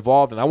stuff that I'm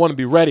involved in. I want to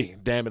be ready,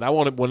 damn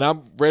it. When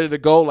I'm ready to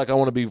go, like I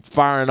want to be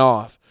firing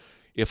off.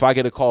 If I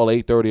get a call at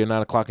 8:30 or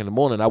 9 o'clock in the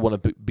morning, I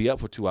want to be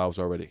up for 2 hours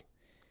already.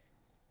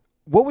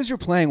 What was your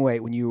playing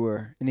weight when you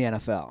were in the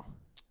NFL?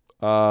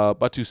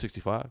 About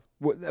 265.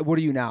 What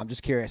are you now? I'm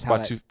just curious.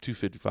 About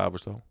 255 or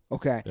so.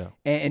 Okay. Yeah.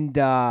 And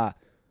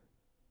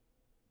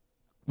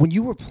when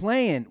you were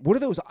playing, what are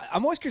those?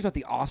 I'm always curious about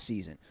the off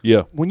season.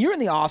 Yeah. When you're in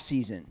the off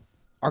season,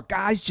 are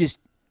guys just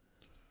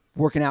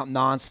working out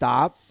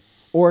nonstop,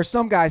 or are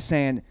some guys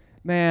saying,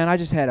 "Man, I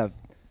just had a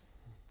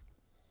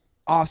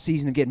off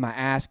season of getting my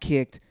ass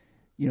kicked.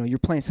 You're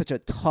playing such a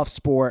tough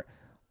sport.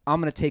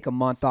 I'm going to take a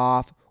month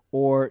off."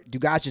 Or do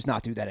guys just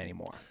not do that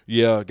anymore?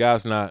 Yeah,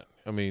 guys not.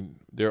 I mean,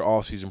 their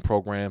off season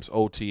programs,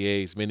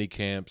 OTAs, mini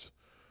camps.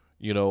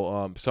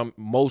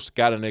 Most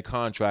got in their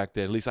contract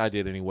that, at least I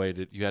did anyway,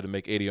 that you had to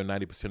make 80 or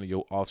 90% of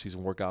your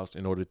off-season workouts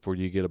in order for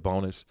you to get a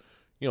bonus,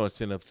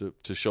 incentive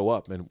to show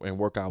up and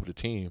work out with the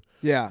team.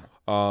 Yeah.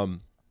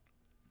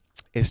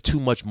 It's too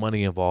much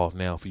money involved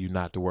now for you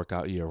not to work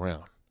out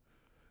year-round.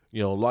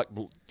 Like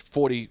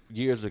 40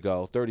 years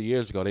ago, 30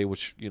 years ago, they would,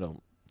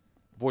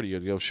 40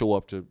 years ago, show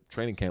up to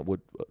training camp with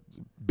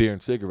beer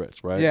and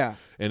cigarettes, right? Yeah.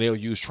 And they'll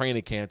use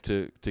training camp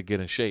to get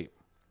in shape.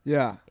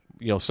 Yeah.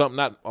 Some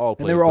not all players,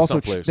 and they were but also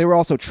some players. they were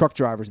also truck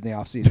drivers in the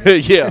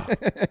offseason.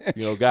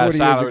 Yeah, guys'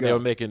 salary ago. they were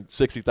making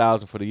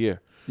 $60,000 for the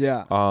year.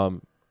 Yeah.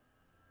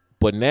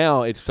 But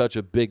now it's such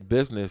a big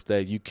business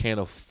that you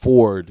can't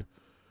afford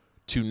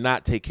to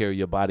not take care of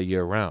your body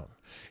year round,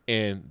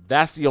 and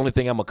that's the only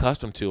thing I'm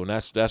accustomed to, and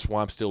that's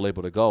why I'm still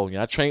able to go.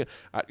 I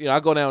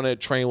go down there and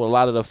train with a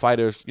lot of the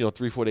fighters,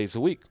 3-4 days a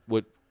week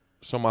with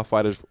some of my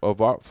fighters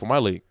for my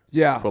league.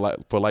 Yeah.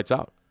 For Lights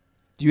Out.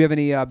 Do you have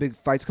any big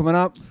fights coming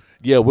up?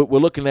 Yeah, we're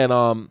looking at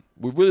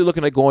we're really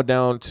looking at going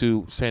down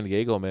to San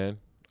Diego, man.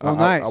 Oh,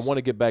 nice. I want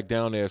to get back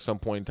down there at some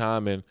point in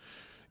time, and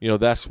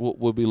that's what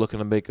we'll be looking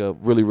to make a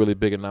really, really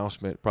big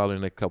announcement probably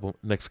in the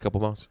next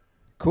couple months.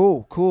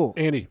 Cool.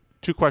 Andy,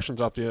 2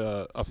 questions off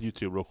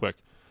YouTube real quick.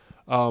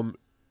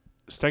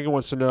 Stenga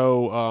wants to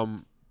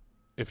know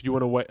if you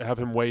want to have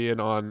him weigh in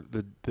on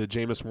the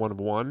Jameis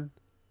 1-1.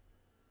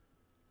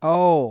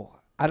 Oh,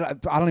 I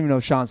don't even know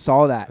if Sean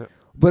saw that,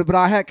 but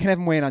can have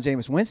him weigh in on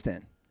Jameis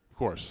Winston. Of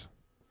course.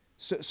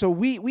 So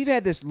we've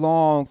had this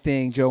long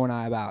thing, Joe and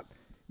I, about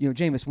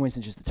Jameis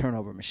Winston's just a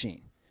turnover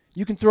machine.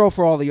 You can throw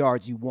for all the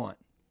yards you want.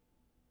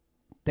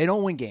 They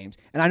don't win games,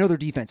 and I know their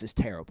defense is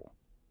terrible.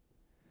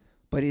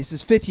 But it's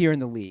his 5th year in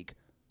the league.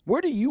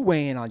 Where do you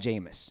weigh in on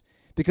Jameis?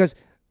 Because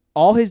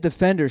all his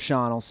defenders,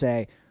 Sean, will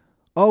say,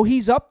 "Oh,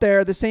 he's up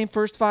there the same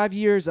first 5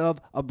 years of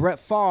a Brett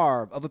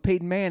Favre, of a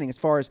Peyton Manning, as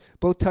far as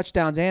both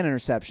touchdowns and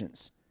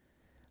interceptions."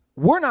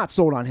 We're not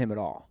sold on him at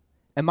all.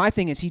 And my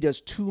thing is he does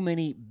too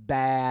many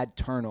bad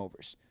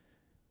turnovers.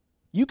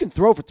 You can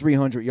throw for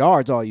 300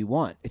 yards all you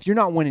want. If you're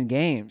not winning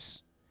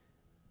games,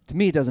 to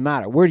me it doesn't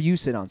matter. Where do you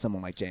sit on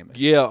someone like Jameis?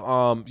 Yeah,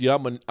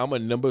 I'm a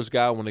numbers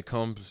guy when it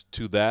comes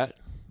to that.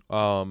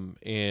 And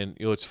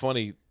it's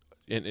funny,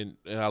 and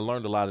I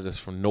learned a lot of this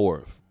from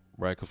Norv,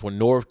 right? Because when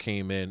Norv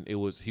came in, he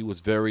was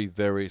very,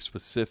 very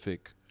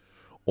specific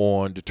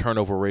on the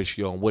turnover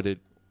ratio and what it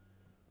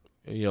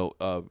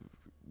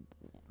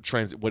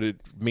what it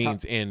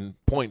means in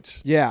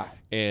points. Yeah.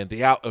 And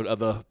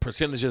the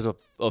percentages of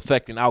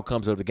affecting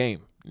outcomes of the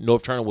game.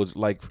 Norv Turner was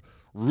like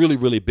really,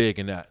 really big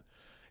in that.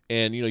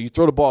 And you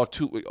throw the ball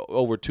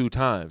over 2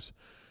 times.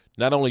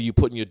 Not only are you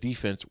putting your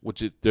defense,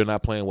 they're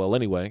not playing well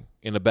anyway,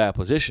 in a bad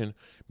position,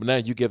 but now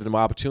you give them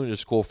an opportunity to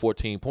score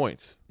 14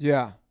 points.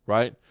 Yeah.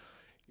 Right?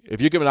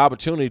 If you're given an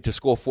opportunity to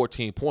score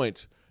 14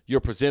 points, your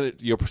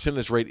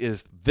percentage rate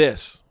is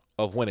this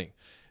of winning.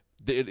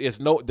 There's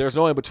no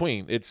in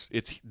between. It's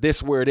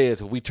this where it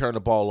is if we turn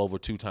the ball over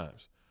 2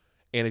 times.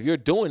 And if you're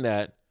doing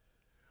that,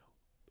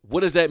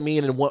 what does that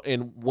mean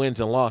in wins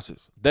and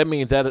losses? That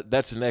means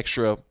that's an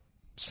extra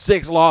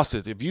 6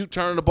 losses. If you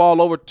turn the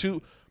ball over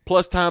 2+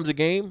 times a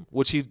game,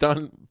 which he's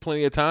done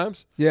plenty of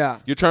times, yeah,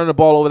 you're turning the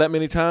ball over that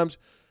many times,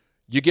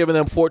 you're giving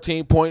them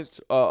 14 points,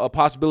 a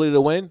possibility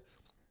to win.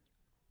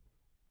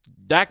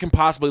 That can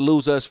possibly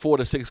lose us 4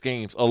 to 6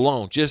 games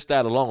alone, just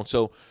that alone.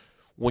 So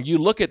when you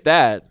look at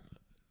that,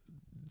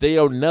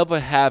 they'll never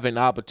have an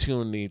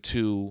opportunity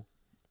to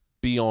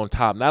be on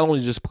top, not only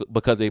just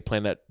because they play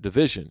in that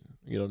division,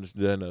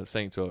 then the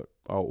Saints are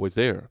always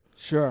there.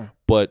 Sure.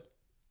 But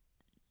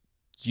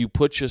you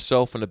put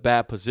yourself in a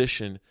bad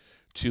position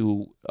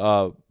to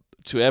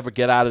ever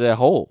get out of that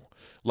hole.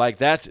 Like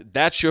that's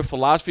your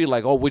philosophy.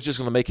 Like, we're just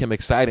going to make him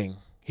exciting.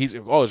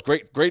 It's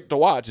great to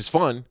watch. It's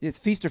fun. It's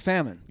feast or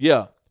famine.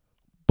 Yeah.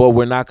 But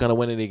we're not going to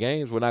win any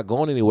games. We're not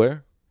going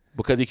anywhere.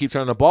 Because he keeps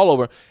turning the ball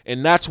over.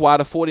 And that's why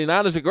the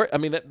 49ers are great. I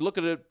mean, look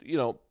at it,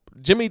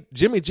 Jimmy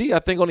G, I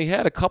think, only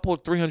had a couple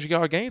of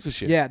 300-yard games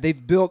this year. Yeah,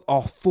 they've built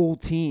a full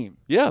team.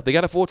 Yeah, they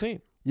got a full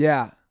team.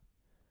 Yeah.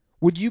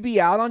 Would you be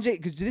out on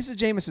because this is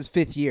Jameis's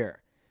 5th year?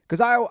 Because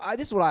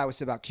this is what I always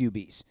say about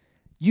QBs.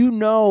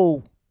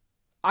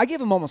 I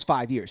give him almost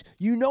 5 years.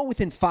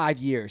 Within 5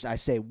 years, I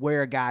say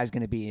where a guy's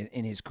going to be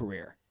in his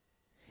career.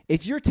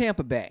 If you're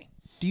Tampa Bay,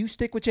 do you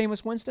stick with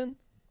Jameis Winston?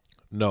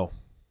 No.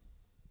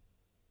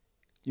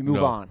 You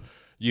move on.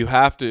 You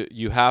have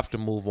to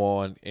move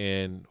on,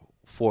 and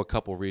for a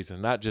couple of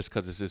reasons, not just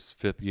because it's his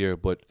 5th year,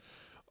 but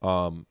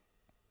how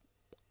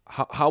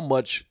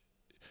much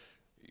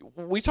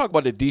we talk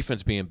about the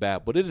defense being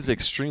bad, but it is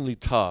extremely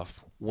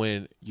tough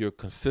when you're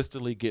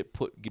consistently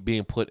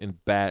being put in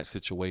bad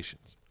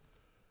situations.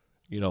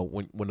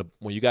 When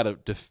you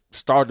got to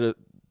start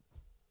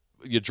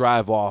your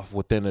drive off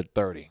within a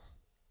 30,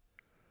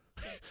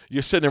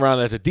 you're sitting around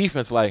as a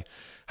defense like.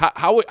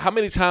 How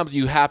many times do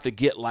you have to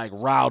get like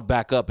riled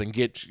back up and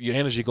get your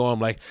energy going?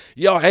 Like,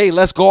 yo, hey,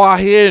 let's go out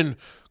here and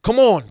come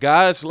on,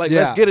 guys. Like,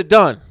 let's get it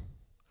done.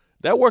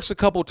 That works a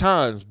couple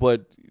times,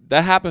 but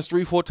that happens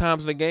 3-4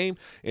 times in a game,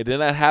 and then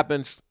that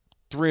happens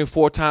 3 and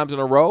 4 times in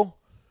a row.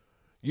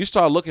 You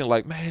start looking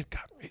like, man,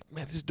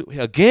 this dude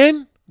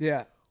again.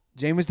 Yeah,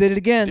 Jameis did it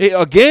again.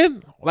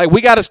 Again, like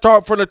we got to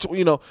start from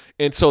the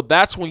and so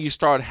that's when you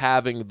start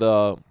having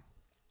the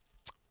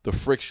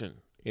friction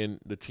in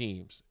the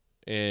teams.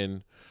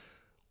 And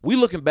we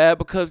looking bad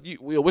because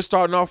we're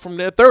starting off from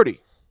their 30,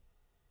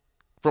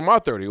 from our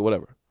 30 or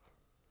whatever.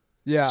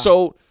 Yeah.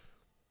 So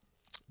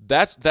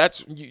that's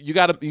you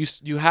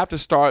have to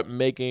start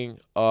making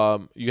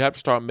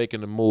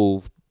the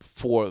move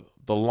for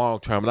the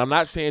long term. And I'm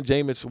not saying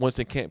Jameis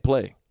Winston can't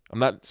play. I'm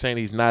not saying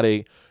he's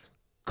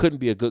couldn't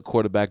be a good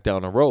quarterback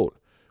down the road.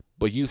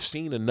 But you've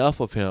seen enough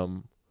of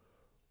him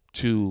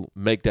to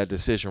make that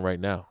decision right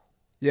now.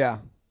 Yeah.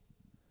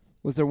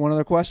 Was there one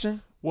other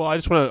question? Well, I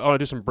just want to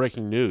do some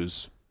breaking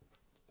news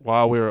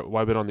while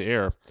I've been on the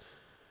air.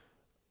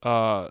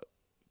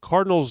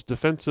 Cardinals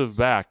defensive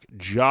back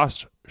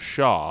Josh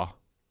Shaw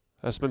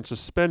has been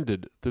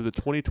suspended through the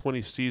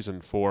 2020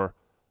 season for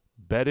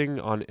betting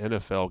on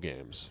NFL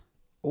games.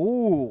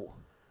 Ooh.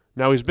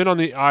 Now he's been on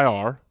the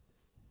IR,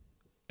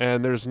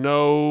 and there's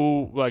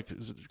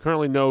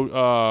currently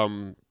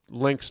no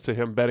links to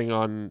him betting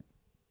on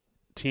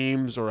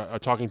teams or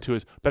talking to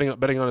his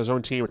betting on his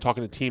own team or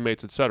talking to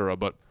teammates, etc.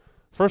 But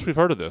first, we've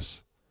heard of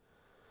this.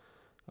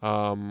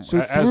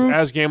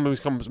 As gambling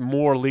becomes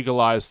more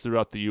legalized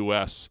throughout the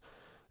U.S.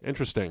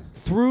 Interesting.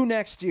 Through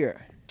next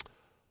year.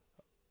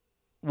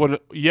 Through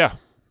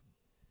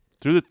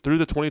the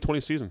 2020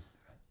 season.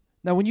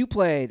 Now, when you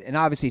played, and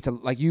obviously it's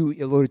like you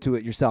alluded to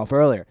it yourself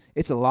earlier,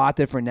 it's a lot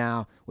different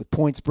now with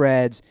point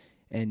spreads,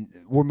 and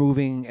we're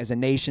moving as a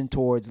nation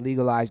towards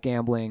legalized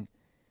gambling.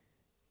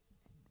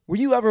 Were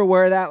you ever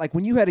aware of that? Like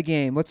when you had a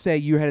game, let's say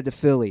you headed to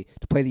Philly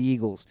to play the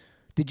Eagles,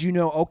 did you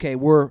know, okay,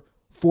 we're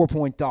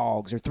 4-point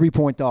dogs or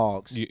 3-point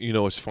dogs?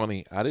 It's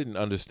funny. I didn't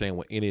understand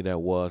what any of that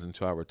was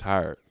until I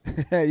retired.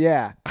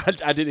 Yeah. I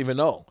didn't even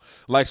know.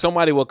 Like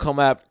somebody will come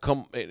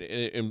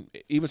and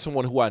even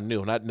someone who I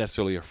knew, not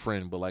necessarily a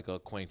friend, but like an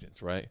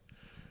acquaintance, right?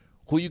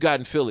 Who you got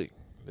in Philly?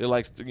 They're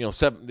like,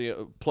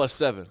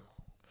 +7.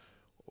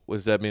 What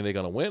does that mean? They're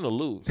gonna win or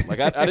lose? Like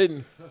I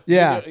didn't.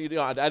 Yeah.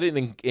 I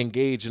didn't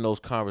engage in those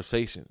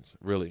conversations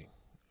really.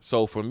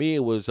 So for me,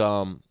 it was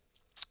I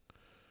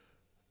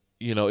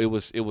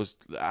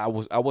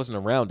wasn't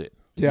around it.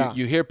 Yeah.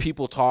 You hear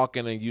people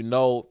talking and you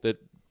know that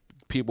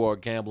people are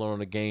gambling on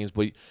the games,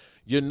 but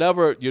you're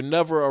never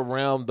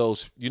around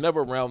those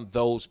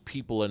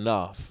people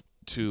enough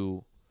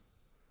to,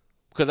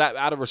 because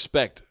out of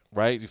respect,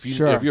 right? If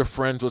you're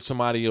friends with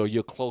somebody or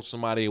you're close to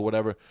somebody or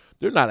whatever,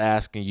 they're not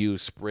asking you to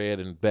spread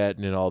and bet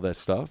and all that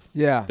stuff.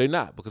 Yeah. They're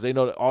not, because they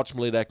know that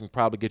ultimately that can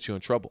probably get you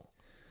in trouble.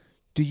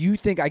 Do you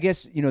think, I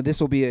guess, this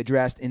will be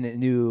addressed in the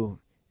new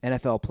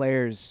NFL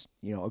players,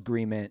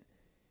 agreement.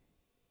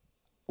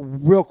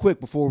 Real quick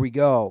before we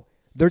go,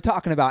 they're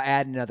talking about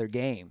adding another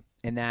game,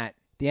 and that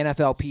the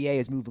NFLPA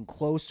is moving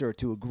closer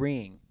to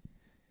agreeing.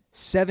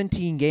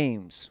 17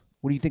 games.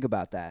 What do you think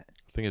about that?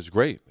 I think it's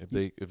great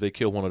if they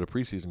kill one of the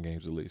preseason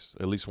games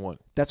at least one.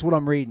 That's what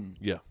I'm reading.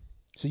 Yeah.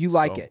 So you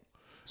like it.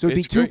 So it'd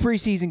be 2 great.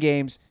 preseason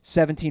games,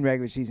 17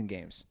 regular season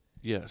games.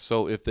 Yeah.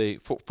 So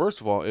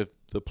first of all, if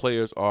the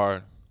players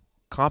are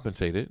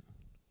compensated,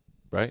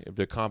 right? If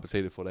they're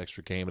compensated for the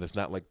extra game and it's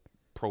not like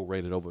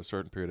prorated over a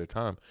certain period of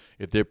time,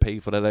 if they're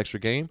paid for that extra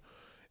game,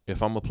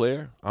 if I'm a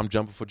player, I'm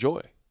jumping for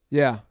joy.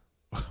 Yeah.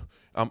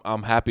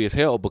 I'm happy as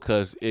hell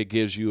because it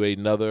gives you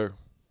another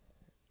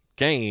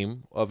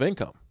game of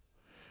income.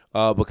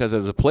 Because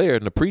as a player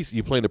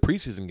you play in the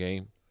preseason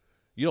game,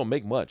 you don't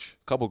make much,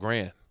 a couple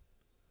grand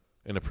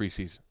in the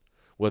preseason.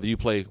 Whether you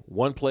play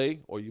one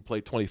play or you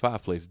play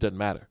 25 plays, it doesn't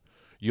matter.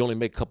 You only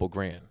make a couple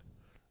grand.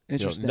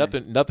 Interesting.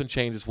 Nothing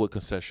changes with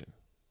concession.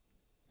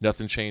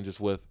 Nothing changes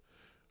with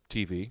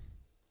TV.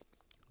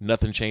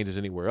 Nothing changes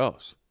anywhere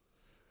else.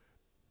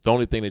 The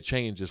only thing that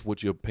changes is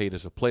what you're paid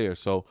as a player.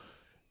 So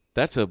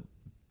that's a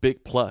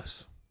big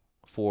plus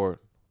for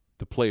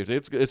the players.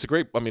 It's a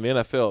great. I mean, the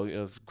NFL,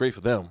 it's great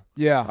for them.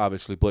 Yeah.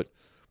 Obviously, but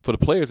for the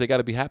players, they got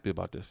to be happy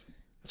about this.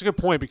 It's a good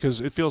point because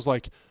it feels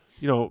like,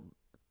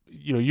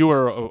 you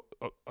are a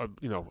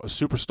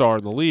superstar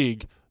in the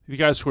league. The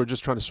guys who are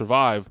just trying to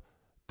survive,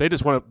 they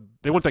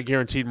want that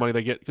guaranteed money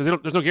they get because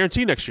there's no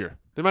guarantee next year.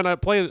 They might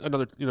not play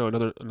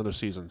another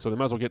season, so they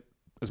might as well get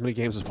as many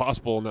games as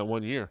possible in that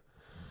 1 year.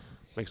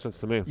 Makes sense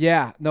to me.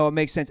 Yeah, no, it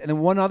makes sense. And then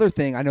one other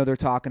thing, I know they're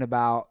talking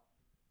about,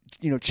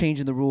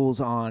 changing the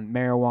rules on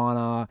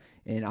marijuana,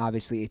 and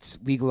obviously it's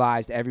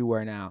legalized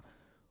everywhere now.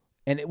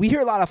 And we hear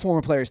a lot of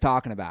former players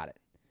talking about it.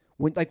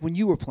 When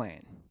you were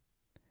playing,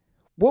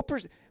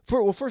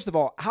 first of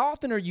all, how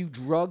often are you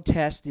drug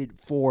tested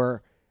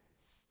for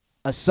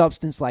a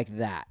substance like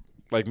that?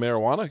 Like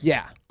marijuana?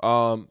 Yeah.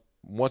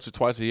 Once or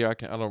twice a year. I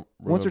don't remember.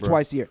 Once or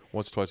twice a year.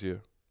 Once or twice a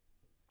year.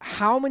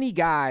 How many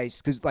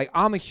guys, because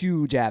I'm a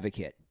huge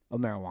advocate of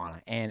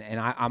marijuana, and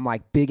I'm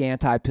like big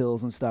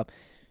anti-pills and stuff.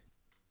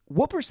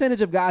 What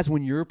percentage of guys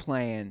when you're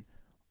playing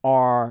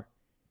are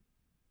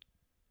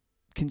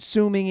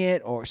consuming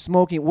it or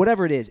smoking it,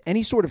 whatever it is,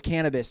 any sort of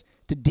cannabis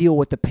to deal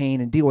with the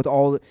pain and deal with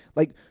all the,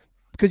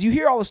 because you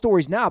hear all the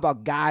stories now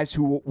about guys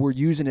who were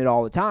using it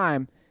all the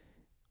time.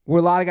 Were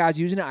a lot of guys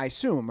using it, I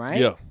assume, right?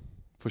 Yeah,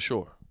 for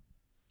sure.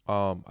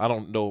 I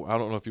don't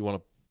know if you want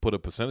to put a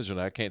percentage on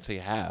that. I can't say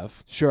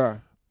half.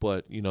 Sure.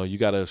 But, you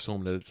got to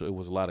assume that it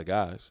was a lot of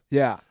guys.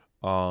 Yeah.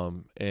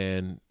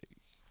 And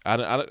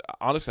I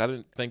honestly, I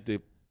didn't think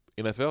the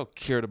NFL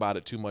cared about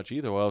it too much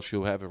either, or else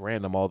you'll have it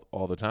random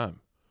all the time.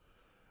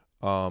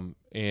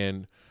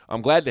 And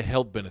I'm glad the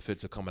health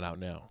benefits are coming out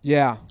now.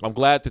 Yeah. I'm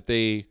glad that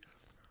they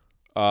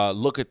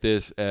look at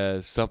this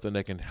as something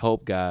that can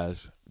help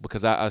guys,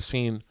 because I've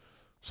seen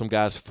some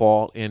guys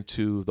fall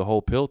into the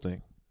whole pill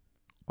thing,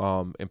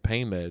 and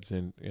pain meds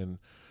and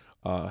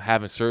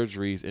having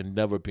surgeries and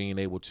never being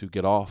able to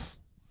get off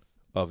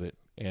of it,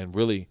 and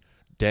really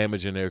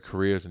damaging their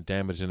careers and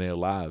damaging their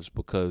lives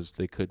because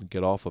they couldn't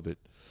get off of it.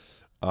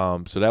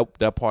 So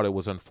that part of it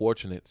was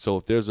unfortunate. So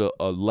if there's a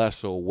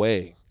lesser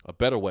way, a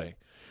better way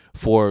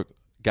for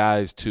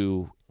guys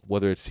to,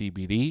 whether it's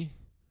CBD,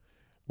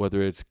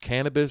 whether it's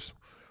cannabis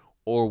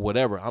or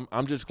whatever,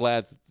 I'm just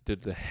glad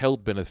that the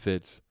health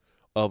benefits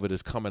of it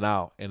is coming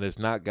out, and it's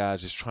not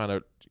guys just trying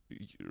to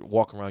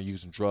walk around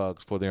using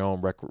drugs for their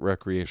own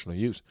recreational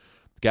use.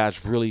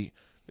 Guys really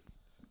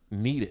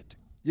need it.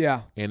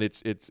 Yeah. And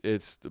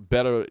it's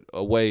better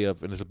a way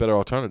of, and it's a better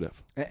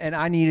alternative. And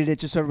I needed it,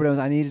 just so everybody knows,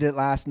 I needed it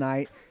last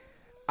night.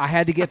 I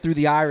had to get through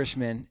The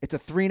Irishman. It's a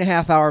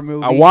 3.5-hour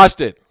movie. I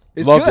watched it.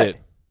 It's Loved good.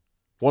 it.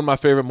 One of my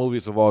favorite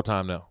movies of all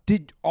time now.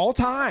 All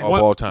time. Of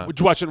all time. Would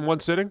you watch it in one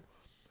sitting?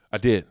 I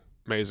did.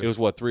 Amazing. It was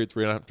what, three and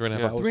a half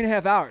Yeah. hours?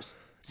 3.5 hours.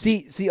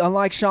 See,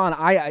 unlike Sean,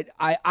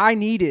 I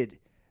needed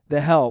the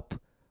help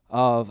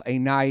of a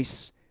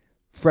nice,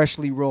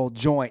 freshly rolled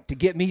joint to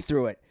get me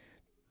through it.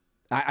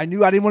 I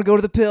knew I didn't want to go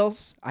to the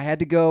pills. I had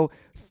to go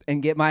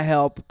and get my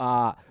help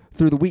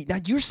through the week. Now,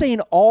 you're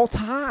saying all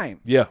time.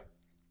 Yeah.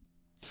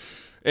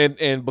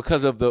 And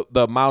because of the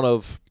amount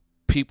of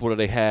people that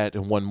they had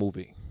in one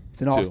movie.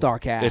 It's an all-star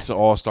cast. It's an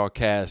all-star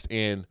cast.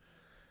 And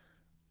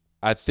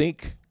I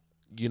think,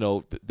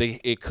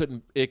 it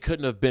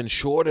couldn't have been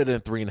shorter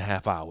than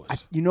 3.5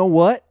 hours. You know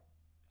what?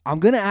 I'm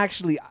going to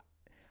actually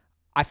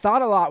 – I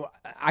thought a lot.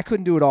 I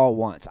couldn't do it all at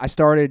once. I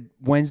started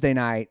Wednesday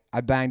night.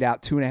 I banged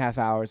out 2.5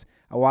 hours.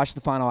 I watched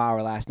the final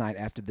hour last night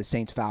after the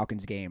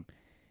Saints-Falcons game.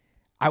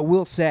 I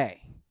will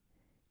say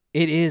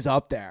it is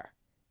up there.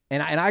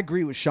 And I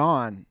agree with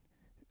Sean.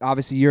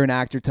 Obviously, you're an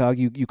actor, Tug.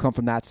 You come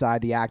from that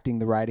side, the acting,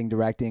 the writing,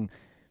 directing.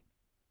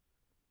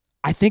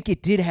 I think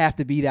it did have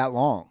to be that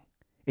long.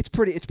 It's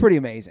pretty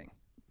amazing.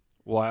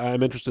 Well,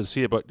 I'm interested to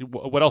see it, but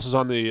what else is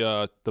on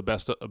the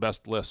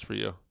best list for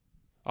you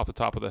off the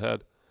top of the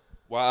head?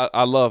 Well,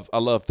 I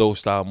love those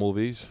style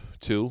movies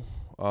too.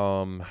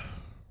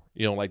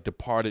 Like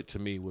Departed to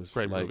me was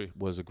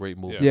a great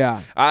movie.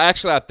 Yeah. I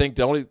think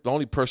the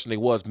only person they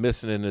was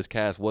missing in this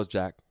cast was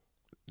Jack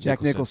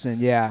Nicholson.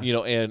 Yeah.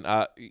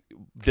 And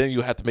then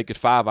you have to make it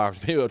 5 hours,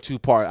 maybe a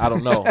 2-part. I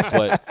don't know,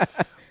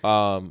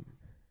 but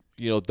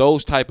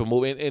those type of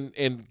movies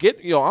and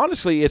get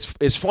honestly,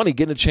 it's funny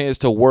getting a chance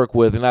to work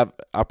with, and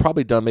I've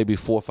probably done maybe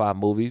 4 or 5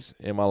 movies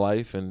in my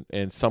life,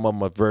 and some of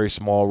them are very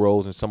small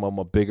roles and some of them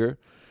are bigger.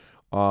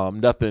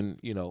 Nothing,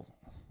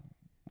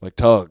 like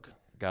Tug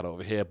got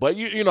over here, but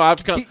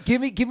I've come. Give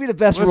me the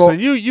best Listen,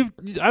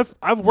 role.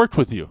 I've worked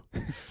with you.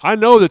 I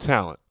know the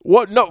talent.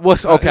 What? No,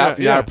 what's okay?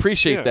 Yeah, I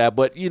appreciate that,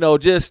 but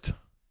just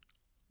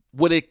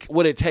what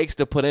it takes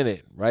to put in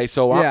it, right?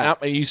 So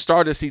you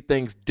start to see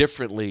things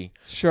differently,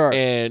 Sure,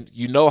 and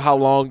how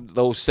long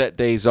those set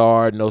days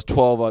are, and those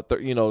 12 or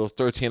those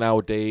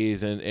 13-hour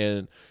days,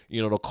 and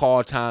the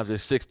call times at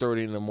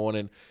 6:30 in the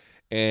morning.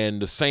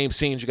 And the same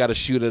scenes you got to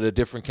shoot at a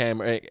different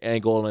camera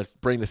angle and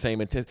bring the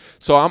same intent.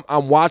 So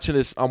I'm watching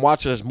this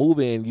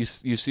movie, and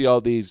you see all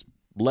these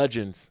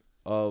legends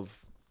of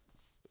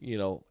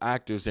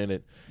actors in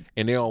it,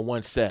 and they're on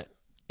one set.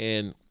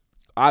 And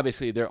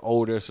obviously they're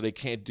older, so they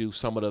can't do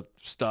some of the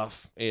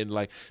stuff. And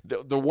like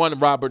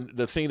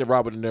the scene that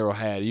Robert De Niro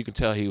had, you can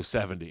tell he was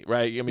 70,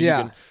 right? I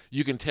mean,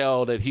 you can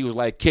tell that he was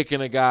like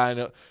kicking a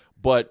guy,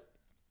 but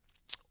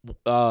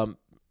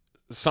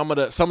some of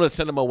the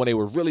cinema when they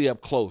were really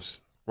up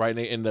close, right,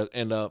 in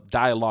the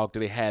dialogue that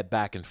they had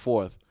back and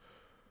forth,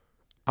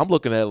 I'm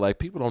looking at it like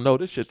people don't know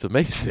this shit's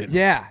amazing.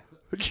 Yeah.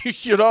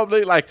 You know what I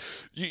mean? Like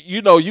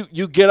you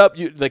get up,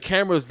 the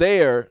camera's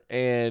there,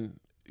 and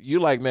you're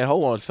like, man,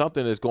 hold on,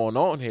 something is going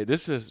on here.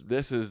 This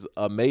is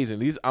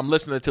amazing. I'm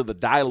listening to the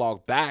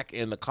dialogue back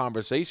in the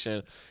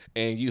conversation,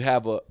 and you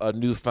have a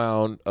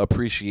newfound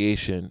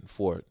appreciation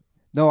for it.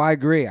 No, I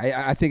agree.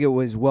 I think it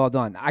was well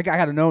done. I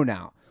got to know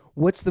now.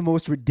 What's the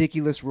most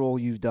ridiculous role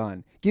you've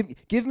done?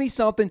 Give me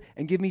something,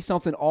 and give me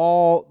something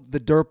all the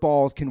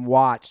dirtballs can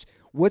watch.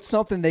 What's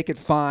something they could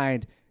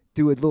find,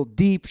 do a little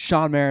deep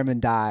Sean Merriman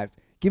dive?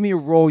 Give me a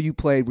role you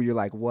played where you're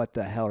like, what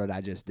the hell did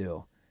I just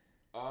do?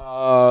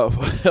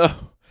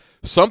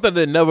 Something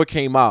that never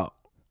came out.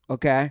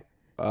 Okay.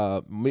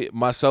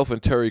 Myself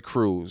and Terry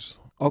Crews.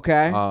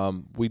 Okay.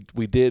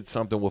 We did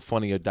something with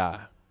Funny or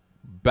Die.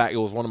 It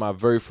was one of my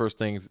very first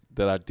things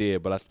that I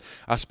did, but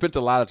I spent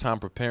a lot of time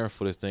preparing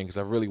for this thing because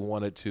I really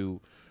wanted to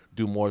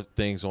do more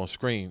things on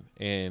screen,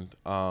 and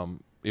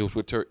it was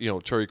with Terry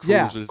Crews.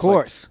 Yeah, of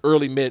course.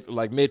 Like mid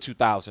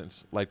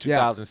 2000s, like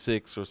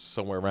 2006 or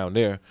somewhere around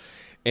there,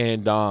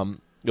 and there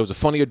was a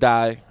Funny or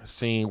Die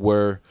scene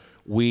where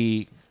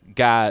we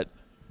got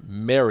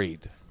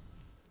married.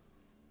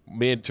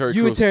 Me and Terry Crews.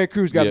 You and Terry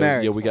Crews got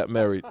married. Yeah, we got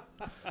married.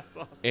 That's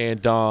awesome.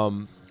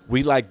 And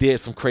we like did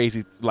some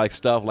crazy like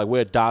stuff. Like we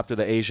adopted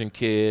an Asian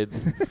kid.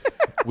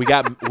 we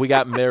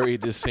got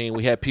married this scene.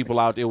 We had people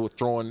out there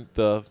throwing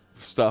the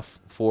stuff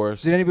for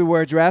us. Did anybody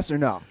wear a dress or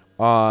no?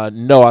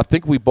 No, I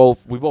think we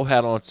both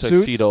had on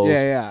tuxedos. Suits?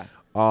 Yeah.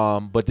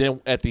 But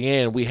then at the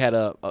end we had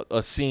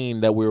a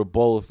scene that we were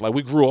both like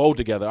we grew old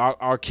together.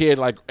 Our kid,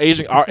 like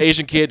our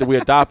Asian kid that we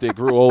adopted,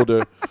 grew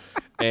older.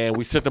 And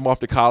we sent them off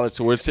to college,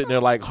 so we're sitting there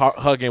like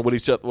hugging with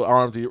each other, with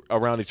arms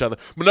around each other.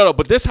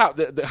 But this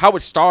how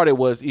it started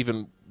was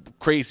even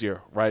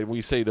crazier, right? When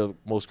you say the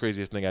most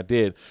craziest thing I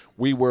did,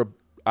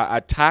 I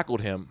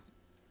tackled him,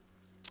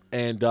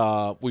 and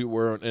we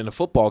were in a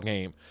football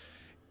game,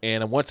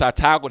 and once I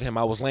tackled him,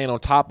 I was laying on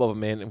top of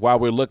him, and while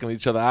we were looking at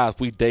each other's eyes,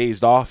 we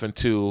dazed off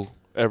into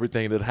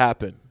everything that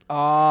happened.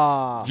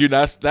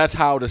 That's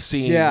how the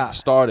scene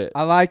started.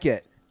 I like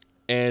it,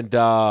 and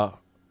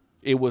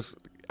it was.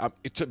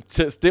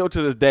 Still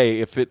to this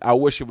day, I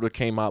wish it would have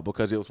came out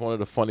because it was one of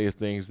the funniest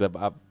things that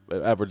I've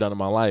ever done in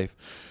my life.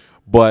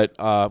 But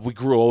we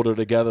grew older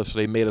together, so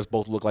they made us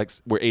both look like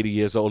we're 80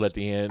 years old at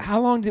the end.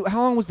 How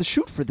long was the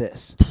shoot for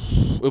this?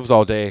 It was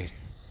all day.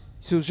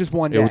 So it was just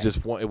one day. It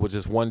was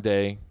just one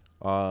day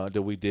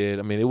that we did.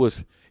 I mean, it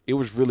was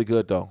really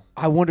good though.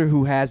 I wonder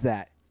who has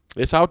that.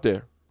 It's out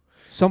there.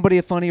 Somebody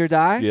at Funny or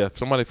Die? Yeah,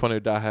 somebody Funny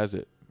or Die has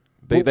it.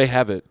 They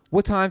have it.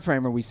 What time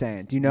frame are we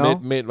saying? Do you know?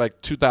 Mid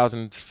like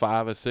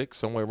 2005 or 6,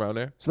 somewhere around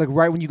there. So like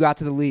right when you got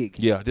to the league.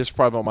 Yeah, this is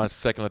probably about my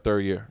second or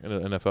third year in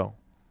the NFL.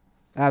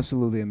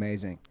 Absolutely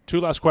amazing. 2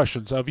 last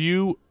questions. Have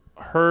you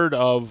heard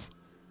of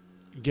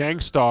Gang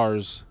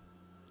Star's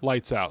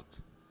Lights Out?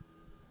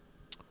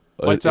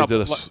 Lights Out.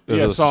 Is it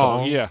a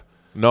song? Yeah.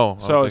 No.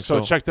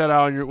 So check that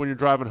out when you're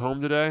driving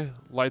home today.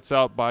 Lights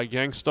Out by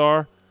Gang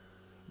Starr.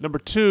 Number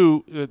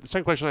 2, the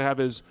second question I have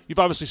is you've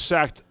obviously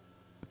sacked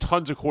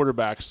tons of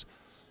quarterbacks.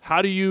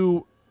 How do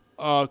you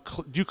do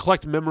you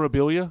collect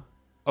memorabilia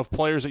of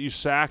players that you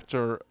sacked,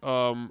 or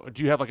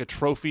do you have like a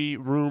trophy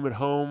room at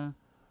home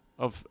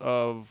of I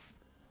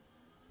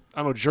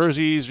don't know,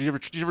 jerseys? Did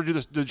you ever do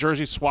the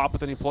jersey swap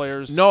with any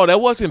players? No, that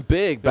wasn't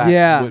big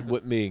back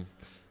with me,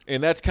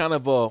 and that's kind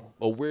of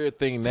a weird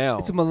thing now.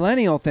 It's a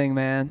millennial thing,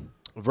 man.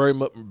 Very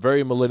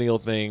very millennial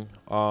thing,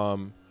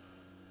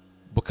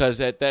 because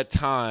at that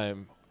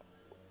time,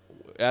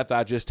 after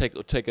I just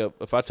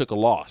if I took a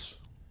loss,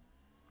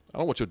 I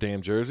don't want your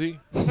damn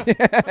jersey.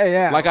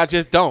 Yeah. Like I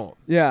just don't.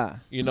 Yeah.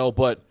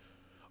 But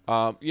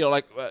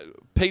like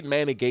Peyton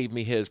Manning gave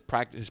me his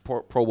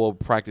Pro Bowl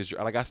practice.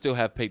 Like I still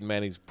have Peyton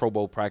Manning's Pro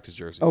Bowl practice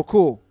jersey. Oh,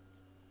 cool.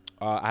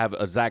 I have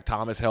a Zach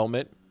Thomas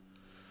helmet.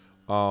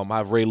 I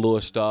have Ray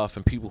Lewis stuff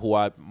and people who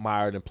I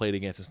admired and played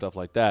against and stuff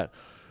like that.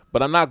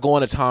 But I'm not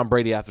going to Tom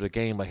Brady after the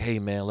game like, hey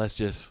man, let's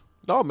just.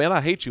 No, man, I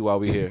hate you while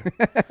we're here.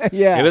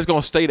 Yeah. And it's going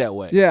to stay that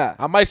way. Yeah.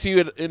 I might see you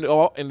in the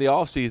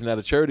offseason at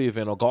a charity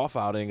event or golf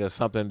outing or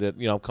something that,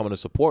 I'm coming to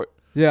support.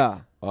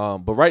 Yeah.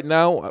 But right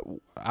now,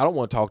 I don't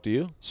want to talk to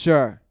you.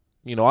 Sure.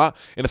 And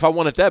if I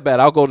want it that bad,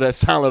 I'll go to that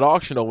silent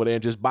auction over there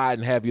and just buy it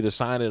and have you to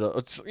sign it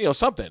or,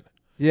 something.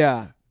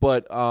 Yeah.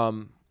 But,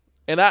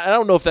 and I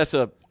don't know if that's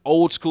a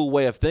old school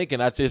way of thinking.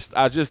 I just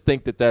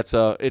think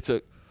that it's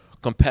a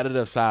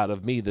competitive side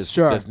of me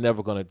that's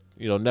never going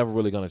to, never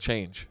really going to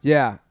change.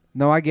 Yeah.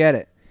 No, I get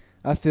it.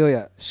 I feel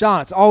you. Sean,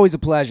 it's always a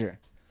pleasure.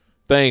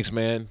 Thanks,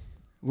 man.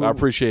 I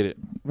appreciate it.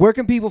 Where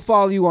can people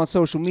follow you on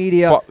social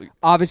media?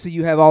 Obviously,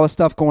 you have all the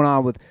stuff going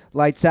on with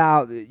Lights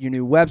Out, your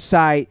new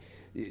website,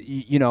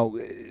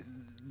 the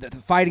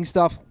fighting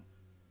stuff.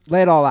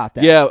 Lay it all out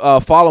there. Yeah,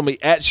 follow me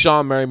at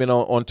Sean Merriman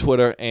on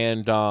Twitter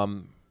and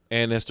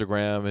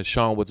Instagram. It's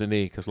Sean with the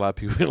knee because a lot of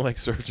people like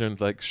searching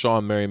like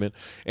Sean Merriman.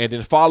 And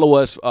then follow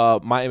us, our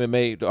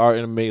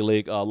MMA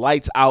league,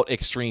 Lights Out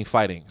Extreme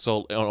Fighting.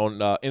 So on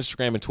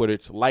Instagram and Twitter,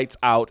 it's Lights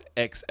Out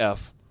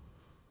XF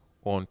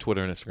on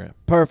Twitter and Instagram.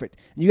 Perfect.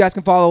 You guys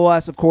can follow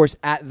us, of course,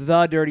 at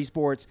The Dirty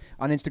Sports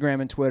on Instagram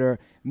and Twitter.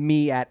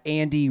 Me at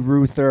Andy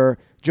Ruther.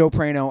 Joe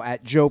Prano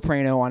at Joe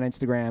Prano on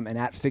Instagram and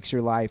at Fix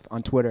Your Life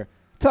on Twitter.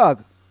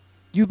 Tug,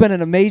 you've been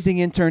an amazing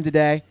intern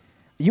today.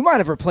 You might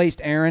have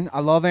replaced Aaron.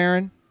 I love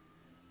Aaron.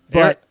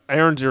 But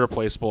Aaron's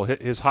irreplaceable.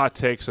 His hot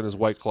takes and his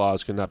white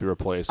claws cannot be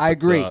replaced. I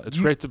agree. It's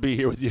great to be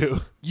here with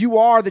you. You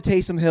are the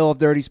Taysom Hill of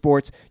Dirty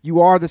Sports.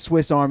 You are the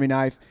Swiss Army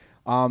knife.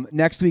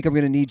 Next week, I'm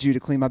going to need you to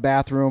clean my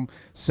bathroom.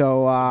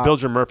 So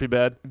build your Murphy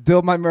bed.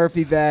 Build my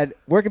Murphy bed.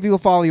 Where can people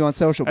follow you on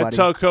social, buddy? At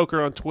Tug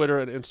Coker on Twitter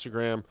and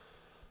Instagram.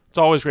 It's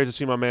always great to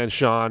see my man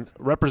Sean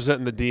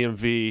representing the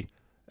DMV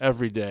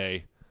every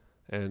day.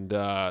 And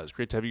it's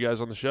great to have you guys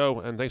on the show.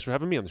 And thanks for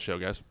having me on the show,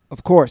 guys.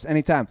 Of course,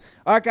 anytime.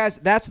 All right, guys,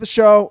 that's the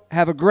show.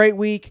 Have a great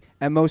week.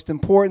 And most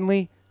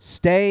importantly,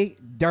 stay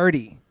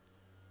dirty.